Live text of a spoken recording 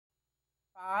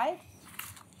5.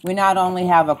 We not only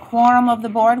have a quorum of the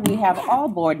board, we have all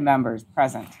board members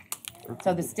present.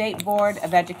 So the State Board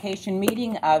of Education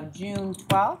meeting of June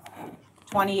 12th,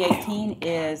 2018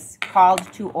 is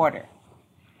called to order.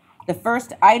 The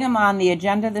first item on the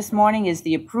agenda this morning is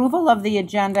the approval of the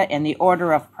agenda in the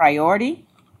order of priority.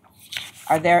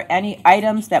 Are there any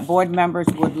items that board members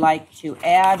would like to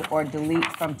add or delete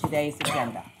from today's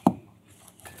agenda?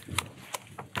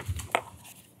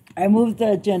 I move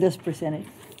the agenda as presented.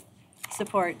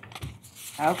 Support.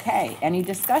 Okay, any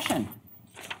discussion?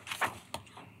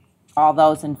 All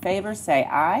those in favor say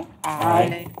aye.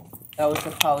 Aye. Those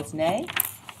opposed, nay.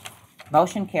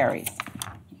 Motion carries.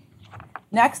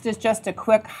 Next is just a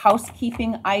quick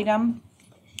housekeeping item.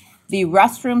 The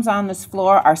restrooms on this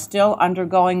floor are still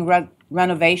undergoing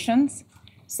renovations,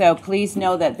 so please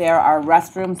know that there are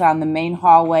restrooms on the main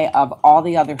hallway of all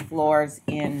the other floors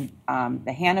in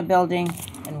the Hanna building,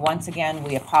 and once again,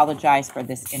 we apologize for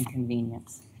this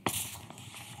inconvenience.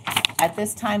 At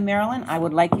this time, Marilyn, I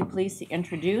would like you please to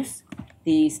introduce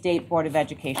the State Board of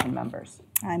Education members.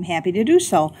 I'm happy to do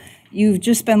so. You've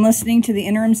just been listening to the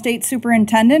interim state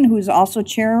superintendent, who is also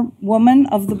chairwoman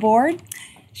of the board,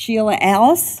 Sheila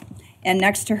Alice. And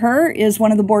next to her is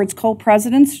one of the board's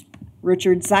co-presidents,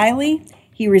 Richard Ziley.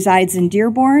 He resides in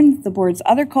Dearborn. The board's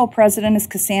other co-president is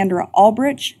Cassandra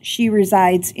Albridge. She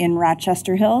resides in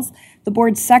Rochester Hills. The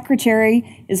board's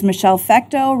secretary is Michelle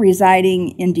Fecto,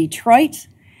 residing in Detroit.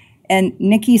 And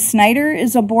Nikki Snyder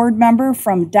is a board member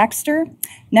from Dexter.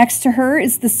 Next to her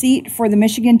is the seat for the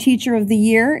Michigan Teacher of the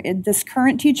Year. This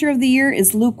current Teacher of the Year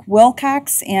is Luke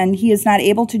Wilcox, and he is not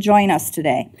able to join us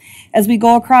today. As we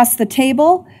go across the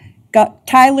table,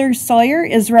 Tyler Sawyer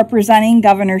is representing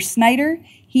Governor Snyder.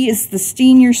 He is the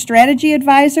Senior Strategy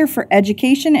Advisor for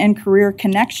Education and Career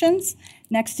Connections.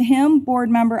 Next to him, Board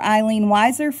Member Eileen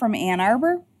Weiser from Ann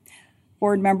Arbor.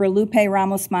 Board Member Lupe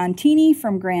Ramos-Montini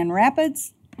from Grand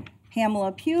Rapids.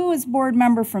 Pamela Pugh is board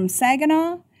member from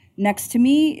Saginaw. Next to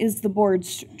me is the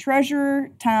board's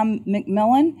treasurer, Tom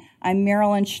McMillan. I'm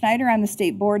Marilyn Schneider. I'm the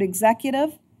state board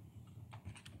executive.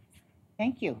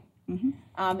 Thank you.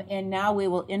 And now we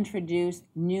will introduce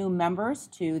new members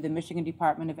to the Michigan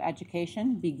Department of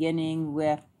Education, beginning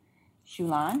with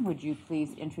Shulan. Would you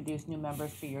please introduce new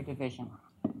members for your division?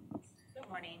 Good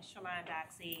morning, Shamon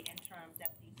Doxey, interim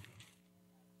deputy.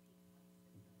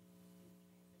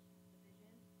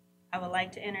 I would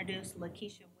like to introduce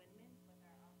Lakeisha Whitman with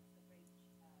our Office of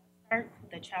Great Start,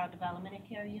 the Child Development and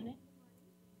Care Unit.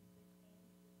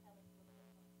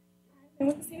 I've been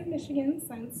with the state of Michigan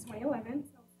since 2011.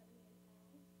 So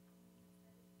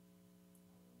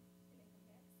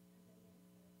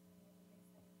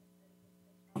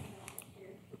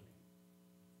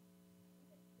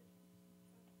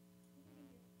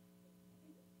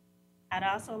I'd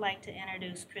also like to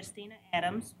introduce Christina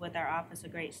Adams with our Office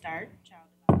of Great Start, Child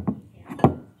Development and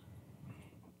Care.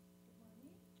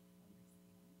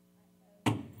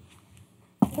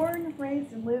 born,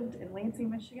 raised, and lived in Lansing,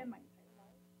 Michigan. My entire life.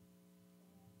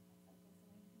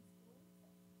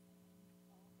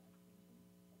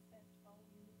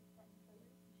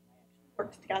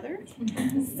 Worked together,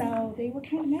 so they were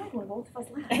kind of mad when both of us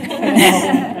left.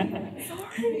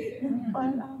 Sorry, but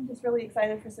I'm just really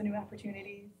excited for some new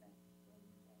opportunities.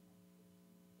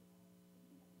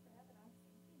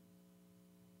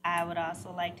 I would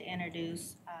also like to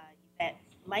introduce Yvette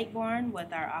Lightborn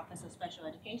with our Office of Special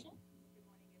Education.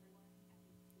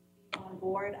 On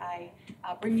board. I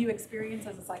bring you experience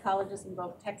as a psychologist in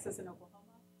both Texas and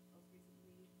Oklahoma, most recently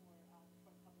for Detroit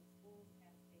Public Schools as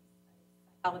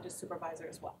a psychologist supervisor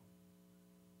as well.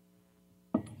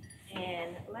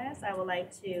 And last, I would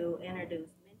like to introduce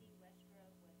Mindy Westra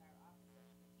with our Office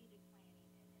of Strategic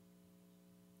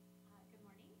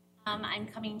Planning and Good morning. I'm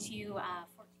coming to you 14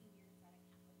 years out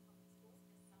of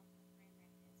Catholic Public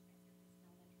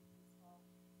Schools,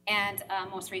 and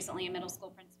most recently a middle school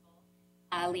principal.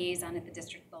 Liaison at the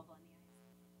district level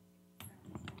in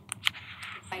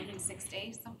the fighting 6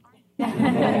 days so far.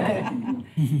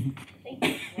 Thank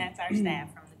you. And that's our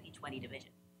staff from the P20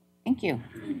 division. Thank you.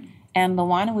 And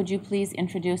Luana, would you please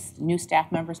introduce new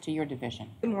staff members to your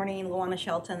division? Good morning, Luana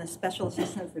Shelton, a special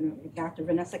assistant for Dr.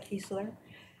 Vanessa Kiesler.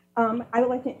 I would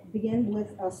like to begin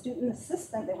with a student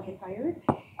assistant that we have hired,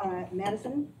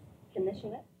 Madison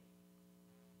Commissioner.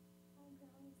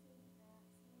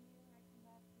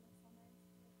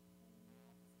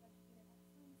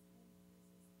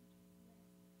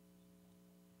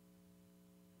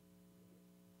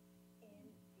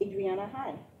 Adriana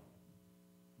Hahn.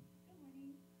 Good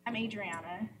morning. I'm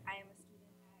Adriana. I am a student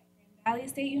at Grand Valley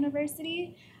State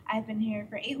University. I've been here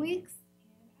for 8 weeks,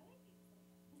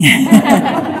 and I like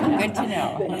Good to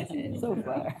know. So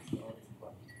far.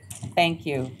 Thank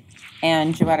you.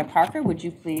 And Joetta Parker, would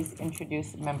you please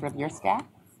introduce a member of your staff?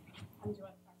 I'm Joetta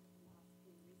Parker from the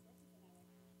Human Resources, and I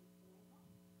work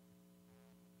with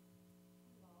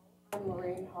Human Health. I'm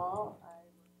Lorraine Hall. I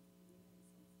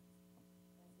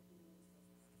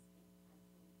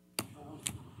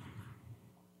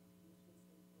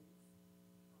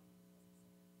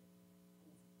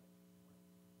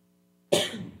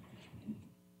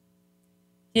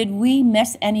Did we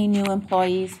miss any new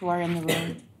employees who are in the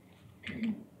room?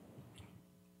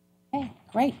 Okay,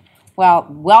 great. Well,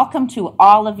 welcome to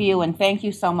all of you, and thank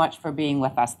you so much for being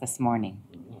with us this morning.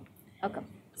 Welcome.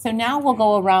 So now we'll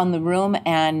go around the room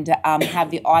and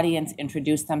have the audience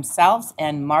introduce themselves.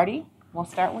 And Marty, we'll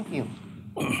start with you.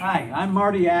 Hi, I'm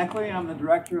Marty Ackley. I'm the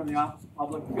Director of the Office of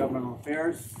Public and Governmental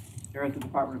Affairs here at the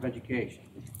Department of Education.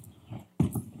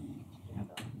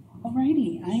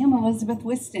 Alrighty, I am Elizabeth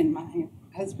Whiston. My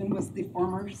husband was the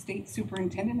former state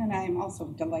superintendent, and I am also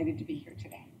delighted to be here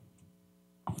today.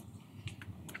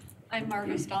 I'm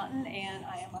Margaret Staunton, and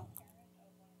I am a parent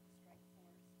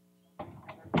of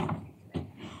one of the strike force.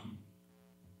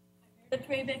 I'm Meredith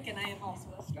Rabick, and I am also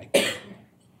a strike force.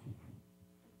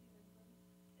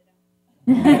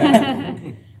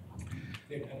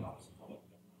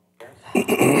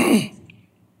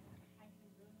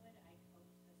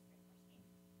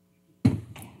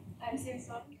 I'm Sarah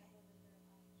Staunton.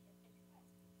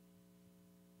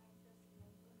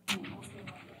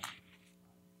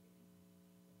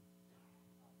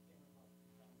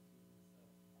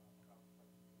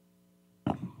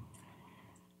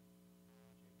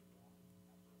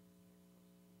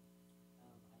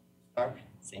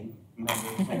 Same member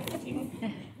of the executive team.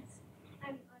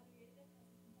 I'm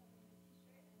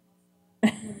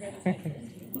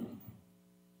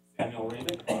Samuel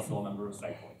Ravick, also a member of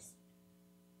Psych Voice.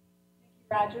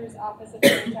 Rogers, Office of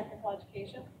Career and Technical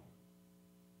Education.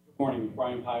 Good morning,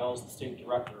 Brian Piles, the State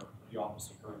Director of the Office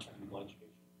of Career and Technical Education.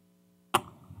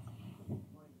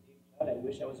 God, I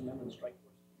wish I was a member of the Strike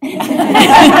Force.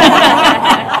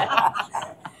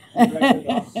 Director of the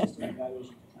Office of System Evaluation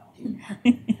Technology.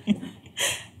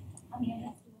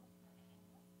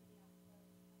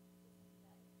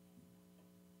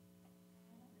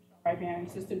 Right hand,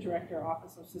 Assistant Director,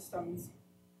 Office of Systems,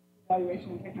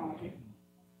 Evaluation and Technology.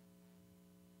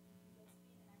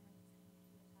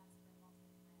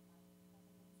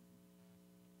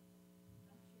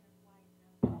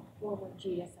 Global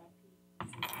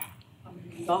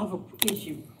GSRP. Solve an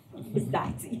issue. It's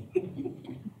Dotsie.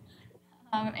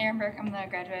 Erin Burke, I'm the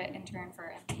graduate intern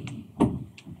for MP.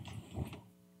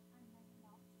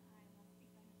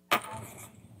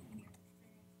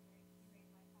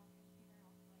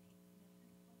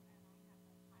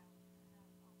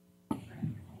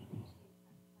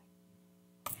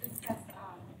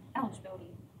 Eligibility.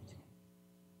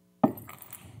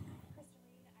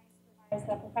 As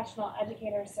the Professional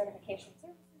Educator Certification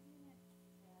Services Unit.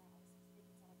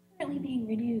 Currently being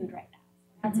renewed right now.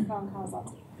 That's a phone calls all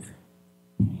take.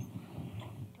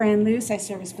 Fran Luce, I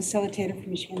serve as facilitator for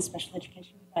Michigan Special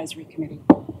Education Advisory Committee.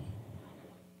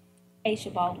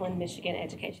 Aisha Baldwin, Michigan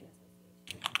Education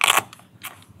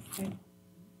Association.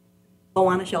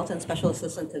 Luana Shelton, Special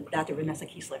Assistant to Dr. Vanessa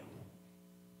Kiesler.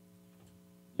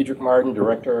 Diedrich Martin,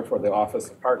 Director for the Office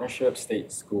of Partnership,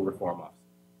 State School Reform Office.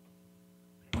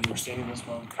 When you were stating this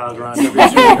one, Kyle Duran, Deputy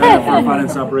Superintendent for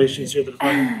Finance Operations here at the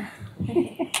Department.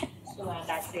 Shalon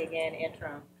Doxey again,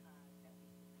 interim.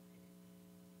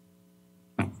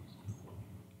 Good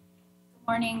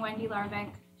morning, Wendy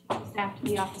Larbeck, Chief of Staff to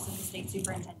the Office of the State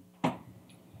Superintendent.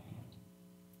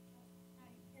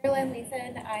 Carolyn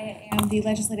Leeson, I am the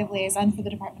Legislative Liaison for the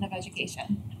Department of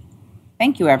Education.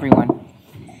 Thank you, everyone.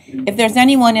 If there's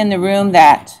anyone in the room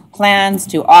that plans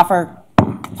to offer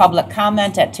public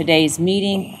comment at today's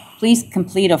meeting, please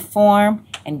complete a form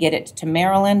and get it to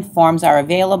Marilyn. Forms are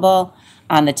available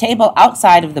on the table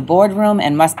outside of the boardroom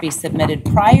and must be submitted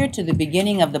prior to the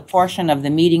beginning of the portion of the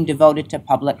meeting devoted to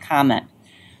public comment.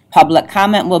 Public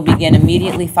comment will begin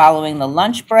immediately following the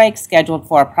lunch break, scheduled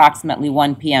for approximately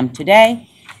 1 p.m. today.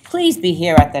 Please be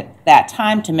here at that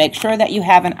time to make sure that you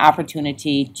have an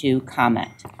opportunity to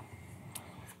comment.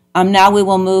 Now we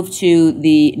will move to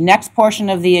the next portion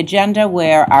of the agenda,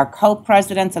 where our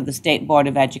co-presidents of the State Board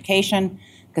of Education,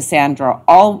 Cassandra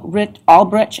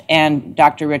Albrich and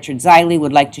Dr. Richard Zeile,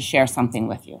 would like to share something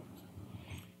with you.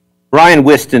 Brian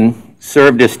Whiston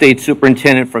served as state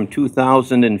superintendent from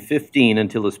 2015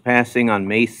 until his passing on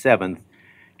May 7th,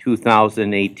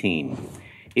 2018.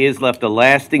 He has left a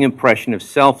lasting impression of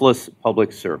selfless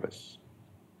public service.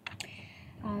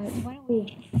 Why don't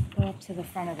we go up to the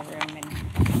front of the room and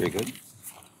Very good.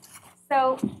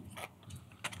 So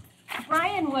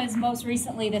Brian was most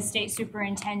recently the state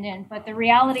superintendent, but the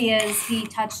reality is he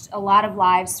touched a lot of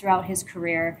lives throughout his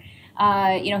career.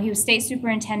 He was state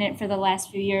superintendent for the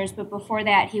last few years, but before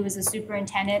that, he was a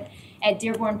superintendent at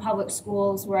Dearborn Public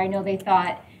Schools, where I know they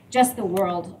thought just the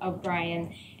world of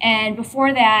Brian. And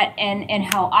before that, and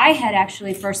how I had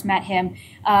actually first met him,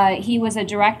 he was a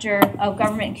director of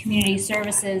government and community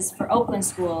services for Oakland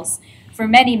schools for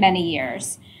many, many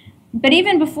years. But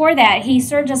even before that, he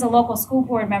served as a local school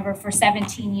board member for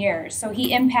 17 years. So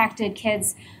he impacted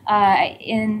kids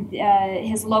in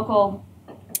his local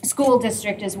school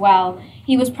district as well.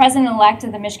 He was president-elect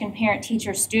of the Michigan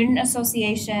Parent-Teacher Student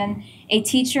Association, a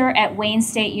teacher at Wayne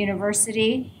State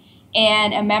University,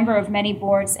 and a member of many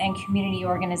boards and community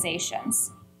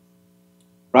organizations.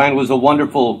 Brian was a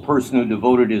wonderful person who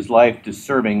devoted his life to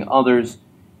serving others.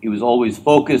 He was always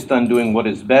focused on doing what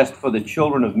is best for the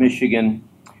children of Michigan.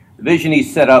 The vision he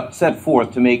set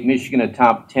forth to make Michigan a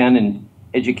top 10 in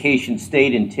education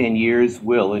state in 10 years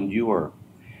will endure.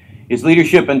 His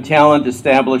leadership and talent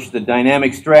established the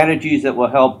dynamic strategies that will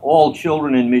help all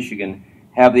children in Michigan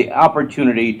have the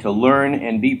opportunity to learn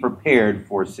and be prepared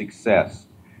for success.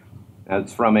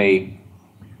 That's from a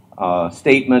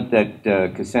statement that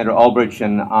Cassandra Ulbrich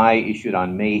and I issued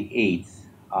on May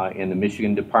 8th in the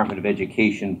Michigan Department of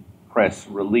Education press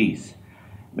release.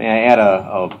 May I add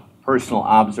a personal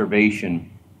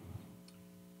observation?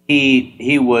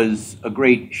 He was a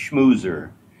great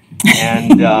schmoozer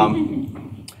and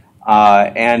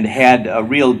had a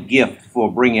real gift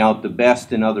for bringing out the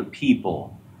best in other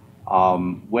people.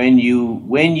 When you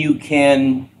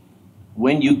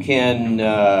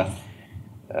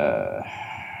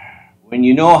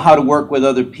know how to work with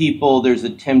other people, there's a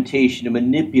temptation to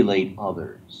manipulate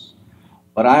others.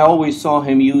 But I always saw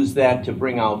him use that to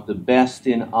bring out the best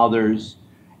in others,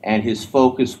 and his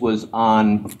focus was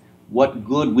on what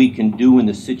good we can do in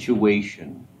the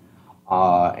situation.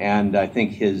 And I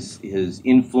think his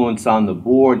influence on the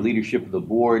board, leadership of the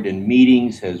board and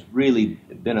meetings has really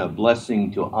been a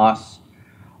blessing to us.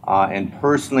 And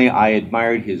personally, I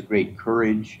admired his great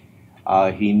courage.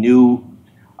 He knew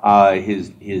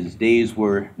his days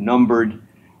were numbered,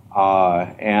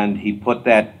 and he put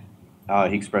that,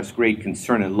 he expressed great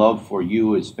concern and love for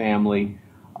you, his family,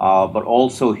 but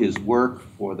also his work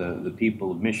for the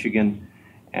people of Michigan.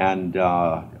 And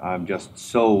I'm just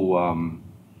so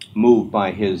moved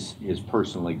by his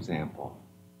personal example.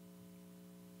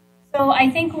 So I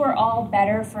think we're all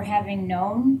better for having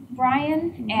known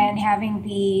Brian and having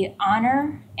the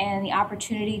honor and the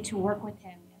opportunity to work with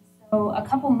him. So a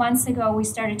couple months ago, we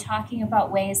started talking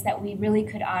about ways that we really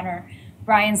could honor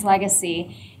Brian's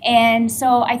legacy. And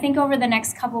so I think over the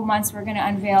next couple months, we're going to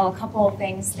unveil a couple of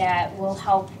things that will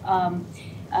help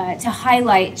to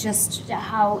highlight just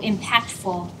how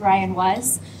impactful Brian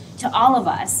was to all of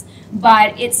us.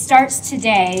 But it starts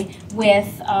today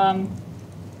with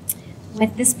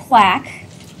this plaque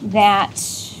that,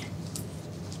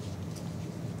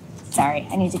 sorry,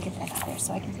 I need to get that out there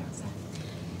so I can do this.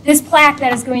 This plaque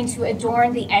that is going to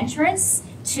adorn the entrance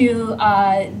to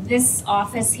this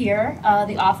office here,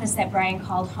 the office that Brian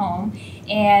called home.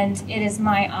 And it is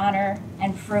my honor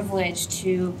and privilege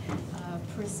to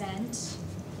present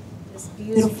this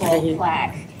beautiful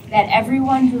plaque that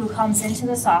everyone who comes into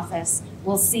this office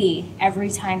will see every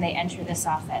time they enter this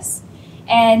office.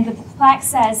 And the plaque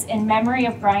says, in memory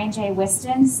of Brian J.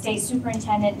 Whiston, State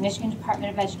Superintendent, Michigan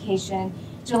Department of Education,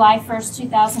 July 1st,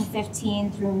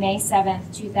 2015 through May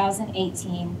 7th,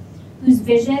 2018, whose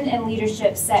vision and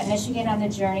leadership set Michigan on the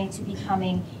journey to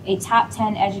becoming a top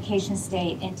 10 education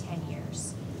state in 10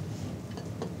 years.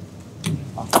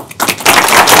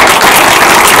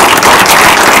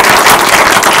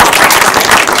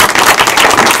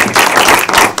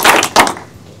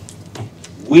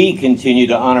 We continue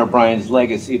to honor Brian's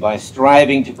legacy by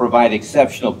striving to provide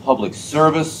exceptional public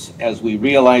service as we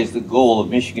realize the goal of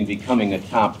Michigan becoming a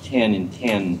top 10 in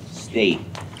 10 state.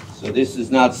 So this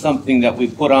is not something that we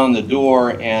put on the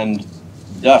door and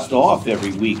dust off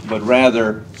every week, but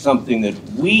rather something that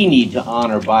we need to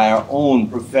honor by our own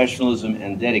professionalism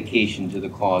and dedication to the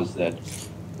cause that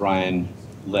Brian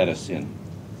led us in.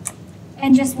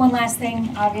 And just one last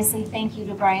thing, obviously, thank you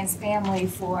to Brian's family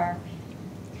for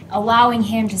allowing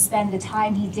him to spend the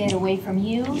time he did away from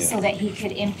you so that he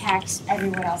could impact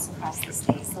everyone else across the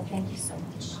state. So thank you so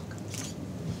much.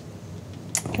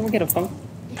 Can we get a phone?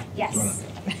 Yes.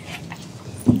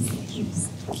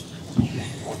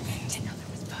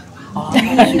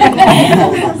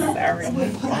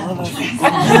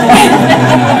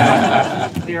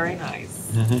 Very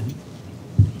nice.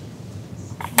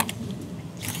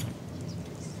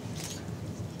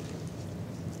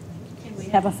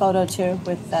 have a photo too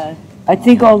with I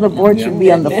think all the board should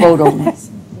be on the photo.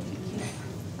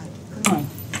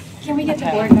 Can we get the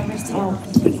board members to?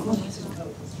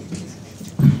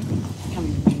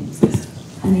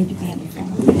 I need to be on the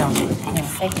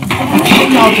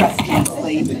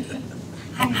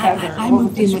I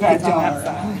moved in with my daughter.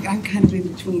 I'm kind of in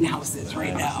between houses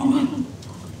right now.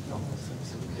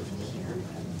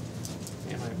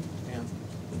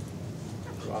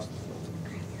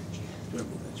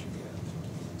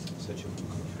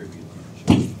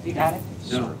 You got it?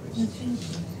 No.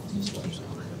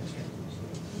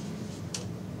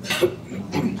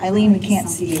 Eileen, we can't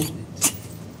see you.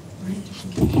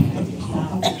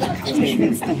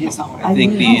 I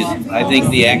think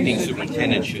the acting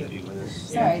superintendent should be with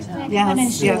us. Sorry.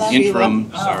 Yes.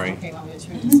 Interim, sorry.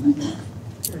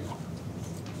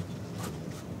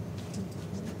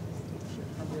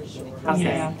 Okay,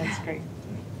 yeah, that's great.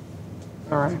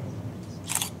 All right.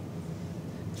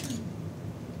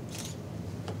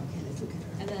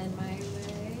 And then my way.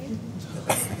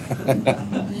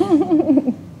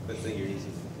 Good thing you're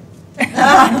easy.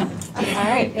 All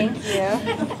right, thank you.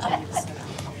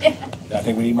 I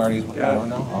think we need Marty's one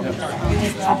now.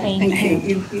 Thank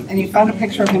you. And you found a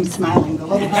picture of him smiling. The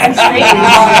little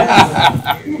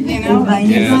you know?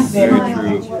 Yes, very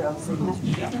true.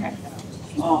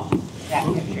 Oh, that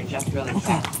picture just really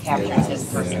captures his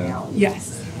personality.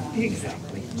 Yes,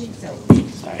 exactly.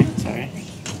 Sorry.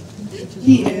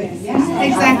 He is. Yeah,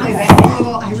 exactly. That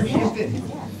little Irish infant.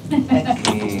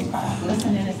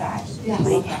 Listen in his eyes. Yes.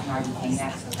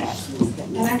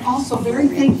 And I'm also very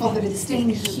thankful that it's staying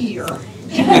here.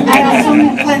 I also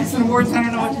have plaques and awards. I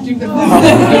don't know what to do with them.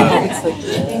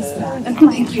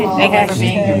 Thank you all. Thank you for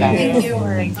being here, Beth.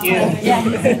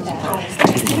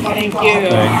 Thank you.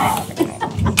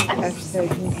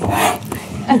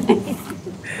 Thank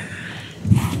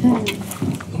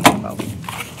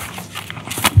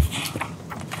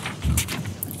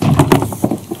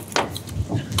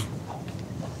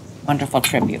Wonderful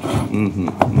tribute.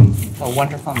 A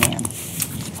wonderful man.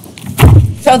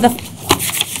 So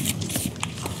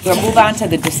we'll move on to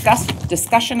the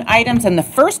discussion items, and the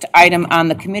first item on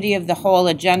the Committee of the Whole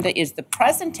agenda is the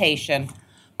presentation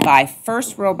by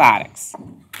FIRST Robotics.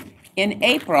 In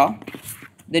April,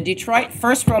 the Detroit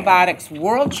FIRST Robotics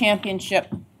World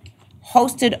Championship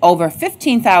hosted over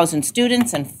 15,000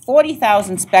 students and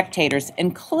 40,000 spectators,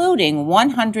 including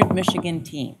 100 Michigan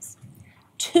teams.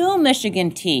 2 Michigan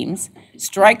teams,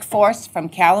 Strike Force from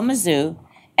Kalamazoo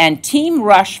and Team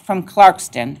Rush from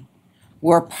Clarkston,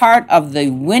 were part of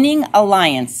the winning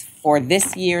alliance for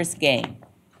this year's game.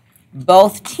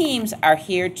 Both teams are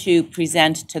here to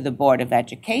present to the Board of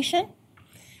Education.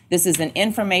 This is an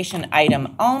information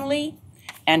item only,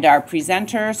 and our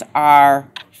presenters are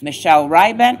Michelle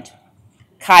Rybent,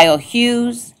 Kyle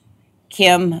Hughes,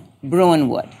 Kim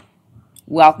Bruinwood.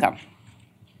 Welcome.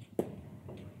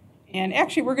 And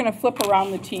actually, we're going to flip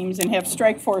around the teams and have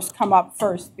Strike Force come up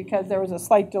first because there was a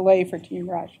slight delay for Team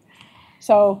Rush.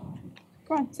 So,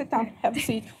 come on, sit down, have a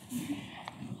seat.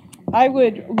 I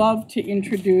would love to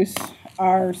introduce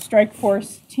our Strike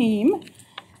Force team.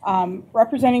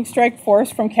 Representing Strike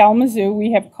Force from Kalamazoo,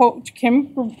 we have Coach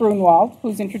Kim Brunwald,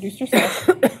 who's introduced herself,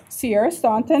 Sierra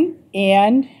Staunton,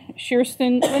 and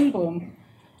Kirsten Lindblom.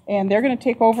 And they're going to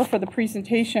take over for the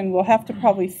presentation. We'll have to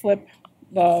probably flip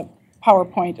the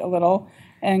PowerPoint a little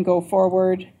and go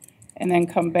forward and then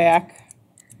come back.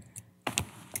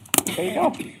 There you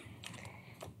go.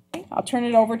 I'll turn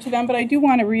it over to them, but I do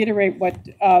want to reiterate what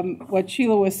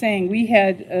Sheila was saying. We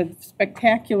had a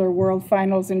spectacular World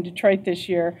Finals in Detroit this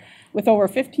year with over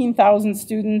 15,000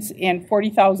 students and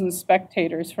 40,000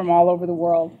 spectators from all over the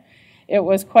world. It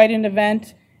was quite an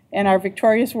event, and our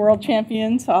victorious world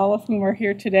champions, all of whom are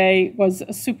here today, was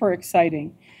super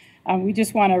exciting. We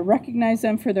just want to recognize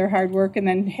them for their hard work and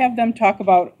then have them talk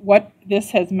about what this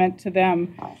has meant to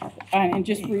them. And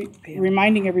just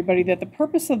reminding everybody that the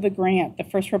purpose of the grant, the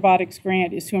FIRST Robotics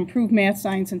grant, is to improve math,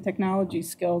 science, and technology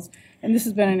skills. And this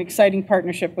has been an exciting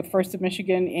partnership with First of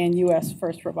Michigan and U.S.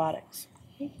 FIRST Robotics.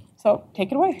 So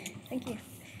take it away. Thank you.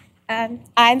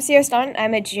 I'm Sierra Staunton.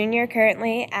 I'm a junior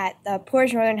currently at the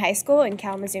Portage Northern High School in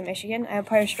Kalamazoo, Michigan. I'm a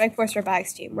part of Strike Force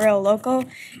Robotics team. We're a local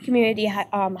community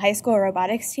high school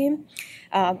robotics team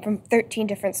from 13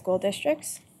 different school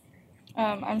districts.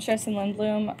 I'm Kirsten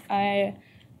Lindblom. I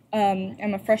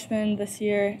am a freshman this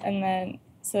year, and then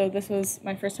so this was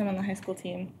my first time on the high school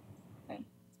team.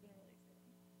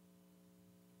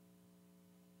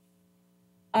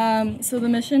 So the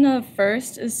mission of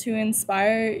FIRST is to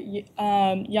inspire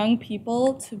young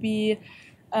people to be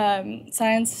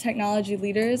science technology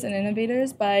leaders and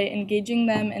innovators by engaging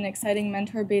them in exciting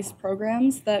mentor-based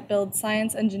programs that build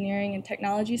science, engineering, and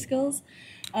technology skills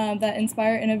that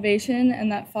inspire innovation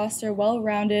and that foster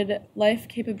well-rounded life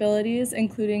capabilities,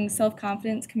 including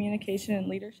self-confidence, communication, and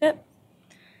leadership.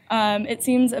 It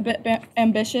seems a bit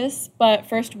ambitious, but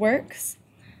first works.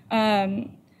 The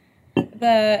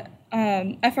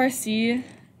FRC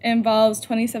involves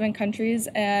 27 countries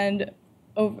and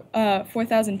over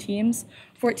 4,000 teams.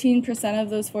 14% of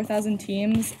those 4,000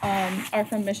 teams are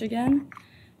from Michigan.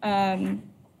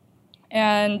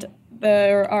 And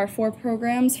there are 4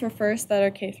 programs for FIRST that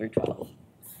are K through 12.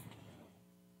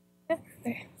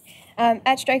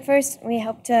 At Strikeforce, we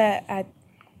hope to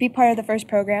be part of the FIRST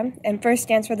program, and FIRST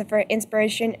stands for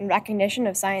Inspiration and Recognition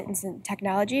of Science and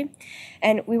Technology,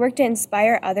 and we work to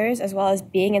inspire others as well as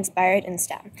being inspired in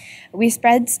STEM. We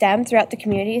spread STEM throughout the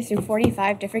community through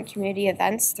 45 different community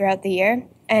events throughout the year,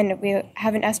 and we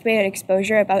have an estimated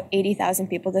exposure of about 80,000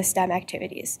 people to STEM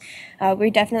activities.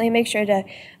 We definitely make sure to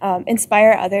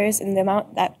inspire others in the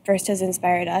amount that FIRST has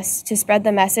inspired us, to spread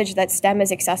the message that STEM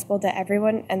is accessible to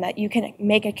everyone and that you can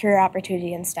make a career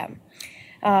opportunity in STEM.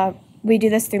 We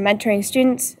do this through mentoring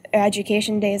students,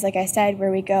 education days, like I said, where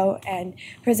we go and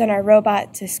present our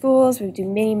robot to schools. We do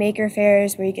mini maker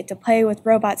fairs where you get to play with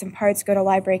robots and parts, go to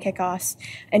library kickoffs,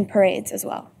 and parades as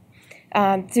well.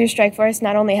 Through Strikeforce,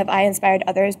 not only have I inspired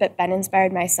others, but been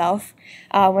inspired myself.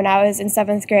 When I was in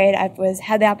 7th grade, I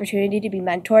had the opportunity to be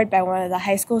mentored by one of the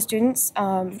high school students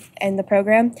in the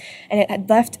program, and it had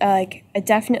left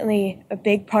definitely a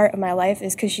big part of my life,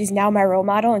 is because she's now my role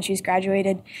model, and she's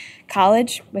graduated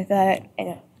college with an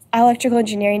electrical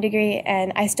engineering degree,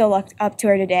 and I still look up to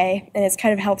her today, and it's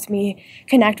kind of helped me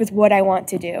connect with what I want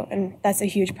to do, and that's a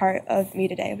huge part of me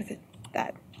today with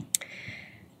that.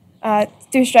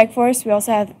 Through Strikeforce, we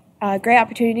also have great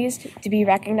opportunities to be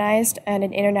recognized at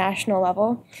an international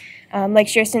level.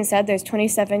 Like Kirsten said, there's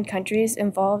 27 countries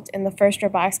involved in the FIRST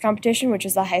robotics competition, which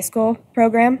is the high school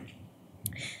program.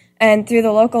 And through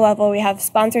the local level, we have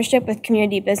sponsorship with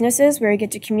community businesses where we get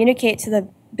to communicate to the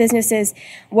businesses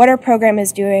what our program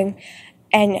is doing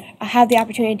and have the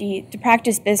opportunity to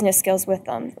practice business skills with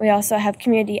them. We also have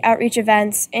community outreach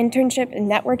events, internship,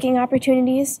 and networking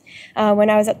opportunities. When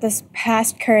I was at this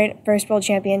past current FIRST World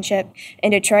Championship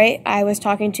in Detroit, I was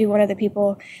talking to one of the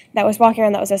people that was walking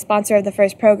around that was a sponsor of the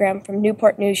FIRST program from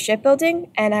Newport News Shipbuilding,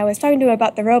 and I was talking to him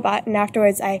about the robot, and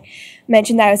afterwards I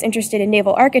mentioned that I was interested in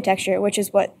naval architecture, which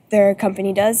is what their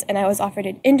company does, and I was offered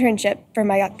an internship for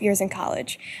my years in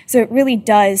college. So it really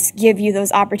does give you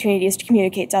those opportunities to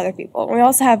communicate to other people. We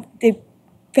also have the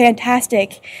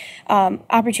fantastic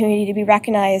opportunity to be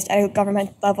recognized at a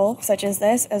government level such as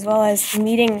this, as well as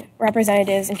meeting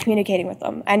representatives and communicating with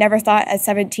them. I never thought at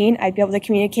 17 I'd be able to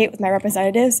communicate with my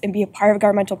representatives and be a part of a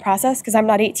governmental process because I'm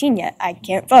not 18 yet. I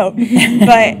can't vote.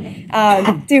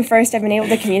 But through FIRST, I've been able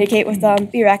to communicate with them,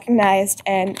 be recognized,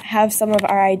 and have some of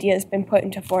our ideas been put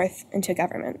into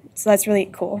government. So that's really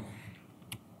cool.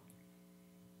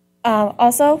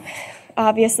 Also,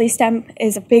 obviously, STEM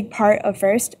is a big part of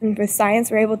FIRST, and with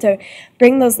science, we're able to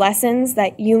bring those lessons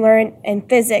that you learn in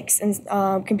physics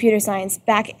and computer science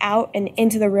back out and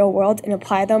into the real world and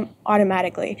apply them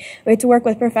automatically. We have to work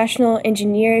with professional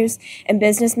engineers and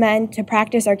businessmen to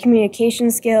practice our communication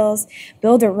skills,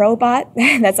 build a robot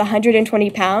that's 120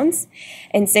 pounds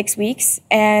in 6 weeks,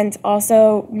 and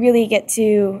also really get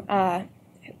to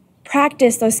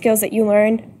practice those skills that you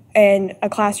learn in a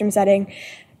classroom setting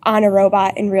on a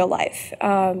robot in real life.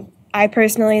 I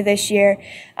personally this year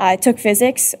took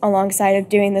physics alongside of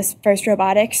doing this FIRST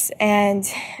robotics, and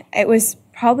it was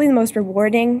probably the most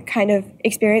rewarding kind of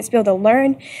experience to be able to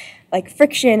learn like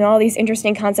friction and all these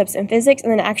interesting concepts in physics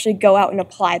and then actually go out and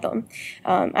apply them.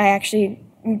 I actually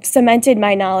cemented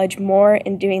my knowledge more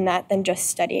in doing that than just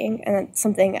studying, and that's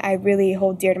something I really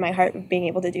hold dear to my heart of being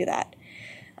able to do that.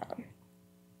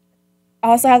 I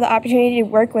also have the opportunity to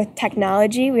work with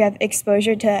technology. We have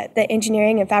exposure to the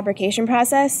engineering and fabrication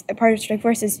process. A part of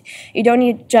Strikeforce is you don't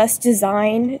need just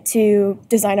design to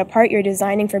design a part. You're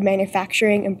designing for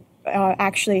manufacturing and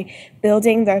actually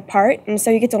building the part. And so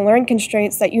you get to learn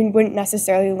constraints that you wouldn't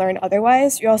necessarily learn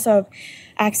otherwise. You also have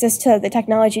access to the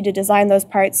technology to design those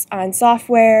parts on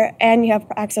software, and you have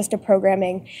access to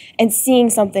programming and seeing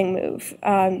something move.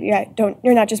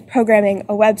 You're not just programming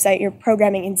a website, you're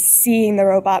programming and seeing the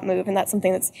robot move, and that's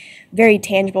something that's very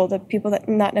tangible to people that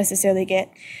not necessarily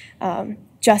get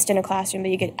just in a classroom,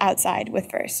 but you get outside with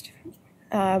FIRST.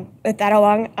 With that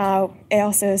along, it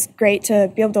also is great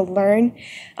to be able to learn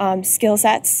skill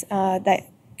sets that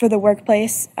for the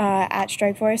workplace at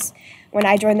Strikeforce. When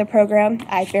I joined the program,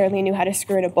 I barely knew how to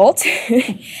screw in a bolt,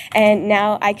 and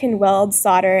now I can weld,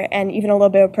 solder, and even a little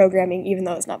bit of programming, even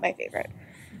though it's not my favorite.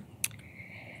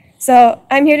 So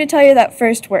I'm here to tell you that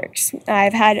FIRST works.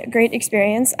 I've had a great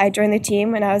experience. I joined the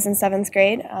team when I was in 7th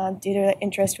grade due to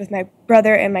interest with my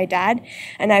brother and my dad,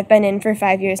 and I've been in for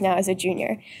 5 years now as a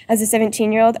junior. As a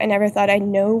 17-year-old, I never thought I'd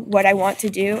know what I want to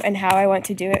do and how I want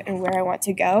to do it and where I want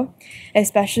to go,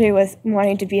 especially with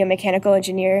wanting to be a mechanical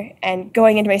engineer and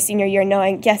going into my senior year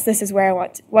knowing, yes, this is where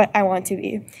what I want to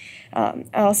be. I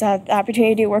also have the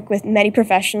opportunity to work with many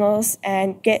professionals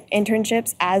and get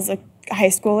internships as a high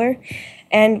schooler,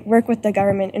 and work with the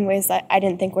government in ways that I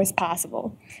didn't think was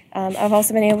possible. I've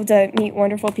also been able to meet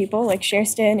wonderful people like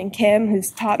Sherston and Kim,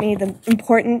 who's taught me the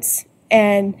importance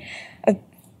and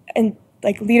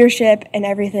like leadership and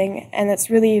everything, and that's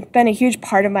really been a huge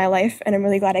part of my life, and I'm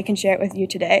really glad I can share it with you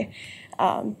today.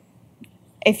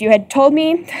 If you had told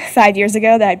me 5 years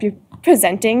ago that I'd be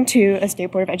presenting to a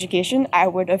State Board of Education, I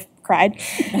would have cried.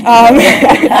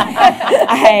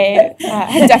 I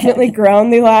have definitely grown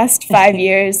the last 5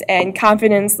 years, and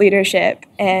confidence, leadership,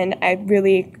 and I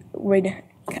really would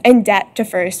in debt to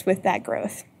FIRST with that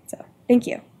growth. So thank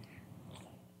you.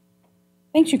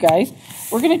 Thanks, you guys.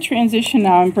 We're going to transition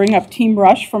now and bring up Team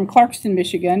Rush from Clarkston,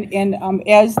 Michigan, and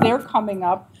as they're coming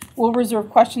up, we'll reserve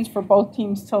questions for both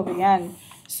teams till the end.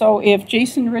 So if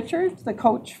Jason Richards, the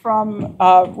coach from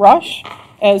Rush,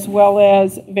 as well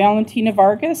as Valentina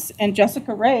Vargas and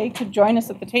Jessica Ray could join us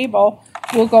at the table,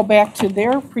 we'll go back to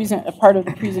their part of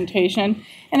the presentation.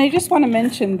 And I just want to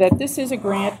mention that this is a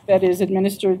grant that is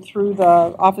administered through the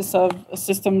Office of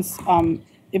Systems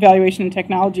Evaluation and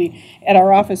Technology at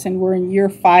our office, and we're in year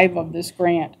 5 of this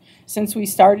grant. Since we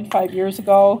started 5 years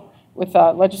ago with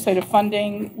legislative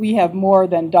funding, we have more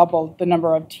than doubled the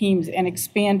number of teams and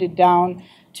expanded down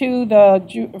to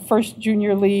the first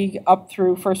junior league up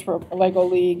through first Lego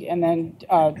league, and then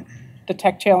the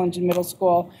Tech Challenge in middle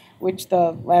school, which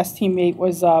the last teammate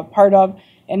was part of,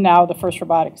 and now the first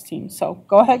robotics team. So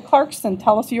go ahead, Clarkston,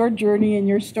 tell us your journey and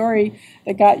your story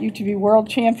that got you to be world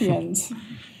champions.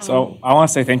 So I want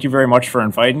to say thank you very much for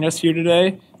inviting us here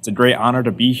today. It's a great honor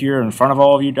to be here in front of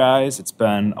all of you guys. It's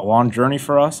been a long journey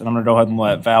for us, and I'm going to go ahead and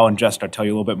let Val and Jessica tell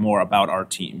you a little bit more about our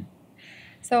team.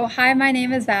 So hi, my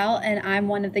name is Val, and I'm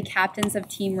one of the captains of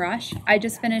Team Rush. I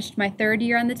just finished my 3rd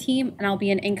year on the team, and I'll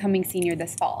be an incoming senior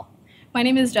this fall. My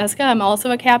name is Jessica. I'm also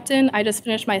a captain. I just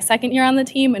finished my 2nd year on the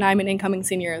team, and I'm an incoming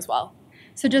senior as well.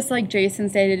 So just like Jason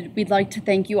stated, we'd like to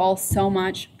thank you all so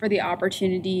much for the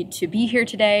opportunity to be here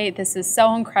today. This is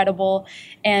so incredible.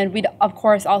 And we'd, of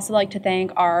course, also like to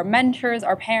thank our mentors,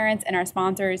 our parents, and our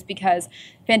sponsors, because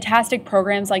fantastic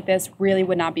programs like this really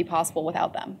would not be possible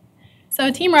without them. So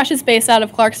Team Rush is based out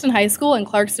of Clarkston High School in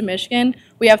Clarkston, Michigan.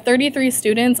 We have 33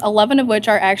 students, 11 of which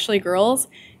are actually girls.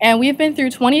 And we've been through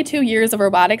 22 years of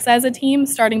robotics as a team,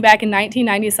 starting back in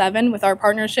 1997 with our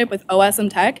partnership with OSM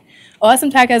Tech.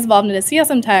 OSM Tech has evolved into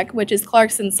CSM Tech, which is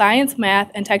Clarkston Science, Math,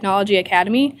 and Technology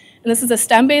Academy. And this is a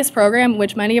STEM-based program in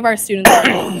which many of our students are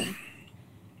enrolled in.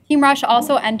 Team Rush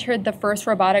also entered the First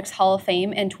Robotics Hall of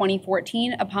Fame in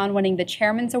 2014 upon winning the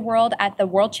Chairman's Award at the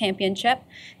World Championship.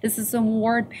 This is an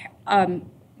award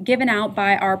given out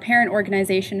by our parent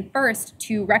organization FIRST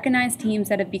to recognize teams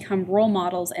that have become role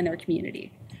models in their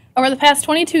community. Over the past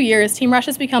 22 years, Team Rush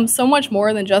has become so much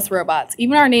more than just robots.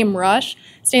 Even our name, Rush,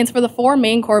 stands for the 4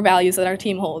 main core values that our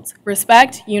team holds: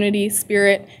 respect, unity,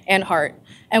 spirit, and heart.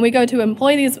 And we go to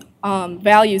employ these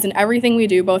values in everything we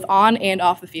do, both on and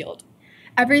off the field.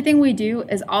 Everything we do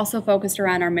is also focused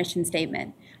around our mission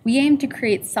statement. We aim to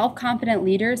create self-confident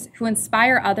leaders who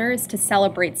inspire others to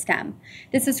celebrate STEM.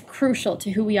 This is crucial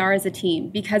to who we are as a team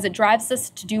because it drives us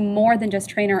to do more than just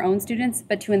train our own students,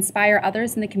 but to inspire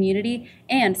others in the community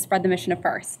and spread the mission of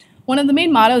FIRST. One of the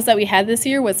main mottos that we had this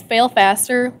year was fail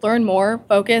faster, learn more,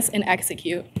 focus, and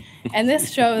execute. And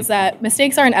this shows that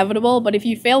mistakes are inevitable, but if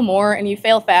you fail more and you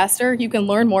fail faster, you can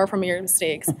learn more from your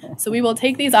mistakes. So we will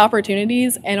take these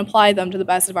opportunities and apply them to the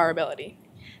best of our ability.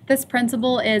 This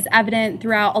principle is evident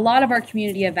throughout a lot of our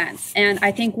community events, and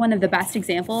I think one of the best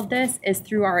examples of this is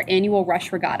through our annual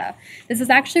Rush Regatta. This is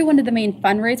actually one of the main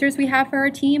fundraisers we have for our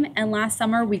team, and last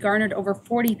summer we garnered over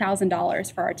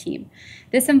 $40,000 for our team.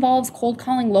 This involves cold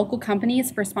calling local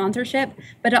companies for sponsorship,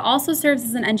 but it also serves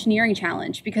as an engineering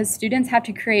challenge because students have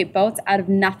to create boats out of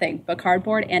nothing but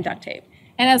cardboard and duct tape.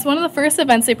 And as one of the first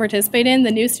events they participate in,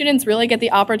 the new students really get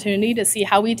the opportunity to see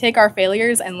how we take our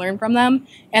failures and learn from them.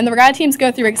 And the regatta teams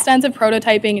go through extensive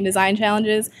prototyping and design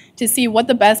challenges to see what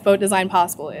the best boat design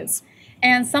possible is.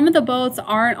 And some of the boats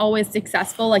aren't always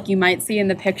successful, like you might see in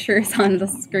the pictures on the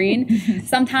screen.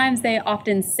 Sometimes they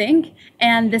often sink,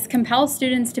 and this compels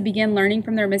students to begin learning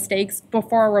from their mistakes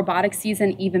before a robotics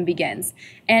season even begins.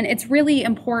 And it's really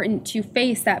important to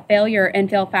face that failure and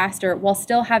fail faster while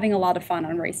still having a lot of fun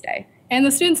on race day. And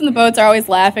the students in the boats are always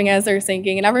laughing as they're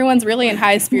sinking, and everyone's really in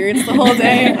high spirits the whole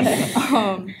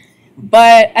day.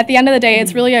 But at the end of the day,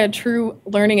 it's really a true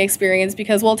learning experience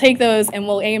because we'll take those and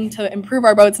we'll aim to improve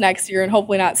our boats next year and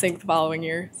hopefully not sink the following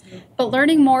year. But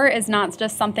learning more is not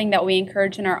just something that we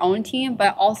encourage in our own team,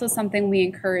 but also something we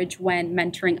encourage when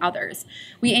mentoring others.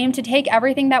 We aim to take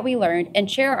everything that we learned and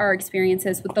share our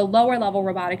experiences with the lower level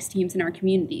robotics teams in our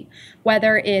community.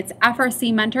 Whether it's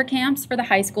FRC mentor camps for the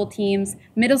high school teams,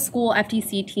 middle school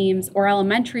FTC teams, or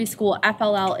elementary school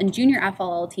FLL and junior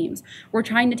FLL teams, we're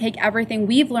trying to take everything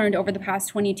we've learned over the past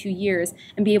 22 years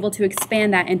and be able to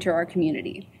expand that into our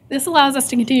community. This allows us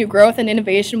to continue growth and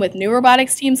innovation with new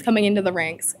robotics teams coming into the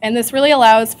ranks, and this really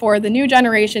allows for the new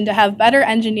generation to have better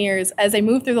engineers as they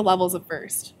move through the levels of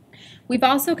FIRST. We've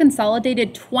also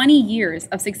consolidated 20 years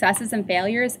of successes and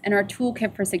failures in our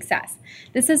Toolkit for Success.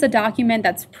 This is a document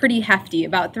that's pretty hefty,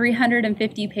 about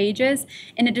 350 pages,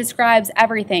 and it describes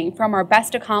everything from our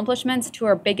best accomplishments to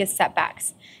our biggest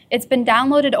setbacks. It's been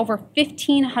downloaded over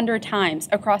 1,500 times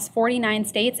across 49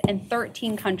 states and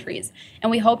 13 countries,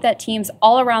 and we hope that teams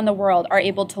all around the world are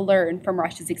able to learn from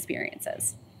Rush's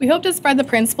experiences. We hope to spread the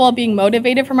principle of being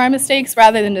motivated from our mistakes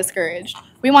rather than discouraged.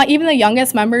 We want even the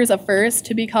youngest members of FIRST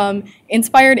to become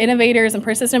inspired innovators and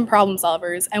persistent problem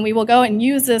solvers, and we will go and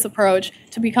use this approach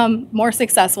to become more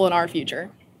successful in our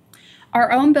future.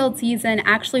 Our own build season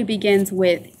actually begins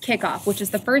with kickoff, which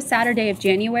is the first Saturday of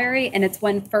January, and it's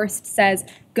when FIRST says,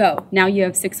 go, now you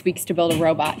have 6 weeks to build a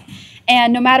robot.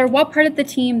 And no matter what part of the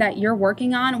team that you're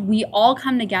working on, we all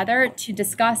come together to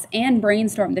discuss and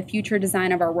brainstorm the future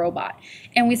design of our robot.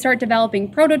 And we start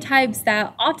developing prototypes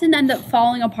that often end up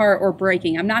falling apart or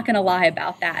breaking. I'm not going to lie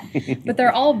about that. But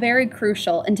they're all very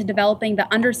crucial into developing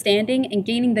the understanding and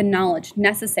gaining the knowledge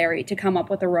necessary to come up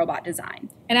with a robot design.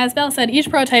 And as Val said, each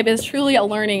prototype is truly a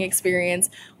learning experience.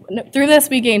 Through this,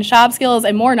 we gain shop skills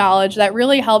and more knowledge that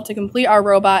really help to complete our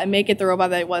robot and make it the robot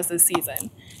that it was this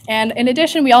season. And in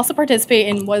addition, we also participate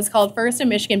in what is called FIRST in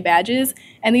Michigan badges,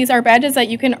 and these are badges that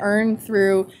you can earn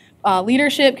through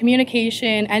leadership,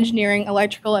 communication, engineering,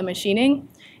 electrical, and machining.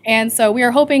 And so we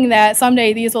are hoping that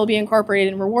someday these will be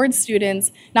incorporated and reward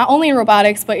students, not only in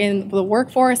robotics, but in the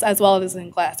workforce as well as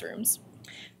in classrooms.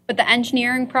 But the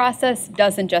engineering process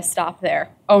doesn't just stop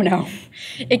there. Oh no.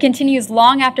 It continues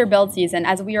long after build season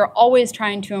as we are always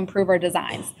trying to improve our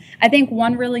designs. I think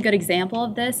one really good example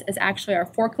of this is actually our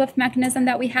forklift mechanism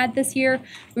that we had this year.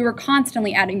 We were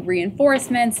constantly adding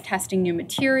reinforcements, testing new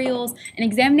materials, and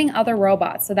examining other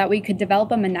robots so that we could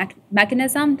develop a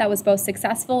mechanism that was both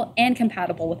successful and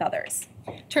compatible with others.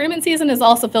 Tournament season is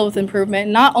also filled with improvement,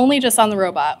 not only just on the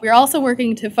robot. We are also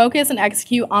working to focus and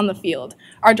execute on the field.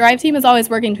 Our drive team is always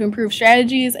working to improve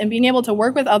strategies and being able to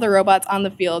work with other robots on the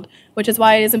field, which is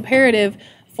why it is imperative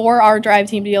for our drive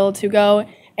team to be able to go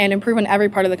and improve in every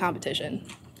part of the competition.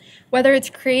 Whether it's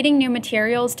creating new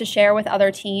materials to share with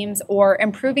other teams or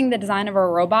improving the design of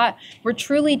our robot, we're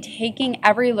truly taking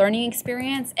every learning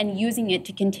experience and using it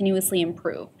to continuously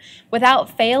improve. Without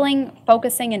failing,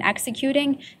 focusing, and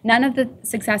executing, none of the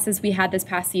successes we had this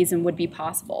past season would be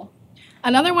possible.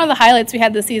 Another one of the highlights we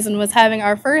had this season was having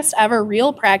our first ever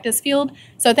real practice field.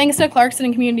 So thanks to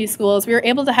Clarkston Community Schools, we were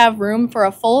able to have room for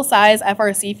a full-size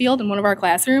FRC field in one of our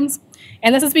classrooms.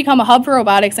 And this has become a hub for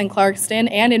robotics in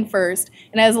Clarkston and in FIRST,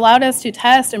 and has allowed us to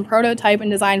test and prototype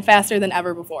and design faster than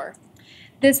ever before.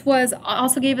 This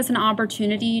also gave us an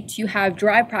opportunity to have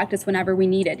drive practice whenever we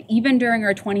needed, even during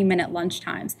our 20-minute lunch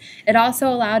times. It also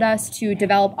allowed us to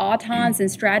develop autons and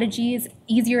strategies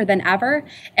easier than ever,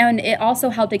 and it also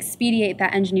helped expedite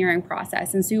that engineering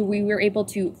process. And so we were able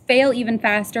to fail even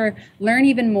faster, learn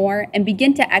even more, and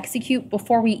begin to execute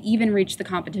before we even reached the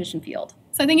competition field.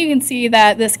 So I think you can see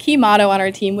that this key motto on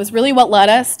our team was really what led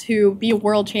us to be a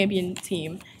world champion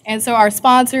team. And so our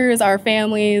sponsors, our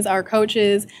families, our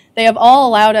coaches, they have all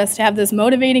allowed us to have this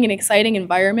motivating and exciting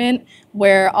environment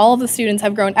where all of the students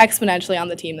have grown exponentially on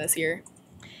the team this year.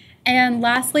 And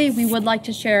lastly, we would like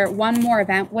to share one more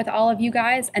event with all of you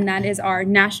guys, and that is our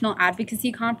National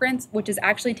Advocacy Conference, which is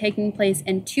actually taking place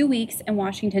in 2 weeks in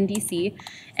Washington, D.C.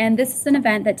 And this is an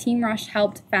event that Team Rush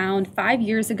helped found 5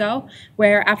 years ago,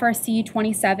 where FRC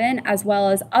 27, as well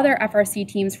as other FRC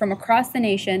teams from across the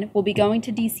nation, will be going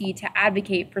to D.C. to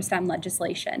advocate for STEM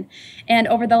legislation. And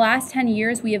over the last 10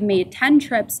 years, we have made 10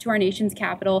 trips to our nation's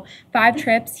capital, 5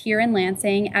 trips here in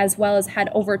Lansing, as well as had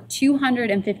over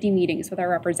 250 meetings with our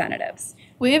representatives. representatives?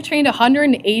 We have trained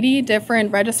 180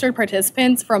 different registered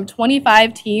participants from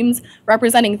 25 teams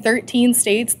representing 13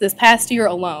 states this past year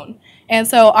alone. And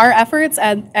so our efforts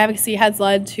at Advocacy has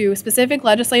led to specific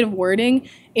legislative wording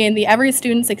in the Every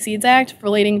Student Succeeds Act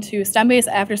relating to STEM-based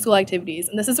after-school activities.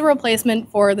 And this is a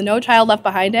replacement for the No Child Left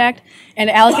Behind Act, and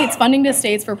it allocates funding to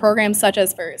states for programs such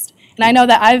as FIRST. And I know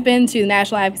that I've been to the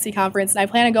National Advocacy Conference, and I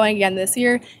plan on going again this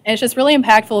year, and it's just really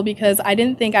impactful because I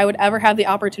didn't think I would ever have the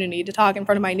opportunity to talk in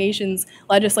front of my nation's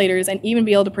legislators and even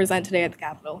be able to present today at the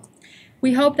Capitol.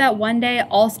 We hope that one day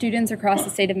all students across the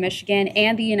state of Michigan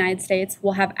and the United States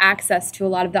will have access to a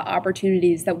lot of the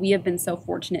opportunities that we have been so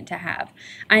fortunate to have.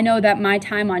 I know that my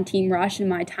time on Team Rush and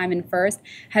my time in FIRST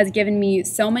has given me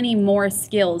so many more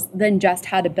skills than just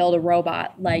how to build a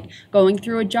robot, like going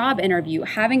through a job interview,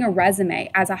 having a resume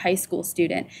as a high school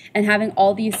student, and having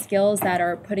all these skills that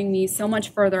are putting me so much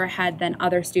further ahead than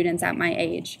other students at my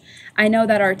age. I know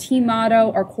that our team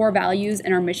motto, our core values,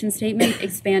 and our mission statement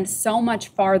expand so much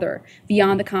farther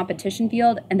beyond the competition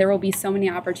field, and there will be so many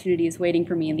opportunities waiting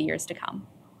for me in the years to come.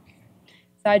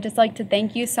 So I'd just like to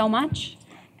thank you so much,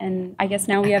 and I guess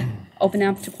now we have open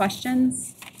up to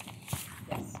questions.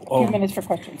 A few minutes for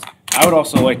questions. I would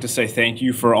also like to say thank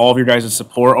you for all of your guys'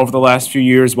 support over the last few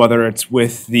years, whether it's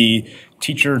with the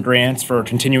teacher grants for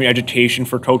continuing education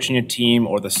for coaching a team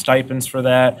or the stipends for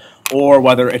that, or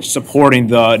whether it's supporting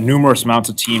the numerous amounts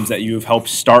of teams that you've helped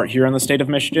start here in the state of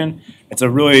Michigan.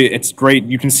 It's great.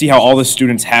 You can see how all the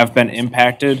students have been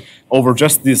impacted over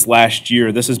just this last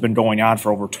year. This has been going on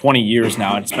for over 20 years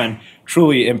now, and it's been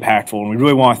truly impactful, and we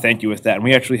really want to thank you with that. And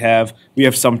we actually have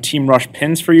some Team Rush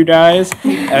pins for you guys,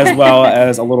 as well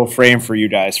as a little frame for you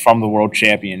guys from the World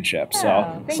Championship.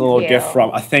 So it's a little gift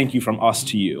a thank you from us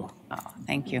to you.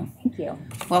 Thank you. Thank you.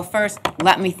 Well, first,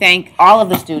 let me thank all of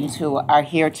the students who are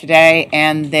here today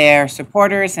and their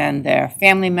supporters and their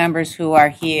family members who are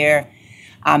here,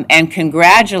 and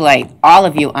congratulate all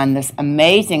of you on this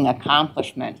amazing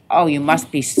accomplishment. Oh, you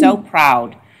must be so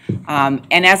proud.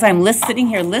 And as I'm sitting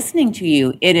here listening to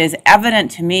you, it is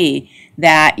evident to me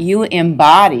that you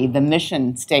embody the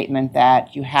mission statement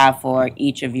that you have for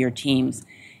each of your teams.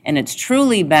 And it's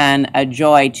truly been a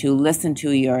joy to listen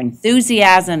to your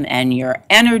enthusiasm and your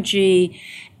energy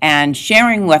and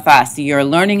sharing with us your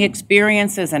learning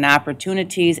experiences and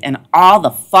opportunities and all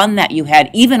the fun that you had,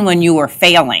 even when you were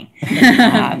failing.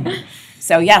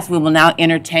 So yes, we will now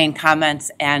entertain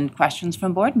comments and questions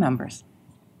from board members.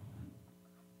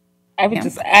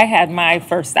 I had my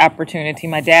first opportunity.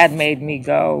 My dad made me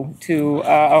go to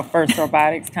a FIRST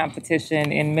robotics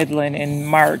competition in Midland in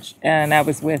March, and I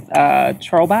was with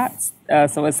Trobots,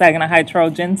 so it's Saginaw High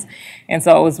Trojans, and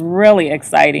so it was really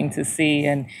exciting to see,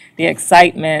 and the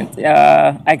excitement,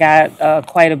 I got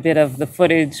quite a bit of the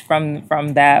footage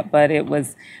from that, but it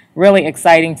was really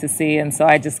exciting to see, and so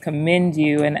I just commend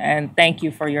you and thank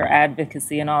you for your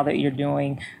advocacy and all that you're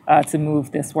doing to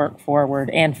move this work forward,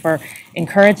 and for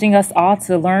encouraging us all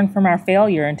to learn from our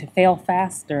failure and to fail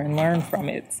faster and learn from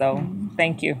it. So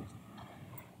thank you.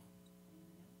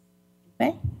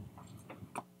 Okay.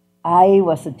 I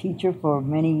was a teacher for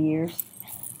many years,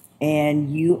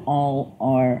 and you all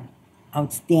are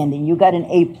outstanding. You got an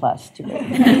A+ today.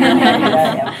 You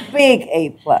got a big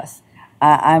A+.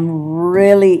 I'm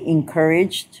really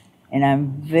encouraged, and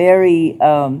I'm very,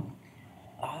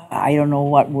 I don't know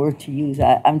what word to use.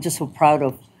 I'm just so proud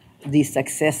of the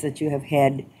success that you have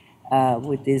had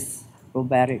with this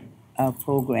robotic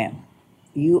program.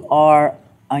 You are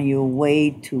on your way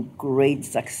to great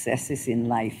successes in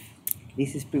life.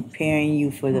 This is preparing you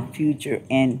for the future,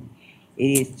 and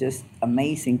it is just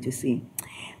amazing to see.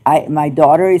 My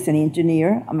daughter is an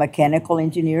engineer, a mechanical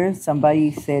engineer. Somebody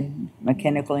said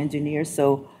mechanical engineer,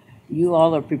 so you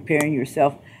all are preparing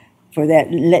yourself for that.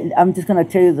 I'm just going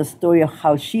to tell you the story of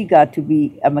how she got to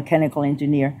be a mechanical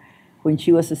engineer. When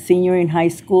she was a senior in high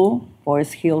school,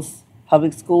 Forest Hills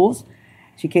Public Schools,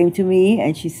 she came to me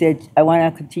and she said, I want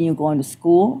to continue going to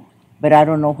school, but I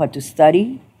don't know what to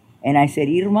study. And I said,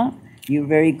 Irma, you're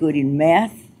very good in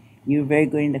math, you're very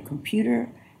good in the computer,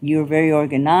 you're very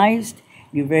organized,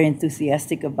 you're very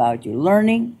enthusiastic about your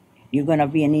learning. You're going to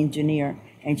be an engineer.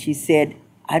 And she said,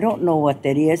 I don't know what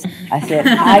that is. I said,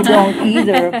 I don't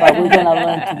either, but we're going to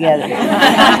learn together.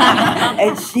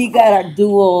 And she got a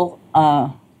dual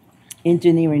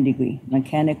engineering degree,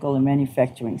 mechanical and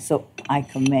manufacturing. So I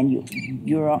commend you.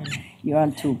 You're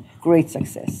on to great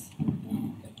success.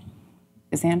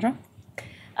 Cassandra?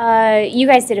 You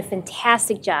guys did a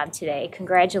fantastic job today.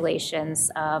 Congratulations.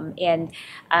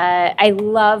 I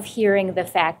love hearing the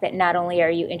fact that not only are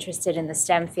you interested in the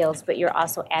STEM fields, but you're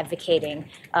also advocating,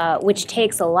 which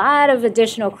takes a lot of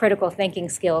additional critical thinking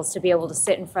skills to be able to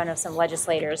sit in front of some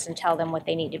legislators and tell them what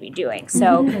they need to be doing.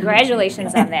 So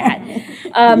congratulations on that.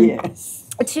 Yes.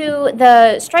 To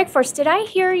the strike force, did I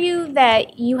hear you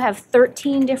that you have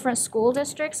 13 different school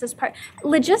districts as part?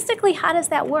 Logistically, how does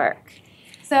that work?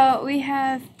 So we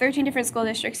have 13 different school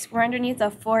districts. We're underneath a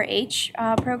 4-H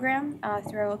program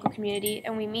through our local community,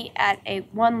 and we meet at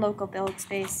one local build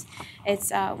space.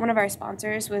 It's one of our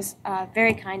sponsors was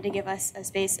very kind to give us a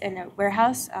space in a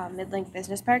warehouse, Midlink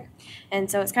Business Park, and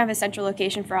so it's kind of a central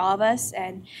location for all of us.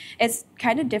 And it's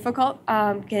kind of difficult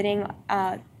getting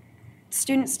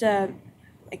students to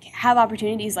have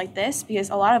opportunities like this because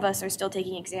a lot of us are still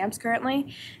taking exams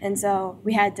currently, and so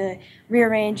we had to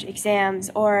rearrange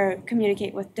exams or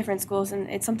communicate with different schools, and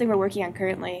it's something we're working on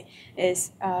currently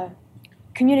is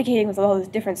communicating with all those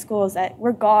different schools that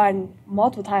we're gone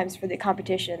multiple times for the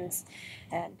competitions.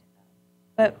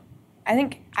 But I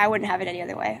think I wouldn't have it any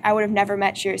other way. I would have never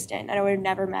met Shearston, and I would have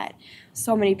never met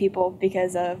so many people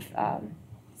because of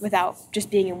without just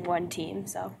being in one team.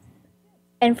 So.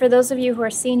 And for those of you who are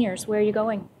seniors, where are you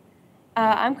going?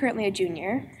 I'm currently a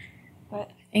junior. But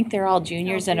I think they're all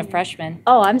juniors and a freshman.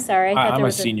 Oh, I'm sorry. I thought I'm there a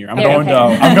was senior. I'm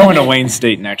going to Wayne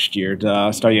State next year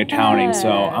to study accounting,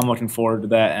 so I'm looking forward to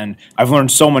that. And I've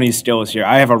learned so many skills here.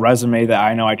 I have a resume that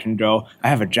I know I can go. I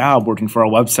have a job working for a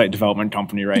website development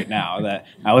company right now that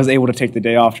I was able to take the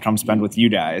day off to come spend with you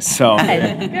guys. So,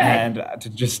 and to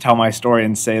just tell my story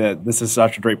and say that this is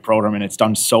such a great program and it's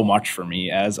done so much for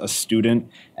me as a student.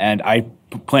 And I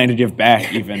plan to give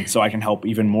back even so I can help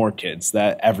even more kids,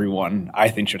 that everyone I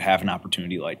think should have an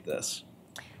opportunity like this.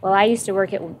 Well, I used to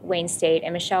work at Wayne State,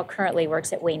 and Michelle currently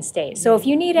works at Wayne State. So if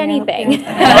you need anything.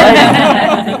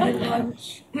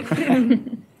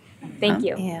 Thank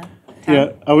you.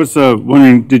 Yeah, I was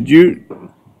wondering, did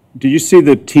you see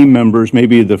the team members,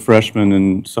 maybe the freshmen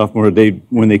and sophomore,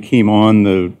 when they came on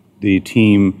the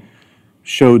team,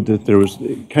 showed that there was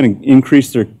kind of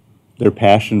increased their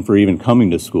passion for even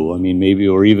coming to school? I mean, maybe,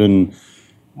 or even,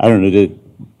 I don't know, did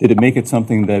it make it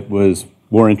something that was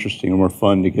more interesting or more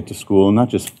fun to get to school? And not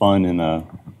just fun in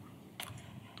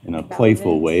a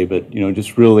playful way, but,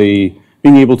 just really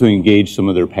being able to engage some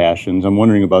of their passions. I'm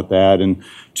wondering about that. And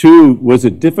two, was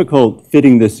it difficult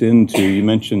fitting this into, you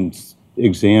mentioned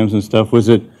exams and stuff, are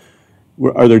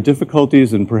there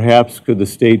difficulties, and perhaps could the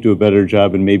state do a better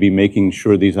job in maybe making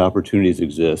sure these opportunities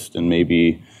exist and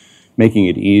maybe making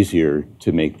it easier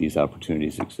to make these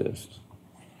opportunities exist?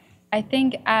 I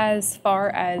think as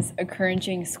far as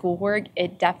encouraging schoolwork,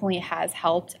 it definitely has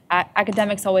helped.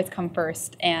 Academics always come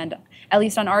first, and at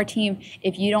least on our team,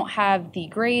 if you don't have the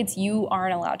grades, you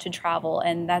aren't allowed to travel,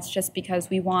 and that's just because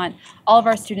we want all of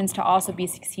our students to also be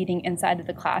succeeding inside of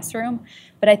the classroom.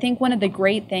 But I think one of the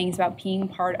great things about being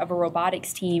part of a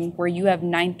robotics team where you have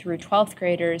 9th through 12th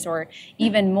graders or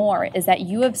even more is that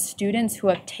you have students who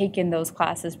have taken those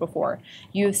classes before.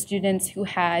 You have students who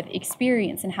have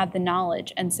experience and have the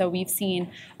knowledge, and so we've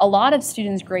seen a lot of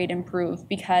students' grade improve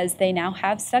because they now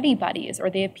have study buddies or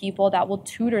they have people that will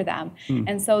tutor them.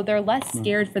 And so they're less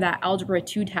scared for that Algebra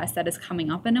 2 test that is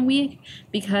coming up in a week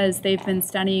because they've been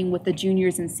studying with the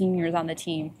juniors and seniors on the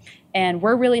team. And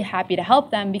we're really happy to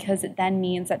help them because it then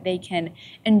means that they can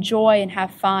enjoy and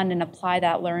have fun and apply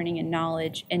that learning and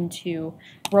knowledge into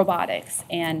robotics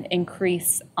and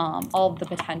increase all of the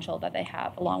potential that they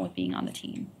have along with being on the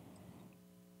team.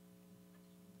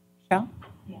 Michelle?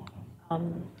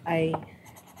 I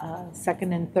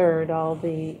second and third all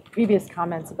the previous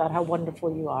comments about how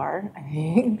wonderful you are, I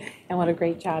think, and what a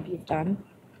great job you've done.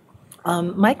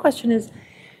 My question is,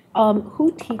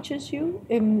 who teaches you,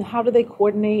 and how do they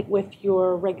coordinate with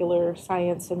your regular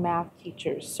science and math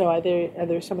teachers? So are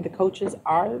there some of the coaches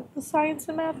are the science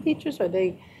and math teachers? Are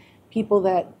they people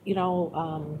that,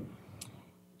 do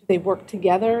they work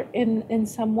together in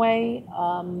some way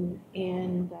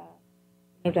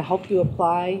to help you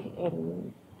apply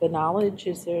the knowledge?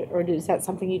 Or is that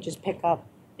something you just pick up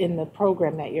in the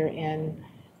program that you're in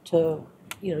to,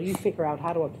 you figure out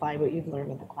how to apply what you've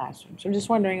learned in the classroom? So I'm just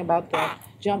wondering about the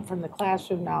jump from the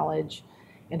classroom knowledge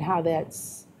and how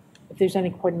if there's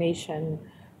any coordination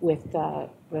with the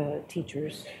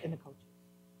teachers and the coaches.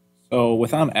 So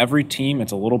within every team,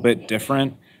 it's a little bit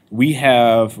different. We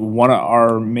have one of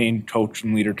our main coach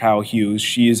and leader, Kyle Hughes.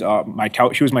 She was my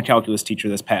calculus teacher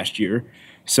this past year.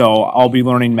 So I'll be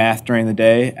learning math during the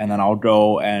day, and then I'll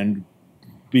go and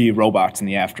be robots in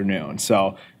the afternoon.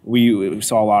 So we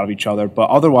saw a lot of each other. But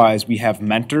otherwise, we have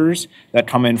mentors that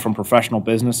come in from professional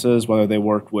businesses, whether they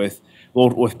worked with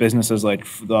businesses like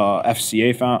the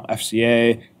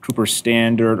FCA, Cooper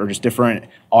Standard, or just different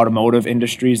automotive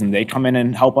industries, and they come in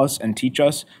and help us and teach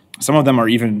us. Some of them are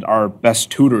even our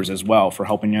best tutors as well for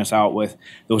helping us out with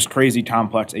those crazy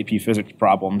complex AP Physics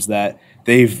problems that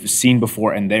they've seen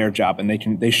before in their job, and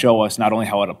they show us not only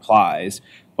how it applies,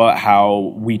 but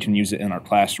how we can use it in our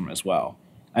classroom as well.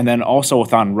 And then also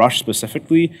within Rush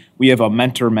specifically, we have a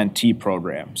mentor-mentee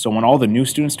program. So when all the new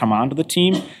students come onto the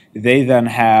team, they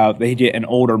get an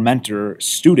older mentor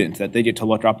student that they get to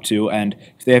look up to, and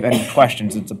if they have any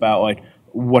questions, it's about like,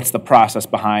 what's the process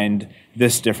behind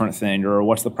this different thing, or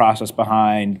what's the process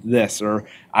behind this, or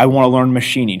I want to learn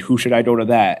machining, who should I go to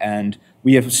that? And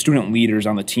we have student leaders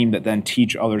on the team that then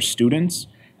teach other students,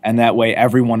 and that way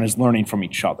everyone is learning from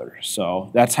each other.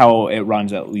 So that's how it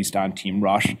runs, at least on Team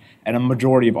Rush, and a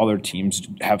majority of other teams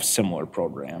have similar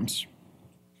programs.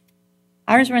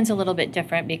 Ours runs a little bit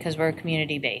different because we're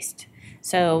community-based.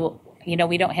 So,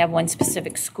 we don't have one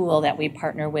specific school that we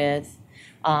partner with.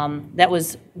 That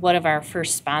was one of our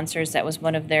first sponsors. That was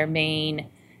one of their main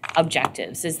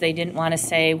objectives, is they didn't want to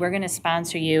say, we're going to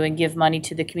sponsor you and give money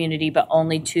to the community, but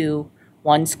only to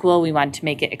one school. We wanted to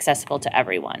make it accessible to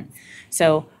everyone.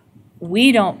 So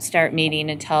we don't start meeting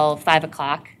until 5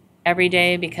 o'clock every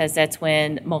day, because that's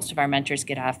when most of our mentors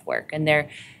get off work. And there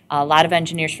are a lot of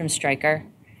engineers from Stryker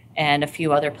and a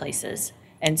few other places.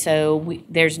 And so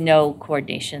there's no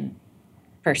coordination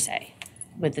per se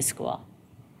with the school.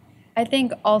 I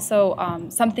think also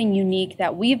something unique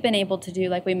that we've been able to do,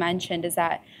 like we mentioned, is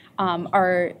that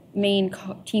our main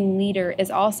team leader is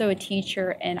also a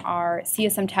teacher in our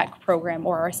CSM Tech program,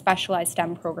 or our specialized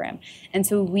STEM program. And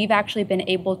so we've actually been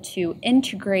able to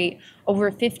integrate over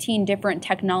 15 different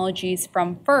technologies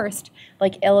from FIRST,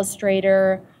 like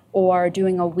Illustrator, or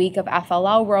doing a week of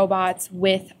FLL robots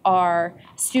with our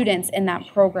students in that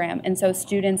program. And so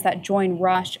students that join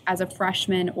Rush as a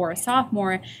freshman or a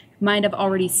sophomore might have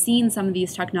already seen some of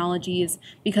these technologies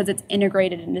because it's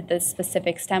integrated into this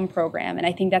specific STEM program. And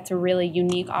I think that's a really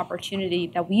unique opportunity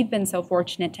that we've been so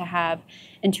fortunate to have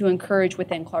and to encourage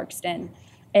within Clarkston.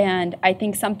 And I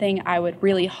think something I would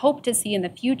really hope to see in the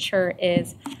future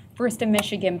is First in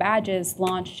Michigan badges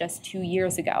launched just 2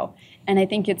 years ago. And I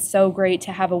think it's so great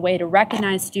to have a way to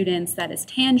recognize students that is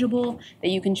tangible, that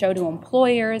you can show to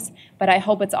employers, but I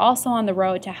hope it's also on the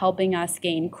road to helping us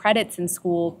gain credits in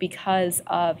school because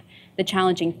of the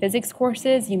challenging physics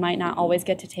courses. You might not always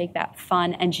get to take that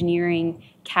fun engineering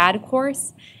CAD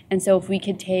course. And so if we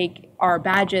could take our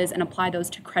badges and apply those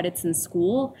to credits in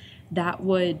school, that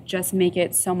would just make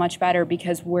it so much better,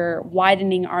 because we're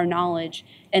widening our knowledge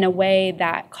in a way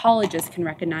that colleges can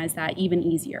recognize that even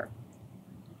easier.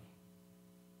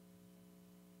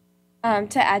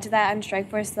 To add to that, on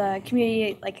Strikeforce, the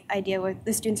community idea where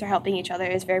the students are helping each other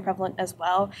is very prevalent as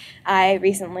well. I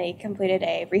recently completed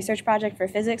a research project for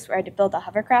physics where I had to build a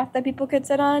hovercraft that people could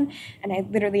sit on, and I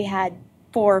literally had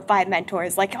 4 or 5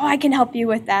 mentors like, oh, I can help you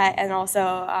with that, and also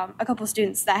a couple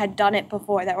students that had done it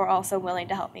before that were also willing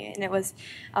to help me, and it was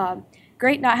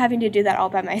great not having to do that all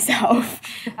by myself,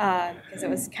 because it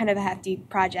was kind of a hefty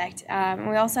project.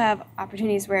 We also have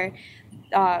opportunities where,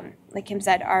 like Kim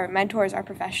said, our mentors are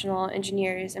professional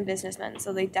engineers and businessmen,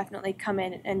 so they definitely come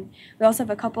in, and we also have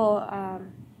a couple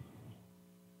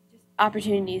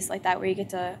opportunities like that where you get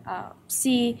to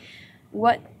see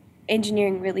what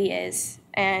engineering really is.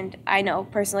 And I know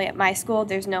personally at my school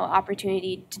there's no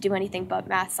opportunity to do anything but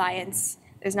math, science.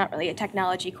 There's not really a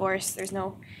technology course. There's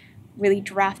no really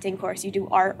drafting course. You do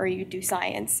art or you do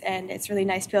science, and it's really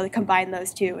nice to be able to combine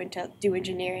those two and to do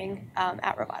engineering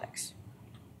at robotics.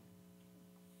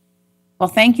 Well,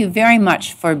 thank you very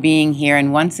much for being here,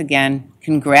 and once again,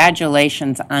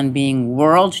 congratulations on being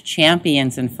world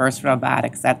champions in FIRST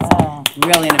Robotics. That's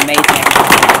really an amazing.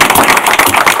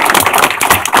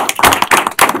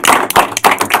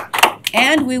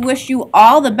 And we wish you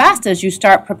all the best as you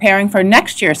start preparing for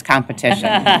next year's competition.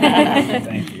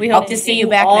 We hope to see you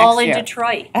back all in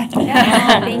Detroit.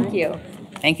 Thank you.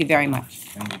 Thank you very much.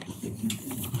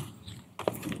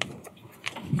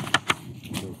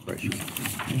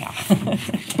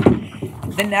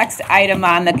 The next item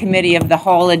on the Committee of the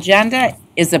Whole agenda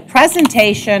is a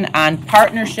presentation on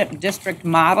partnership district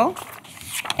model.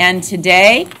 And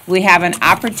today we have an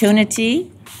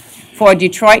opportunity for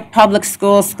Detroit Public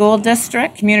Schools School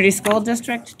District, Community School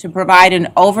District, to provide an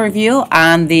overview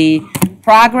on the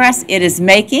progress it is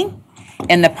making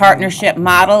in the partnership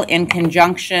model in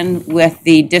conjunction with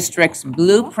the district's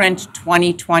Blueprint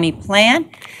 2020 plan.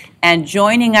 And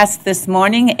joining us this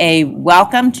morning, a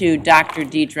welcome to Dr.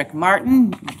 Diedrich Martin,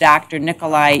 Dr.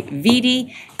 Nikolai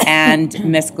Vitti, and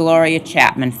Miss Gloria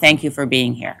Chapman. Thank you for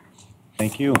being here.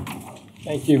 Thank you.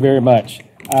 Thank you very much.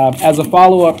 As a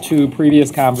follow-up to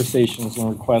previous conversations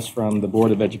and requests from the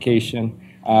Board of Education,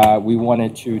 we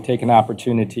wanted to take an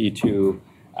opportunity to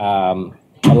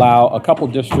allow a couple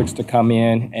districts to come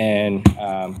in and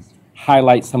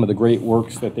highlight some of the great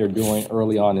works that they're doing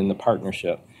early on in the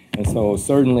partnership. And so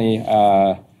certainly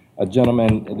a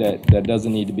gentleman that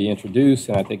doesn't need to be introduced,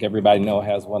 and I think everybody knows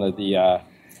has one of the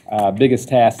biggest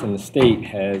tasks in the state,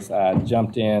 has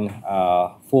jumped in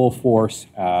full force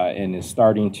and is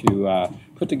starting to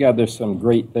put together some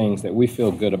great things that we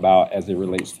feel good about as it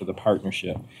relates to the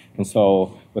partnership. And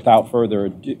so without further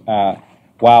ado,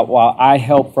 while I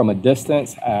help from a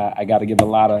distance, I got to give a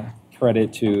lot of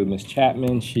credit to Ms.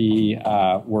 Chapman. She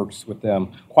works with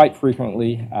them quite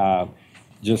frequently,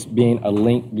 just being a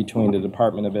link between the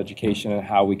Department of Education and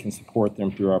how we can support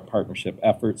them through our partnership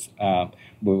efforts. But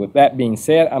with that being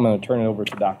said, I'm going to turn it over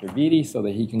to Dr. Vitti so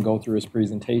that he can go through his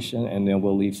presentation, and then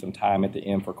we'll leave some time at the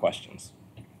end for questions.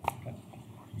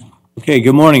 Okay,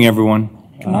 good morning, everyone.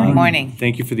 Good morning. Good morning.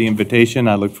 Thank you for the invitation.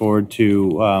 I look forward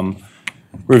to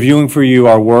reviewing for you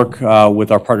our work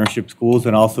with our partnership schools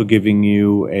and also giving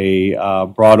you a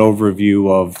broad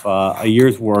overview of a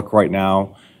year's work right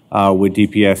now with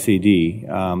DPSCD.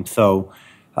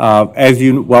 As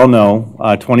you well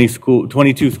know,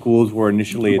 22 schools were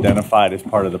initially identified as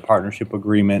part of the partnership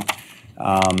agreement.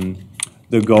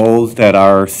 The goals that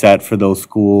are set for those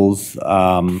schools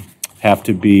have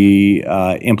to be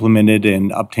implemented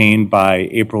and obtained by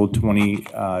April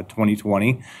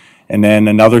 2020. And then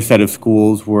another set of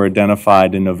schools were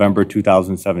identified in November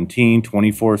 2017,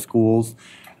 24 schools.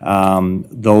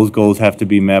 Those goals have to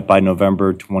be met by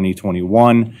November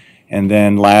 2021. And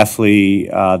then lastly,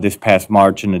 this past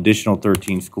March, an additional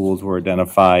 13 schools were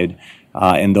identified,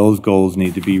 and those goals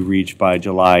need to be reached by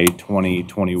July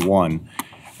 2021.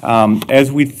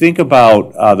 As we think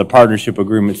about the partnership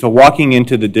agreement, so walking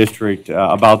into the district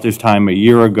about this time a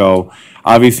year ago,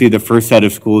 obviously the first set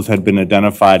of schools had been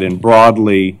identified, and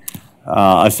broadly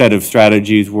a set of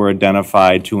strategies were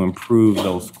identified to improve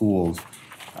those schools.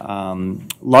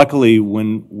 Luckily,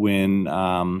 when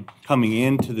coming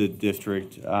into the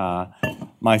district,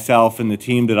 myself and the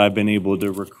team that I've been able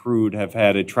to recruit have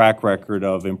had a track record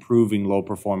of improving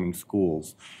low-performing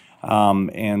schools.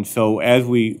 And so as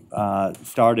we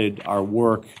started our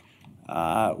work,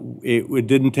 it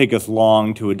didn't take us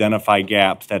long to identify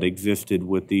gaps that existed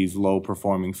with these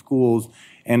low-performing schools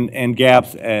and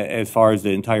gaps as far as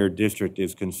the entire district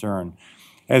is concerned.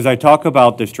 As I talk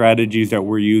about the strategies that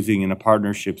we're using in the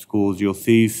partnership schools, you'll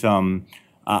see some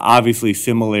obviously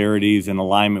similarities and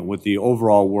alignment with the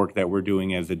overall work that we're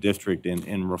doing as a district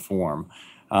in reform.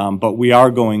 But we are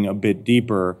going a bit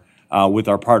deeper with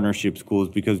our partnership schools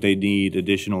because they need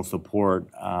additional support,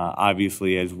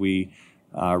 obviously, as we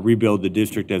rebuild the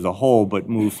district as a whole, but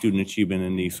move student achievement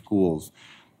in these schools.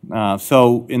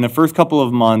 So in the first couple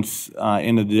of months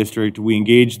in the district, we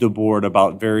engaged the board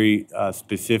about very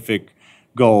specific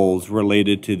goals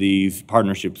related to these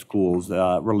partnership schools,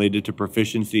 related to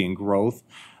proficiency and growth.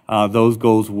 Those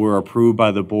goals were approved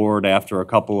by the board after a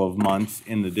couple of months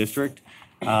in the district.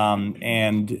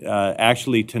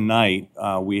 Actually tonight,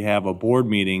 we have a board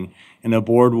meeting, and the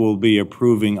board will be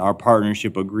approving our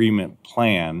partnership agreement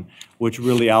plan, which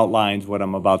really outlines what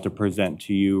I'm about to present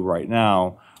to you right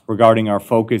now regarding our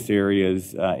focus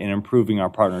areas in improving our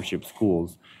partnership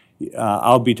schools.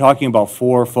 I'll be talking about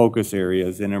 4 focus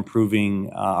areas in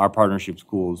improving our partnership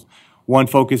schools. One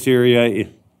focus area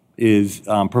is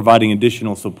providing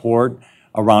additional support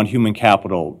around human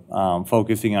capital,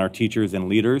 focusing on our teachers and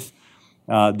leaders.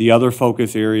 The other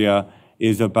focus area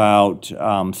is about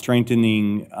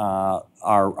strengthening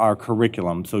our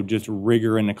curriculum, so just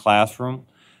rigor in the classroom.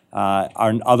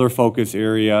 Our other focus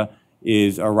area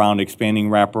is around expanding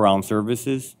wraparound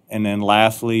services. And then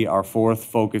lastly, our 4th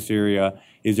focus area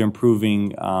is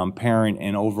improving parent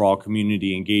and overall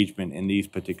community engagement in these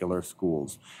particular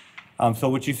schools. So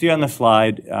what you see on the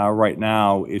slide right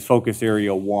now is focus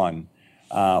area 1,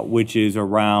 which is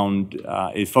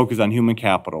focused on human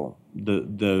capital.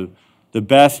 The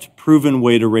best proven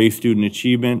way to raise student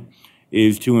achievement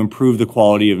is to improve the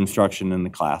quality of instruction in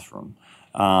the classroom.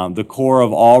 The core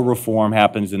of all reform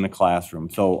happens in the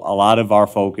classroom. So a lot of our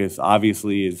focus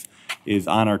obviously is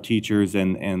on our teachers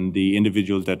and the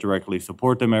individuals that directly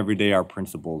support them every day, our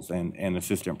principals and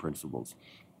assistant principals.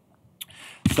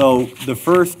 So the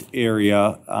first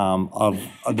area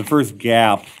the first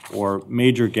gap or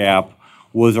major gap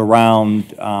was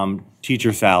around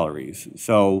teacher salaries.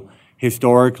 So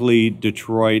Historically,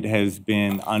 Detroit has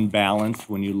been unbalanced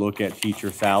when you look at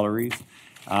teacher salaries.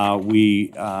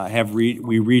 We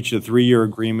reached a 3-year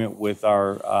agreement with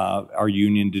our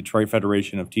union, Detroit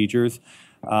Federation of Teachers,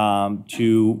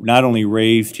 to not only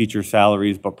raise teacher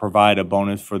salaries but provide a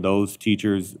bonus for those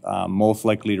teachers most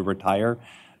likely to retire.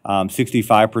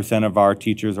 65% of our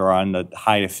teachers are on the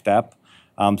highest step.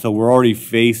 So we're already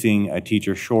facing a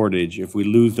teacher shortage. If we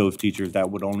lose those teachers, that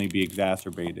would only be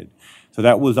exacerbated. So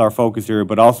that was our focus area,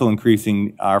 but also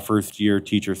increasing our first-year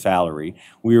teacher salary.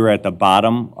 We were at the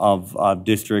bottom of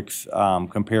districts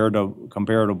comparable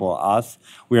to us.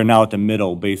 We are now at the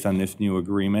middle based on this new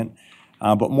agreement.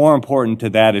 But more important to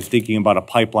that is thinking about a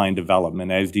pipeline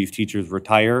development as these teachers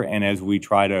retire and as we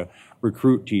try to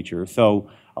recruit teachers. So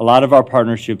a lot of our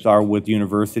partnerships are with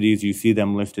universities. You see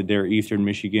them listed there: Eastern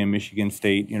Michigan, Michigan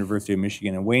State, University of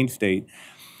Michigan, and Wayne State.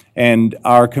 And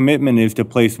our commitment is to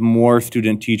place more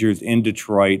student teachers in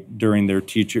Detroit during their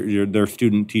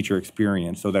student teacher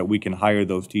experience so that we can hire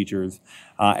those teachers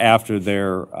after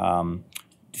their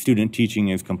student teaching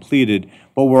is completed.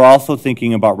 But we're also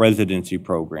thinking about residency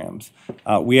programs.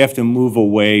 We have to move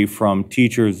away from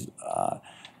teachers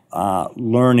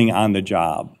learning on the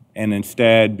job, and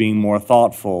instead being more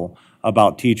thoughtful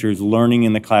about teachers learning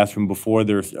in the classroom before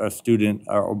they're a student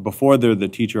or before they're the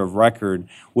teacher of record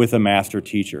with a master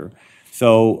teacher.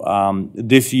 So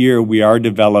this year we are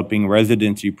developing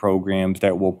residency programs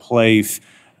that will place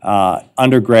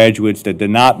undergraduates that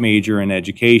did not major in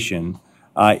education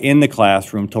in the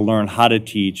classroom to learn how to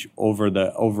teach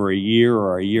over a year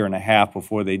or a year and a half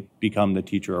before they become the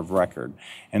teacher of record.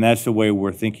 And that's the way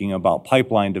we're thinking about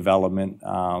pipeline development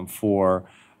for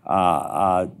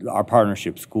our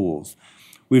partnership schools.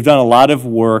 We've done a lot of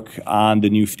work on the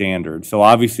new standards. So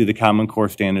obviously the Common Core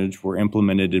standards were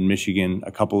implemented in Michigan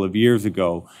a couple of years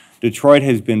ago. Detroit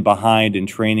has been behind in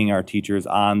training our teachers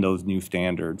on those new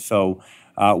standards. So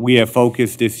we have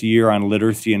focused this year on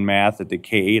literacy and math at the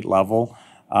K-8 level.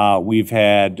 We've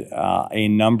had a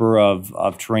number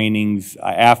of trainings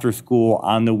after school,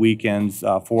 on the weekends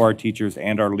for our teachers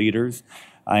and our leaders.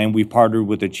 And we partnered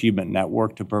with Achievement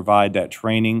Network to provide that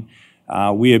training.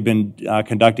 We have been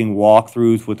conducting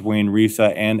walkthroughs with Wayne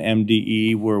Risa and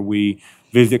MDE, where we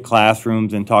visit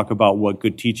classrooms and talk about what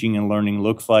good teaching and learning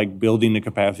looks like, building the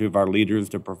capacity of our leaders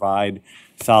to provide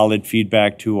solid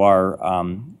feedback to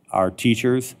our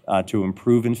teachers to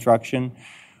improve instruction.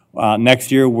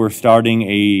 Next year, we're starting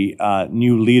a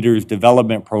new leaders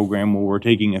development program where we're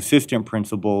taking assistant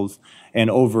principals and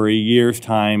over a year's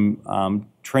time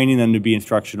training them to be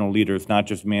instructional leaders, not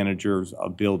just managers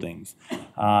of buildings.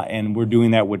 And we're doing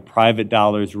that with private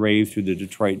dollars raised through the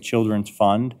Detroit Children's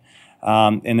Fund.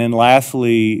 And then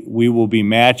lastly, we will be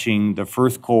matching the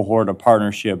first cohort of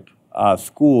partnership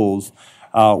schools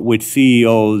with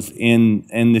CEOs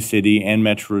in the city and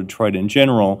Metro Detroit in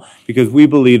general, because we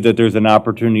believe that there's an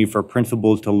opportunity for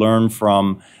principals to learn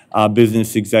from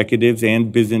business executives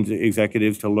and business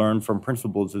executives to learn from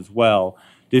principals as well.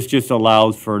 This just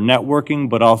allows for networking,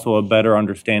 but also a better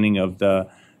understanding of the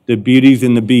beauties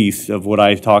and the beasts of what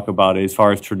I talk about as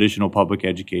far as traditional public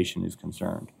education is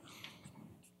concerned.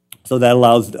 So that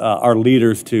allows our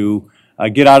leaders to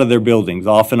get out of their buildings.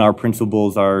 Often our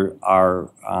principals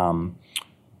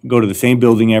go to the same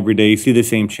building every day, see the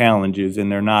same challenges, and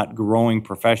they're not growing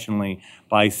professionally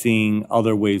by seeing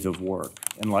other ways of work.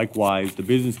 And likewise, the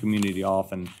business community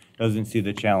often doesn't see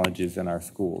the challenges in our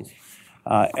schools.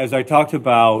 As I talked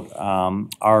about,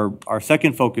 our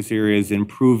second focus area is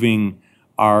improving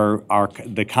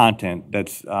the content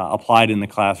that's applied in the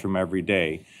classroom every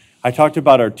day. I talked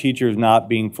about our teachers not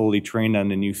being fully trained on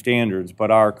the new standards,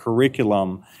 but our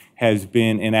curriculum has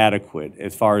been inadequate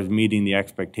as far as meeting the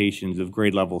expectations of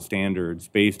grade level standards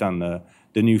based on the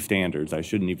new standards. I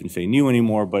shouldn't even say new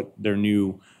anymore, but they're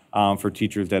new for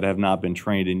teachers that have not been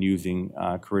trained in using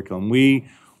curriculum. We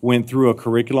went through a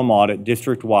curriculum audit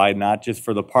district-wide, not just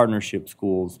for the partnership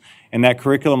schools, and that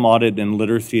curriculum audit in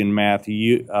literacy and math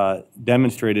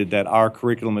demonstrated that our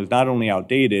curriculum is not only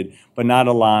outdated, but not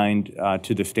aligned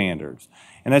to the standards.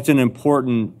 And that's an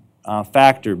important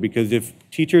factor, because if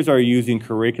teachers are using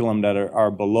curriculum that are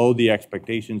below the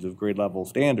expectations of grade level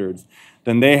standards,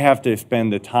 then they have to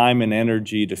spend the time and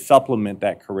energy to supplement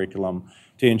that curriculum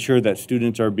to ensure that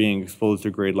students are being exposed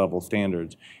to grade level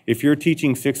standards. If you're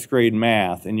teaching 6th grade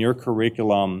math and your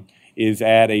curriculum is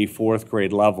at a 4th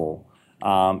grade level,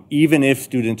 even if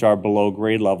students are below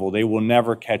grade level, they will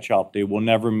never catch up. They will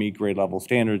never meet grade level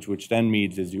standards, which then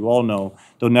means, as you all know,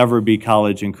 they'll never be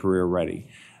college and career ready.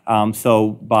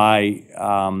 So by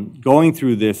going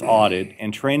through this audit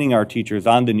and training our teachers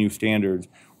on the new standards,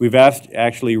 we've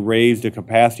actually raised the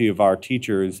capacity of our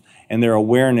teachers and their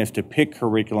awareness to pick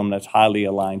curriculum that's highly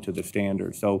aligned to the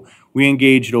standards. So we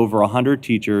engaged over 100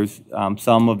 teachers,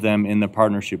 some of them in the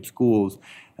partnership schools,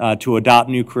 to adopt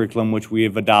new curriculum, which we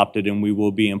have adopted and we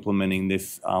will be implementing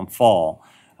this fall.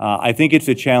 I think it's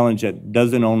a challenge that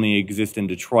doesn't only exist in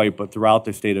Detroit, but throughout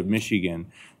the state of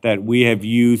Michigan, that we have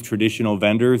used traditional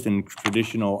vendors and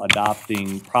traditional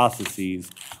adopting processes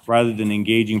rather than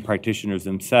engaging practitioners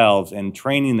themselves and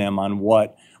training them on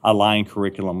what aligned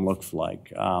curriculum looks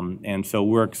like. And so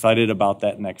we're excited about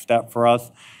that next step for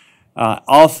us.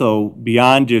 Also,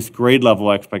 beyond just grade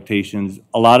level expectations,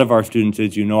 a lot of our students,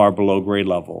 as you know, are below grade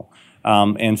level.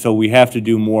 And so we have to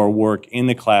do more work in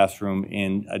the classroom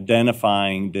in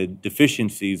identifying the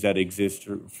deficiencies that exist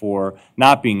for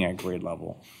not being at grade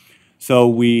level. So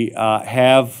we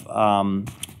have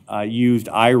used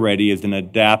iReady as an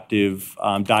adaptive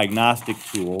diagnostic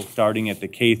tool starting at the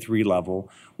K-3 level.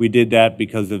 We did that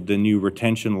because of the new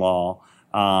retention law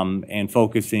and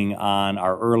focusing on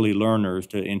our early learners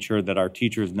to ensure that our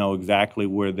teachers know exactly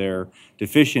where they're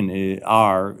deficient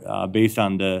are based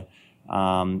on the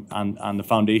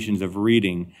foundations of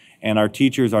reading. And our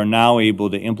teachers are now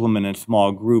able to implement in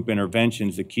small group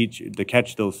interventions to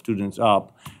catch those students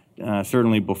up,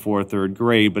 certainly before third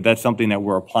grade, but that's something that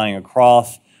we're applying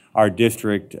across our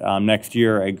district next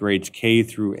year at grades K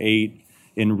through 8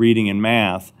 in reading and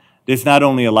math. This not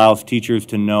only allows teachers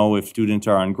to know if students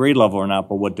are on grade level or not,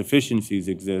 but what deficiencies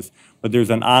exist, but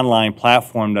there's an online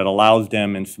platform that allows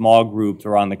them in small groups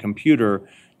or on the computer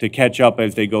to catch up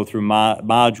as they go through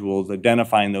modules,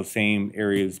 identifying those same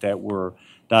areas that were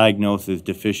diagnosed as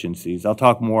deficiencies. I'll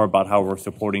talk more about how we're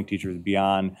supporting teachers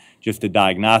beyond just a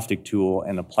diagnostic tool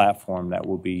and a platform that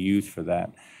will be used for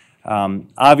that.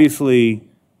 Obviously,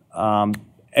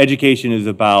 education is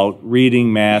about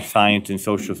reading, math, science, and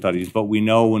social studies, but we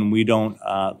know when we don't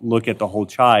look at the whole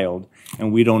child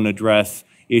and we don't address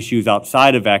issues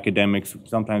outside of academics,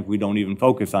 sometimes we don't even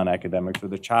focus on academics, or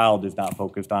the child is not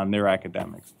focused on their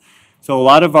academics. So a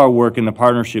lot of our work in the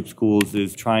partnership schools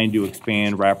is trying to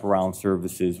expand wraparound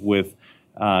services with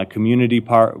community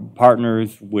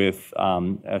partners, with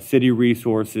city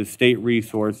resources, state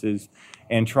resources,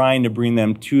 and trying to bring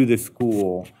them to the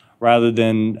school rather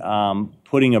than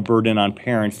putting a burden on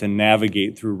parents to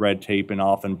navigate through red tape and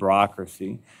often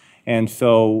bureaucracy. And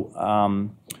so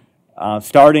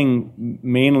starting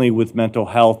mainly with mental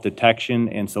health detection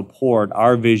and support,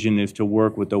 our vision is to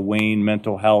work with the Wayne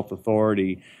Mental Health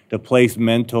Authority to place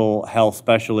mental health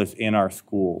specialists in our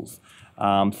schools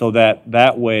so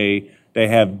that way they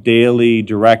have daily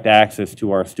direct access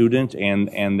to our students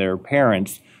and their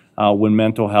parents when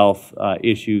mental health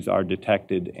issues are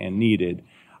detected and needed.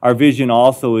 Our vision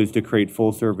also is to create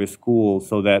full-service schools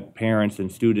so that parents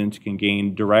and students can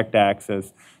gain direct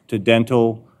access to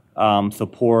dental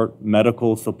support,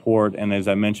 medical support, and as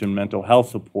I mentioned, mental health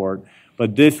support.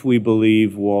 But this, we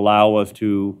believe, will allow us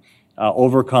to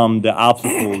overcome the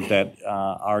obstacles that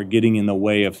are getting in the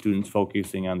way of students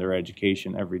focusing on their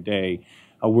education every day.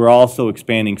 We're also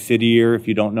expanding City Year. If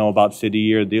you don't know about City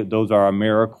Year, those are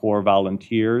AmeriCorps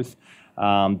volunteers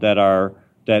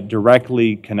that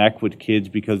directly connect with kids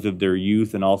because of their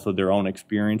youth and also their own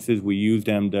experiences. We use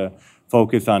them to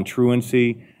focus on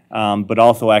truancy, but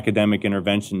also academic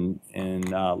intervention in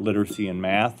literacy and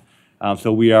math.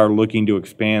 So we are looking to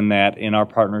expand that in our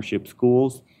partnership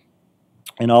schools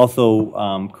and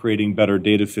also creating better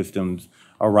data systems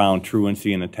around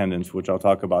truancy and attendance, which I'll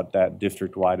talk about that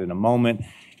district-wide in a moment.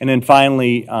 And then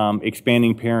finally,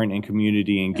 expanding parent and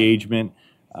community engagement.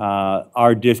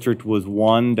 Our district was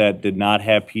one that did not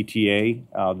have PTA.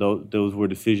 Those were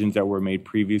decisions that were made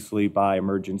previously by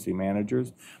emergency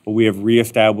managers. But we have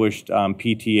reestablished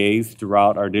PTAs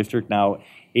throughout our district. Now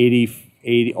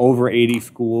over 80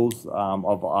 schools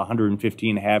of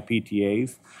 115 have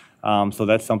PTAs. So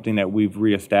that's something that we've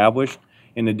reestablished.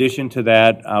 In addition to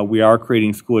that, we are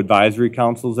creating school advisory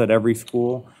councils at every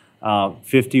school.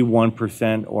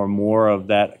 51% or more of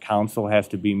that council has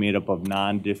to be made up of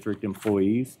non-district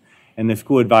employees. And the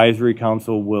school advisory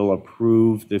council will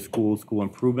approve the school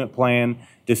improvement plan,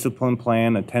 discipline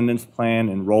plan, attendance plan,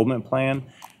 enrollment plan.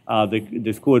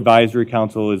 The school advisory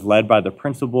council is led by the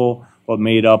principal, but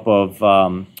made up of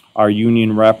our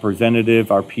union representative,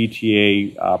 our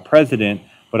PTA president,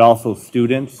 but also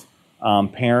students,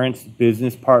 parents,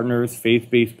 business partners,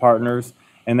 faith-based partners,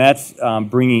 and that's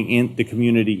bringing in the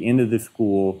community into the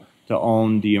school to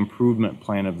own the improvement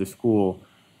plan of the school.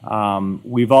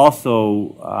 We've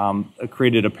also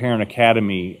created a parent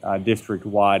academy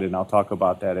district-wide, and I'll talk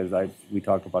about that as we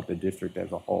talk about the district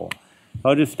as a whole. So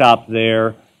I'll just stop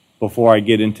there before I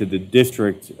get into the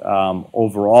district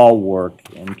overall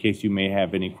work, in case you may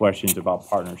have any questions about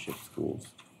partnership schools.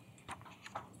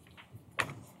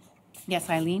 Yes,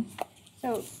 Eileen?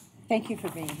 So, thank you for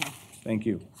being here. Thank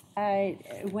you.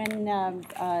 When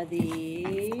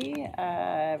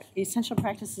the essential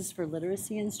practices for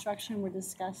literacy instruction were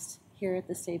discussed here at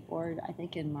the State Board, I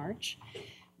think in March,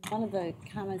 one of the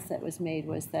comments that was made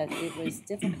was that it was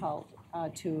difficult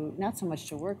to, not so much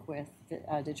to work with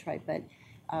Detroit, but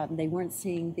they weren't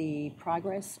seeing the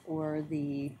progress or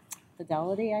the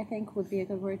fidelity, I think would be a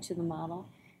good word, to the model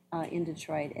in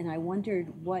Detroit. And I wondered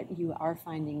what you are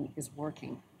finding is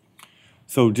working.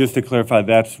 So just to clarify,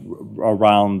 that's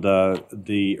around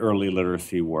the early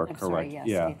literacy work, I'm correct? sorry, yes,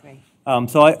 Yeah. I agree.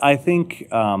 So I think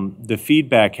the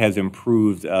feedback has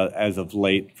improved as of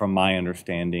late, from my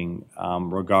understanding,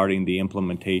 regarding the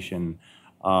implementation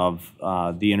of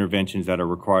the interventions that are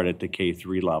required at the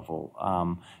K-3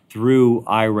 level. Through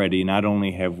iReady, not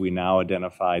only have we now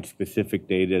identified specific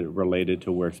data related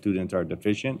to where students are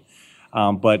deficient,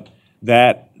 but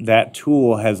that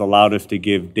tool has allowed us to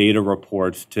give data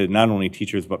reports to not only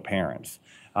teachers but parents.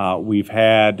 We've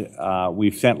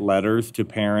sent letters to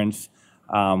parents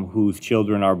whose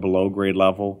children are below grade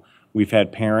level. We've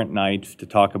had parent nights to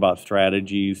talk about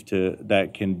strategies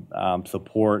that can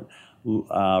support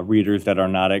readers that are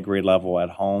not at grade level at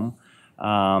home.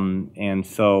 And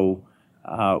so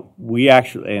we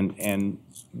actually, and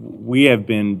we have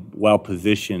been well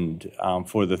positioned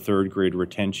for the third grade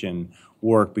retention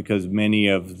work, because many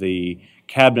of the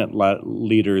cabinet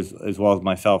leaders, as well as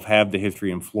myself, have the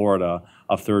history in Florida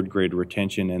of third grade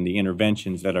retention and the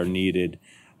interventions that are needed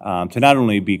to not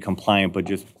only be compliant, but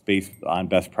just based on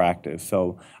best practice.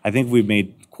 So I think we've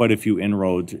made quite a few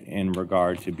inroads in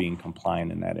regard to being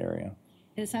compliant in that area.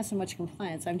 It's not so much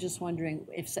compliance. I'm just wondering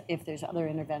if there's other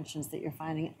interventions that you're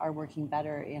finding are working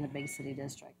better in a big city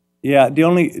district. Yeah,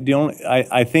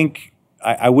 I think,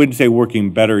 I wouldn't say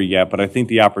working better yet, but I think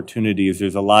the opportunity is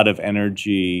there's a lot of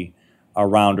energy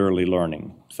around early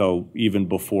learning, so even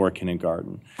before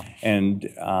kindergarten. And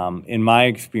in my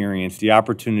experience, the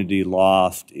opportunity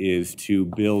lost is to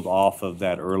build off of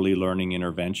that early learning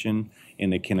intervention in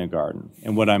the kindergarten.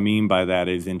 And what I mean by that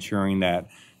is ensuring that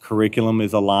curriculum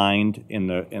is aligned in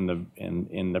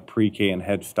the pre-K and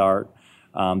Head Start,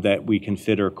 that we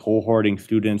consider cohorting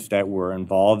students that were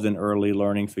involved in early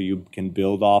learning so you can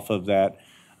build off of that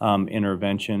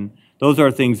intervention. Those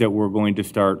are things that we're going to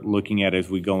start looking at as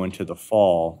we go into the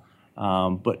fall,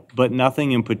 but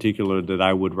nothing in particular that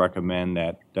I would recommend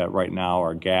that right now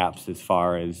are gaps as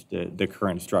far as the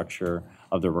current structure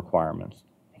of the requirements.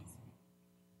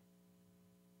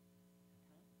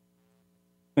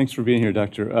 Thanks for being here,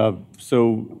 Doctor.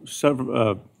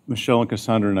 Michelle and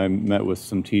Cassandra and I met with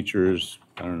some teachers,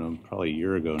 I don't know, probably a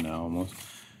year ago now almost.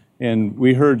 And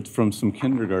we heard from some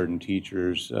kindergarten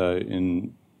teachers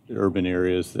in urban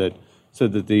areas that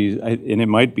said that and it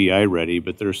might be iReady,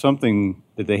 but there's something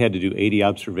that they had to do 80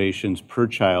 observations per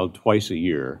child twice a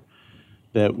year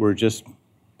that were just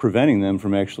preventing them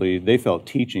from actually, they felt,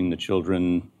 teaching the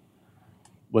children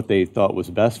what they thought was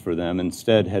best for them.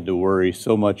 Instead had to worry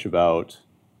so much about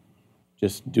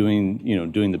just doing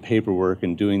the paperwork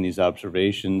and doing these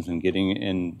observations and getting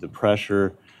in the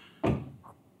pressure.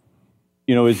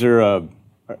 Is there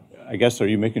I guess, are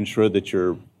you making sure that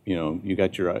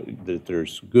that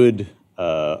there's good,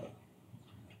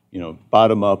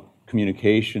 bottom-up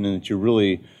communication, and that you're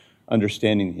really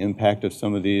understanding the impact of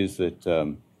some of these,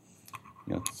 that,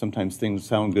 sometimes things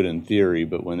sound good in theory,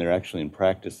 but when they're actually in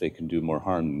practice, they can do more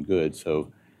harm than good.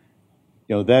 So,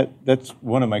 that's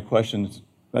one of my questions.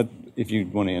 But if you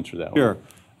want to answer that Sure.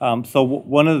 one. So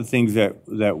one of the things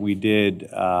that we did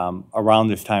around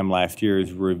this time last year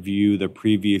is review the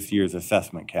previous year's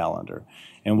assessment calendar.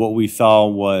 And what we saw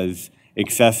was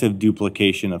excessive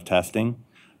duplication of testing.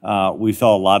 We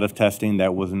saw a lot of testing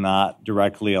that was not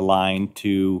directly aligned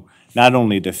to not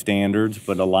only the standards,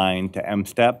 but aligned to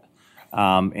MSTEP.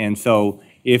 And so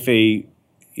if at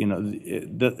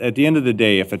the end of the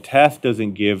day, if a test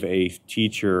doesn't give a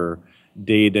teacher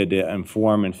data to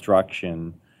inform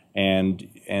instruction and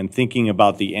thinking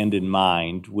about the end in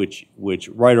mind, which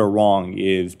right or wrong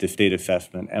is the state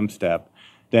assessment, MSTEP,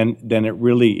 then it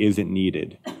really isn't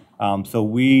needed. So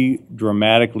we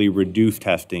dramatically reduced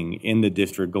testing in the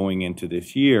district going into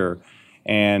this year.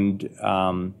 And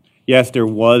yes, there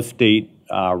was state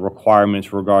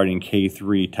requirements regarding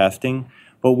K-3 testing,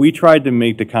 But we tried to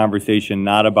make the conversation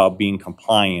not about being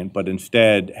compliant, but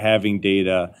instead having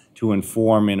data to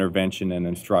inform intervention and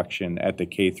instruction at the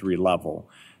K-3 level.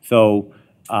 So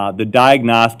the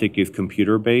diagnostic is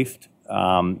computer-based.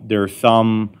 There are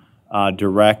some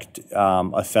direct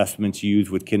assessments used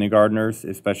with kindergartners,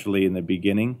 especially in the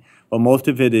beginning. But most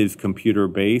of it is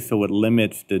computer-based, so it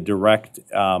limits the direct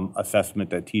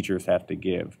assessment that teachers have to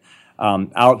give.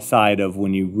 Outside of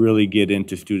when you really get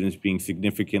into students being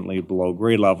significantly below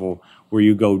grade level, where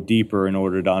you go deeper in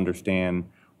order to understand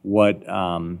what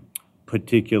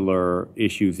particular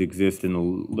issues exist in the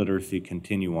literacy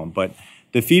continuum. But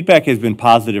the feedback has been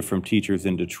positive from teachers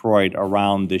in Detroit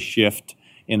around the shift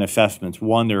in assessments.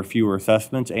 One, there are fewer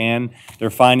assessments, and they're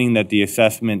finding that the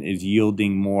assessment is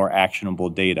yielding more actionable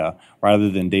data rather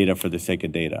than data for the sake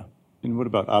of data. And what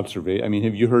about observation? I mean,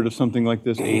 have you heard of something like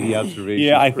this, 80 observations?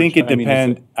 Yeah, I think it I mean,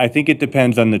 depends. I think it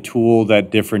depends on the tool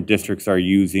that different districts are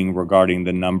using regarding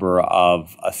the number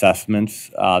of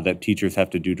assessments that teachers have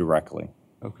to do directly.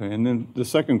 Okay, and then the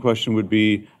second question would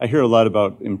be, I hear a lot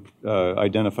about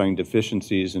identifying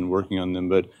deficiencies and working on them,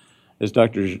 but as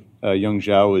Dr. Young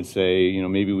Zhao would say, you know,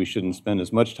 maybe we shouldn't spend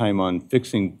as much time on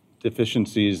fixing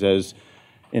deficiencies as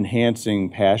enhancing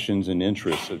passions and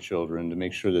interests of children to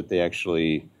make sure that they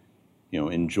actually, you know,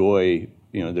 enjoy,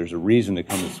 you know, there's a reason to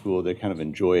come to school, they kind of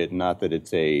enjoy it, not that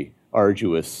it's a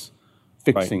arduous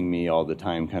fixing me all the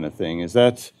time kind of thing. Is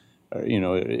that, you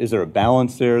know, is there a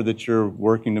balance there that you're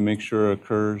working to make sure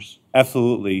occurs?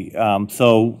 Absolutely.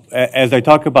 So as I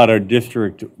talk about our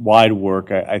district-wide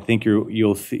work, I think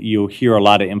you'll hear a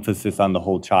lot of emphasis on the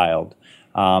whole child.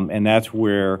 And that's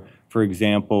where, for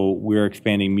example, we're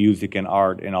expanding music and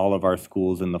art in all of our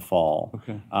schools in the fall.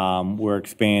 Okay. We're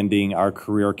expanding our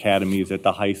career academies at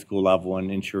the high school level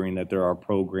and ensuring that there are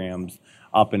programs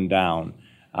up and down.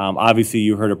 Obviously,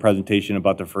 you heard a presentation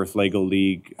about the first LEGO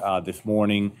League this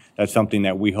morning. That's something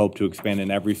that we hope to expand in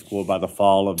every school by the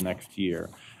fall of next year.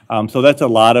 So that's a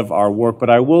lot of our work. But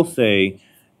I will say,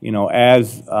 you know,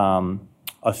 as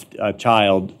a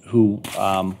child who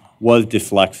was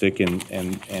dyslexic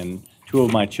and two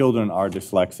of my children are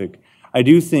dyslexic, I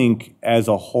do think as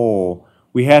a whole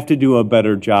we have to do a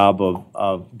better job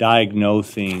of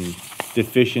diagnosing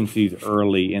deficiencies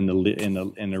early in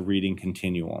the reading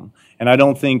continuum. And I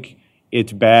don't think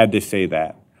it's bad to say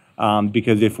that,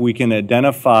 because if we can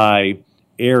identify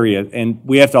areas, and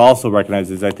we have to also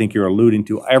recognize, as I think you're alluding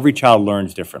to, every child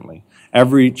learns differently.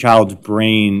 Every child's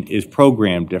brain is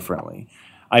programmed differently.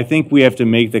 I think we have to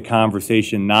make the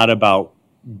conversation not about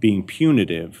being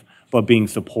punitive, but being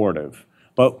supportive,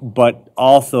 but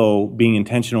also being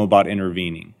intentional about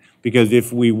intervening. Because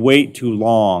if we wait too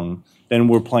long, then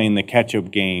we're playing the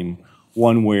catch-up game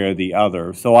one way or the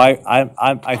other. So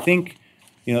I think,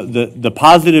 you know, the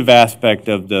positive aspect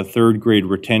of the third grade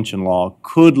retention law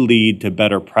could lead to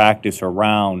better practice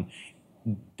around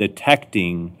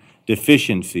detecting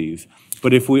deficiencies.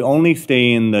 But if we only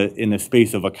stay in the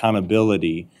space of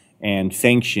accountability and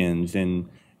sanctions and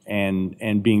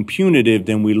being punitive,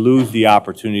 then we lose the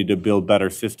opportunity to build better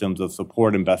systems of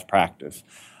support and best practice.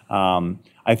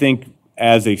 I think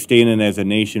as a state and as a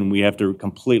nation, we have to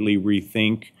completely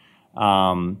rethink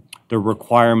the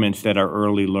requirements that our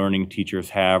early learning teachers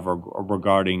have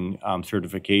regarding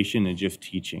certification and just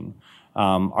teaching.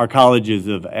 Our colleges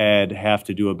of ed have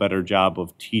to do a better job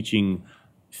of teaching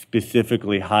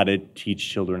specifically how to teach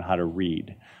children how to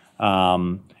read.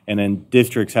 And then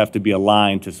districts have to be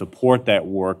aligned to support that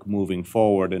work moving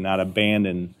forward and not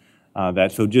abandon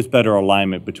that. So just better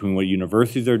alignment between what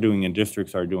universities are doing and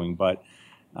districts are doing. But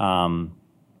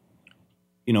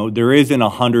you know, there isn't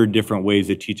 100 different ways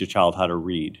to teach a child how to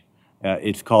read.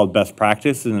 It's called best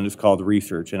practice and it's called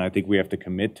research. And I think we have to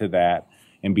commit to that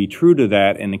and be true to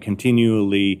that and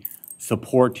continually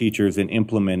support teachers in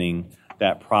implementing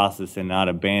that process and not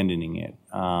abandoning it.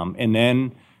 And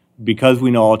then, because we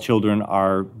know all children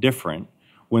are different,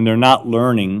 when they're not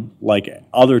learning like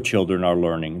other children are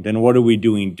learning, then what are we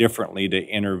doing differently to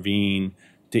intervene,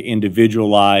 to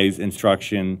individualize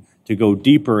instruction, to go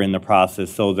deeper in the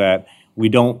process so that we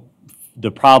don't,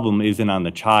 the problem isn't on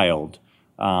the child,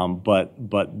 but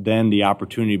then the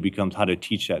opportunity becomes how to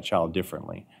teach that child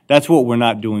differently. That's what we're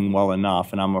not doing well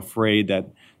enough, and I'm afraid that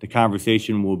the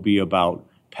conversation will be about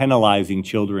penalizing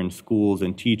children, schools,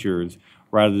 and teachers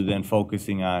rather than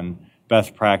focusing on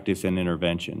best practice and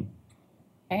intervention.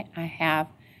 Okay, I have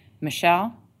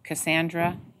Michelle,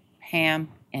 Cassandra, Pam,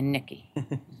 and Nikki.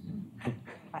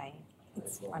 Hi,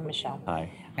 I'm Michelle.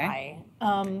 Hi. Okay.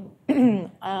 Hi.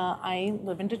 I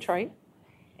live in Detroit,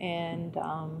 and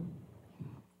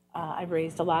I've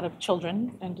raised a lot of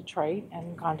children in Detroit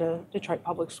and gone to Detroit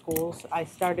public schools. I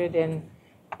started in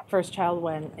first child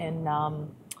went in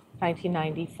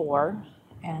 1994,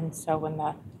 and so when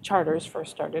the charters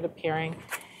first started appearing.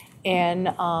 And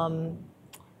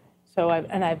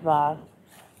I've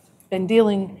been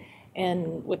dealing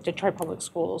with Detroit Public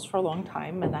Schools for a long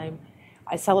time, and I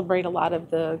celebrate a lot of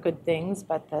the good things,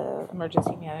 but the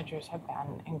emergency managers have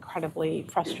been incredibly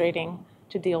frustrating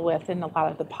to deal with, and a lot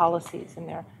of the policies and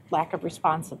their lack of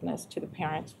responsiveness to the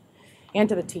parents and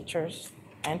to the teachers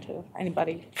and to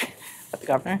anybody but the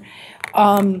governor.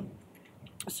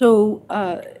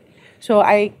 So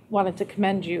I wanted to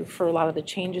commend you for a lot of the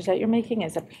changes that you're making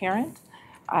as a parent.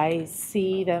 I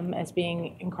see them as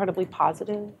being incredibly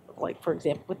positive, like, for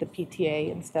example, with the PTA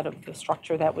instead of the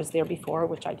structure that was there before,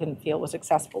 which I didn't feel was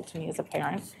accessible to me as a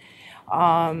parent.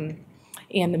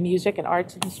 And the music and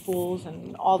arts in the schools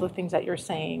and all the things that you're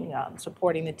saying,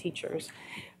 supporting the teachers.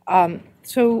 What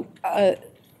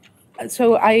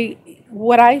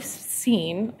I've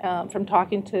seen from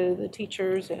talking to the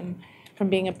teachers and from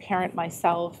being a parent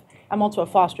myself, I'm also a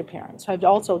foster parent, so I've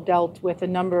also dealt with a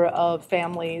number of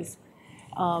families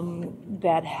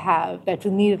that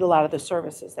needed a lot of the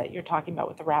services that you're talking about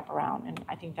with the wraparound, and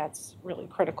I think that's really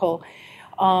critical.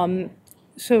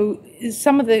 So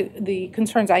some of the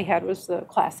concerns I had was the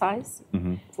class size,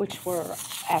 which were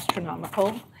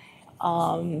astronomical,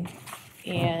 and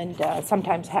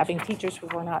sometimes having teachers who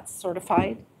were not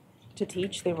certified to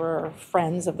teach. They were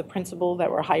friends of the principal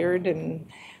that were hired, and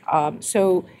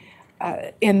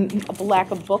and the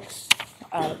lack of books.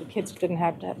 The kids didn't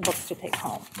have books to take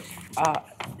home.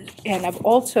 And I've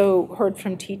also heard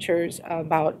from teachers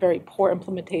about very poor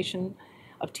implementation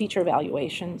of teacher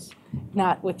evaluations,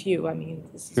 not with you, I mean,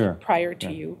 this is prior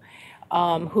to you,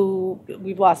 who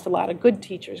we've lost a lot of good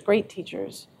teachers, great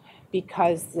teachers,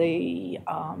 because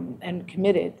and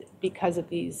committed because of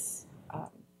these,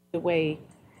 the way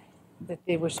that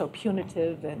they were so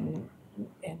punitive and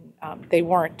they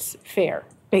weren't fair,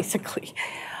 basically.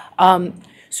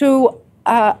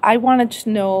 I wanted to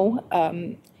know,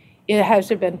 has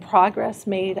there been progress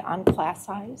made on class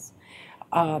size?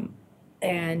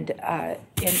 And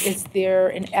is there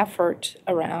an effort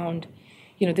around,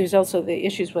 there's also the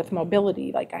issues with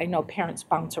mobility, like I know parents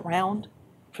bounce around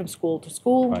from school to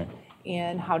school,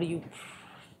 and how do you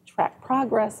track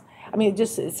progress? I mean,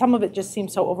 some of it just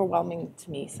seems so overwhelming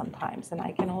to me sometimes, and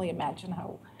I can only imagine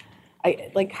how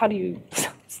do you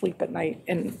sleep at night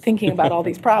and thinking about all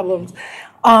these problems?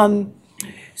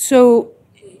 So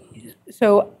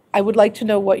I would like to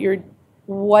know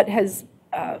what has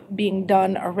being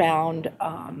done around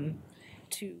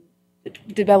to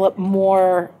develop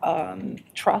more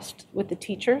trust with the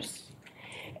teachers,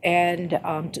 and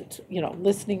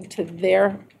listening to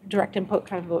their direct input,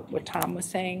 kind of what Tom was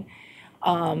saying,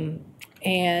 and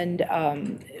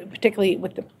particularly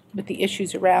with the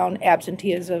issues around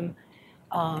absenteeism.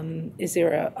 Is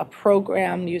there a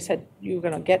program, you said you were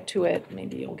going to get to it,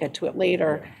 maybe you'll get to it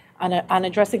later, on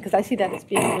addressing, because I see that as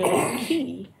being really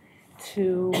key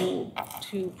to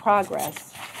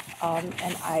progress, and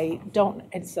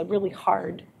it's a really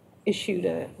hard issue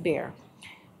to bear.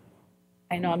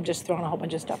 I know I'm just throwing a whole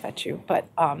bunch of stuff at you, but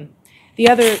the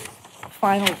other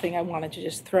final thing I wanted to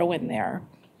just throw in there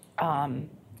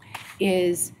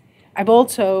is I've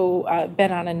also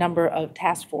been on a number of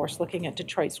task force looking at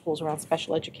Detroit schools around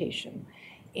special education.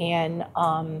 And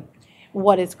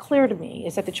what is clear to me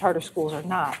is that the charter schools are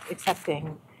not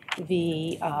accepting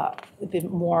the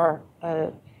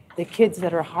kids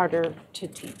that are harder to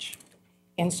teach.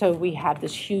 And so we have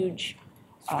this huge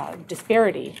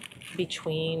disparity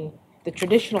between the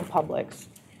traditional publics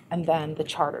and then the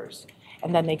charters.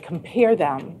 And then they compare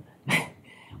them,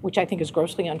 which I think is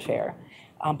grossly unfair.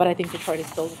 But I think Detroit is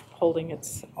still holding up.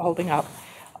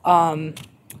 So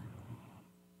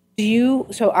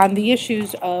on the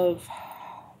issues of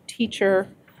teacher,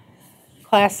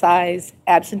 class size,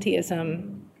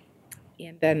 absenteeism,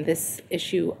 and then this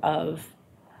issue of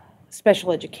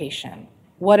special education,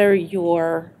 what are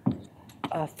your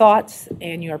thoughts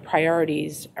and your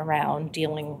priorities around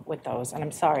dealing with those? And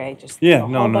I'm sorry, I just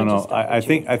no. I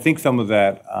think some of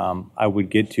that I would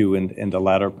get to in the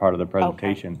latter part of the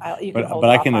presentation, but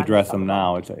I can address them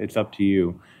now. It's up to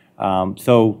you.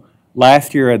 So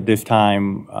last year at this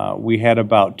time, we had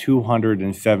about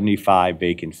 275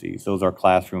 vacancies. Those are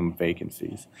classroom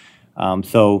vacancies.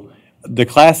 So the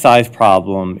class size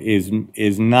problem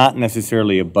is not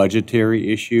necessarily a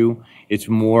budgetary issue. It's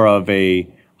more of a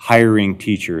hiring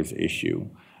teachers issue.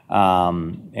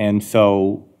 And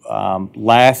so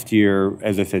last year,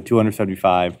 as I said,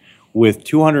 275, with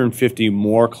 250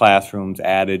 more classrooms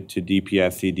added to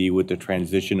DPSCD with the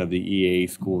transition of the EAA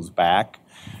schools back,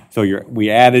 So we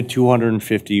added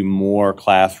 250 more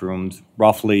classrooms,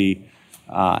 roughly,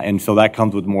 and so that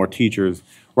comes with more teachers.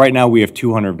 Right now, we have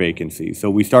 200 vacancies. So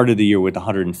we started the year with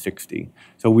 160.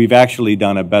 So we've actually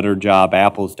done a better job,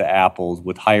 apples to apples,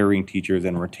 with hiring teachers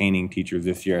and retaining teachers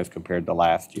this year as compared to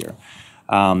last year.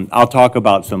 I'll talk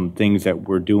about some things that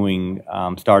we're doing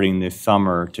starting this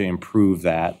summer to improve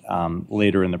that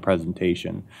later in the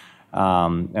presentation.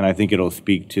 And I think it'll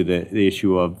speak to the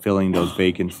issue of filling those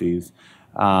vacancies.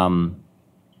 I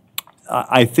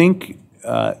think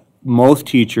most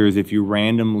teachers, if you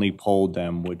randomly polled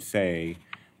them, would say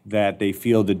that they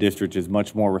feel the district is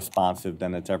much more responsive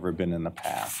than it's ever been in the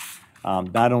past.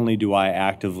 Not only do I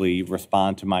actively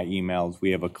respond to my emails, we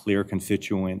have a clear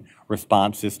constituent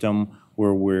response system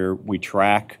where we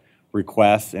track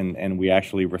requests and we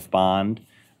actually respond.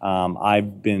 I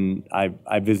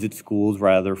visit schools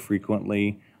rather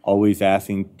frequently, always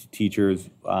asking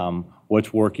teachers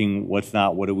what's working, what's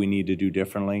not, what do we need to do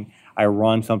differently. I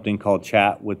run something called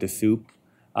Chat with the Soup,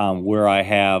 where I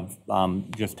have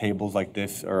just tables like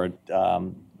this or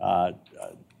a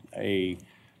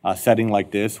setting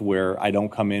like this where I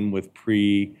don't come in with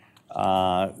crafted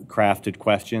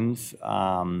questions,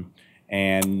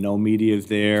 and no media is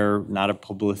there, not a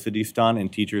publicity stunt,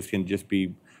 and teachers can just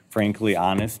be frankly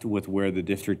honest with where the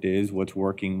district is, what's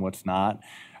working, what's not.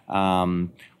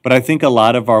 But I think a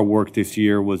lot of our work this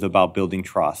year was about building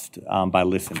trust by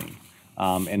listening.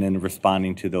 And then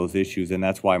responding to those issues. And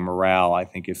that's why morale, I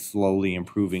think, is slowly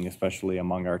improving, especially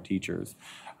among our teachers.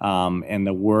 And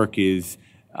the work is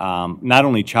not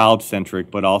only child-centric,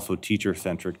 but also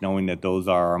teacher-centric, knowing that those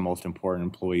are our most important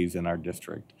employees in our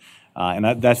district.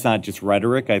 And that's not just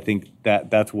rhetoric. I think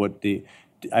that's what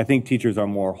I think teachers are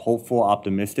more hopeful,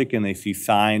 optimistic, and they see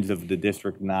signs of the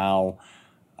district now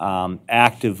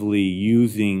actively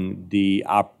using the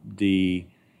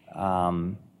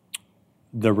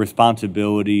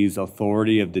responsibilities,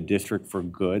 authority of the district for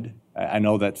good. I